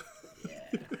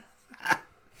 Yeah.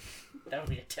 That would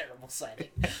be a terrible signing.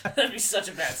 That'd be such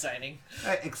a bad signing.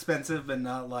 Expensive, but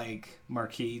not like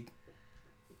marquee.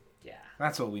 Yeah.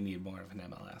 That's what we need more of in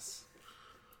MLS.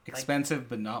 Expensive,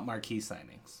 but not marquee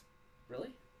signings.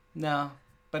 Really? No,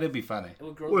 but it'd be funny. It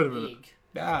would grow Wait the a minute. league.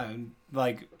 Yeah,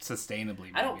 like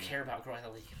sustainably. I don't maybe. care about growing the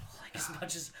league like as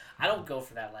much as I don't go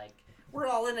for that. Like we're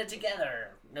all in it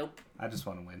together. Nope. I just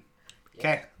want to win.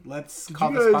 Okay, let's Did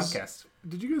call you this guys- podcast.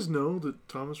 Did you guys know that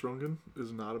Thomas Rungan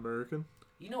is not American?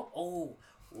 You know.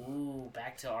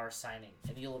 Back to our signing,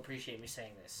 and you'll appreciate me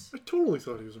saying this. I totally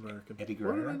thought he was American. Eddie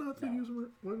Why did I Guerrero? not think he was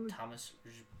American? Why did I... Thomas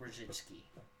Rzycki,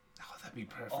 Oh, that'd be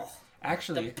perfect. Oh,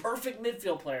 Actually, the perfect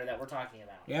midfield player that we're talking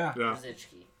about. yeah. Yeah,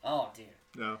 Rzycki. Oh, dude.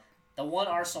 yeah. The one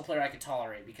Arsenal player I could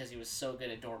tolerate because he was so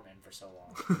good at Dortmund for so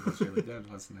long. He was really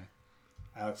good, wasn't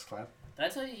he? Alex Clapp. Did I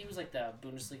tell you he was like the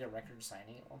Bundesliga record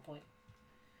signing at one point?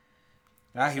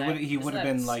 Yeah, Isn't he that- would have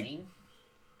isn't been that like insane?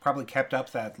 probably kept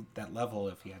up that level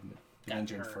if he hadn't been Got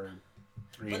injured hurt. for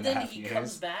three But and a then half he years.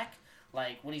 comes back,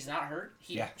 like when he's not hurt,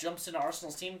 he Yeah. jumps into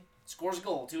Arsenal's team, scores a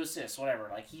goal, 2 assists, whatever.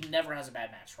 Like he never has a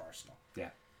bad match for Arsenal. Yeah.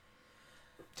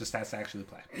 Just has to actually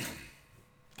play.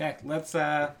 Okay, let's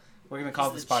we're gonna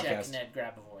call He's this the Czech podcast. Ned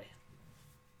Grabavoy.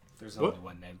 There's What? only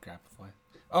one Ned Grabavoy.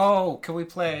 Oh, can we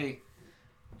play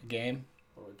a game?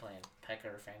 What are we playing?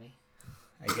 Pekka or Fanny?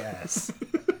 I guess.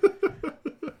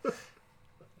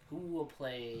 Who will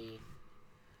play?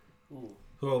 Ooh,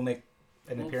 Who will make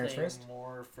an who will appearance play first?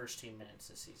 more first team minutes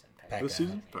this season? Pekka. This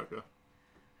season, Becca.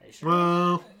 Are you sure?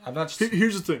 Well, I'm not.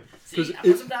 here's the thing. See, I put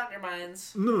Because some doubt in your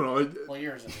minds. no. Well,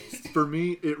 yours at least. For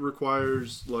me, it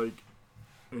requires like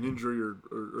an injury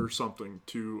or something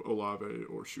to Olave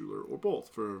or Schuler or both.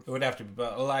 For It would have to be,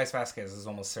 but Elias Vasquez is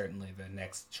almost certainly the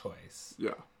next choice.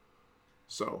 yeah.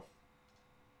 So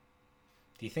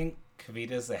Do you think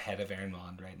Kavita's ahead of Aaron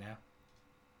Mond right now?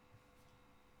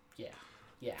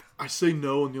 Yeah. I say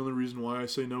no, and the only reason why I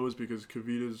say no is because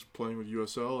Kavita's playing with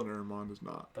USL and Aaron Mond is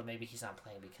not. But maybe he's not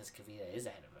playing because Kavita is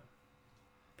ahead of him.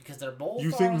 Because they're both. You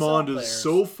think RSL Mond is players.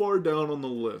 so far down on the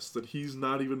list that he's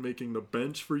not even making the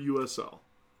bench for USL?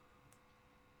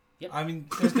 I mean,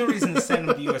 there's no reason to send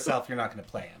him to USL if you're not going to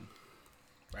play him,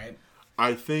 right?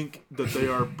 I think that they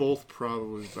are both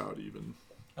probably about even.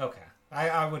 Okay,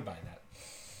 I would buy that.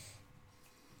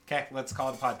 Okay, let's call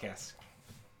it a podcast.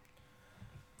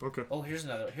 Okay. Oh, here's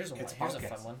another. Here's a It's fun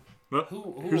podcast. one. No,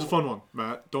 Who here's a fun one,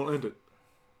 Matt. Don't end it.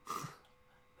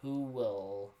 Who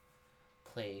will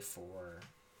play for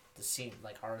the scene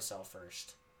like RSL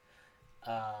first?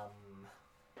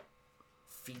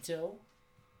 Fito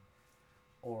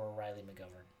or Riley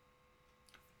McGovern?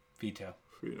 Vito.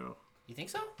 You know. You think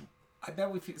so? I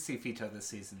bet we see Vito this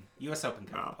season. U.S. Open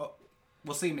Cup. No. Oh,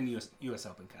 we'll see him in U.S.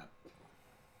 Open Cup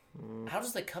How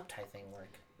does the cup tie thing work?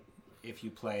 if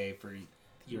you play for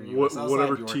your What, USL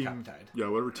whatever side. You team, are cup tied. yeah,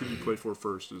 whatever team you play for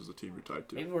first is the team you're tied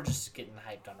to. Maybe we're just getting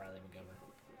hyped on Riley McGovern.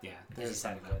 Yeah, Because he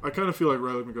sounded good. I kind of feel like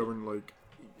Riley McGovern, like,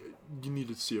 you need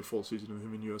to see a full season of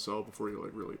him in USL before you like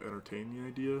really entertain the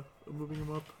idea of moving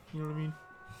him up. You know what I mean?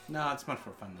 No, it's much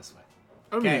more fun this way.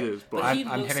 I mean, Okay, it is, but I'm- he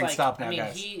looks hitting like, stop now, I mean,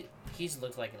 guys. he's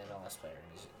looked like an MLS player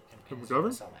in his McGovern?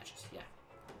 USL matches. Yeah,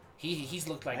 he's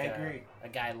looked like I agree. a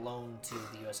guy loaned to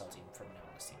the USL team from an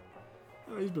MLS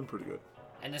team. he's been pretty good.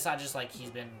 And it's not just like he's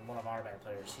been one of our better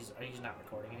players. Are you not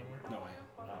recording anymore? No, I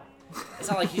am. Oh. It's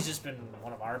not like he's just been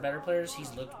one of our better players.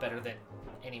 He's looked better than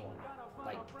anyone.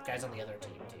 Like guys on the other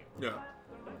team too. Yeah,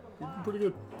 he's been pretty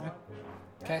good. Okay.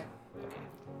 Okay.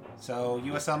 So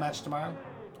USL match tomorrow.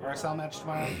 RSL match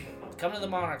tomorrow. Come to the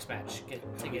Monarchs match. Get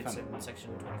tickets fun. in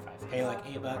section 25. Pay like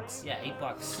 $8. Yeah,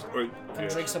 $8. Wait, Come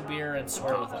drink some beer and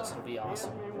swear with us. It'll be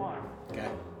awesome. Okay.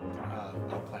 I'll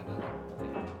plan on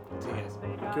it. See you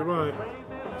guys.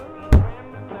 Goodbye.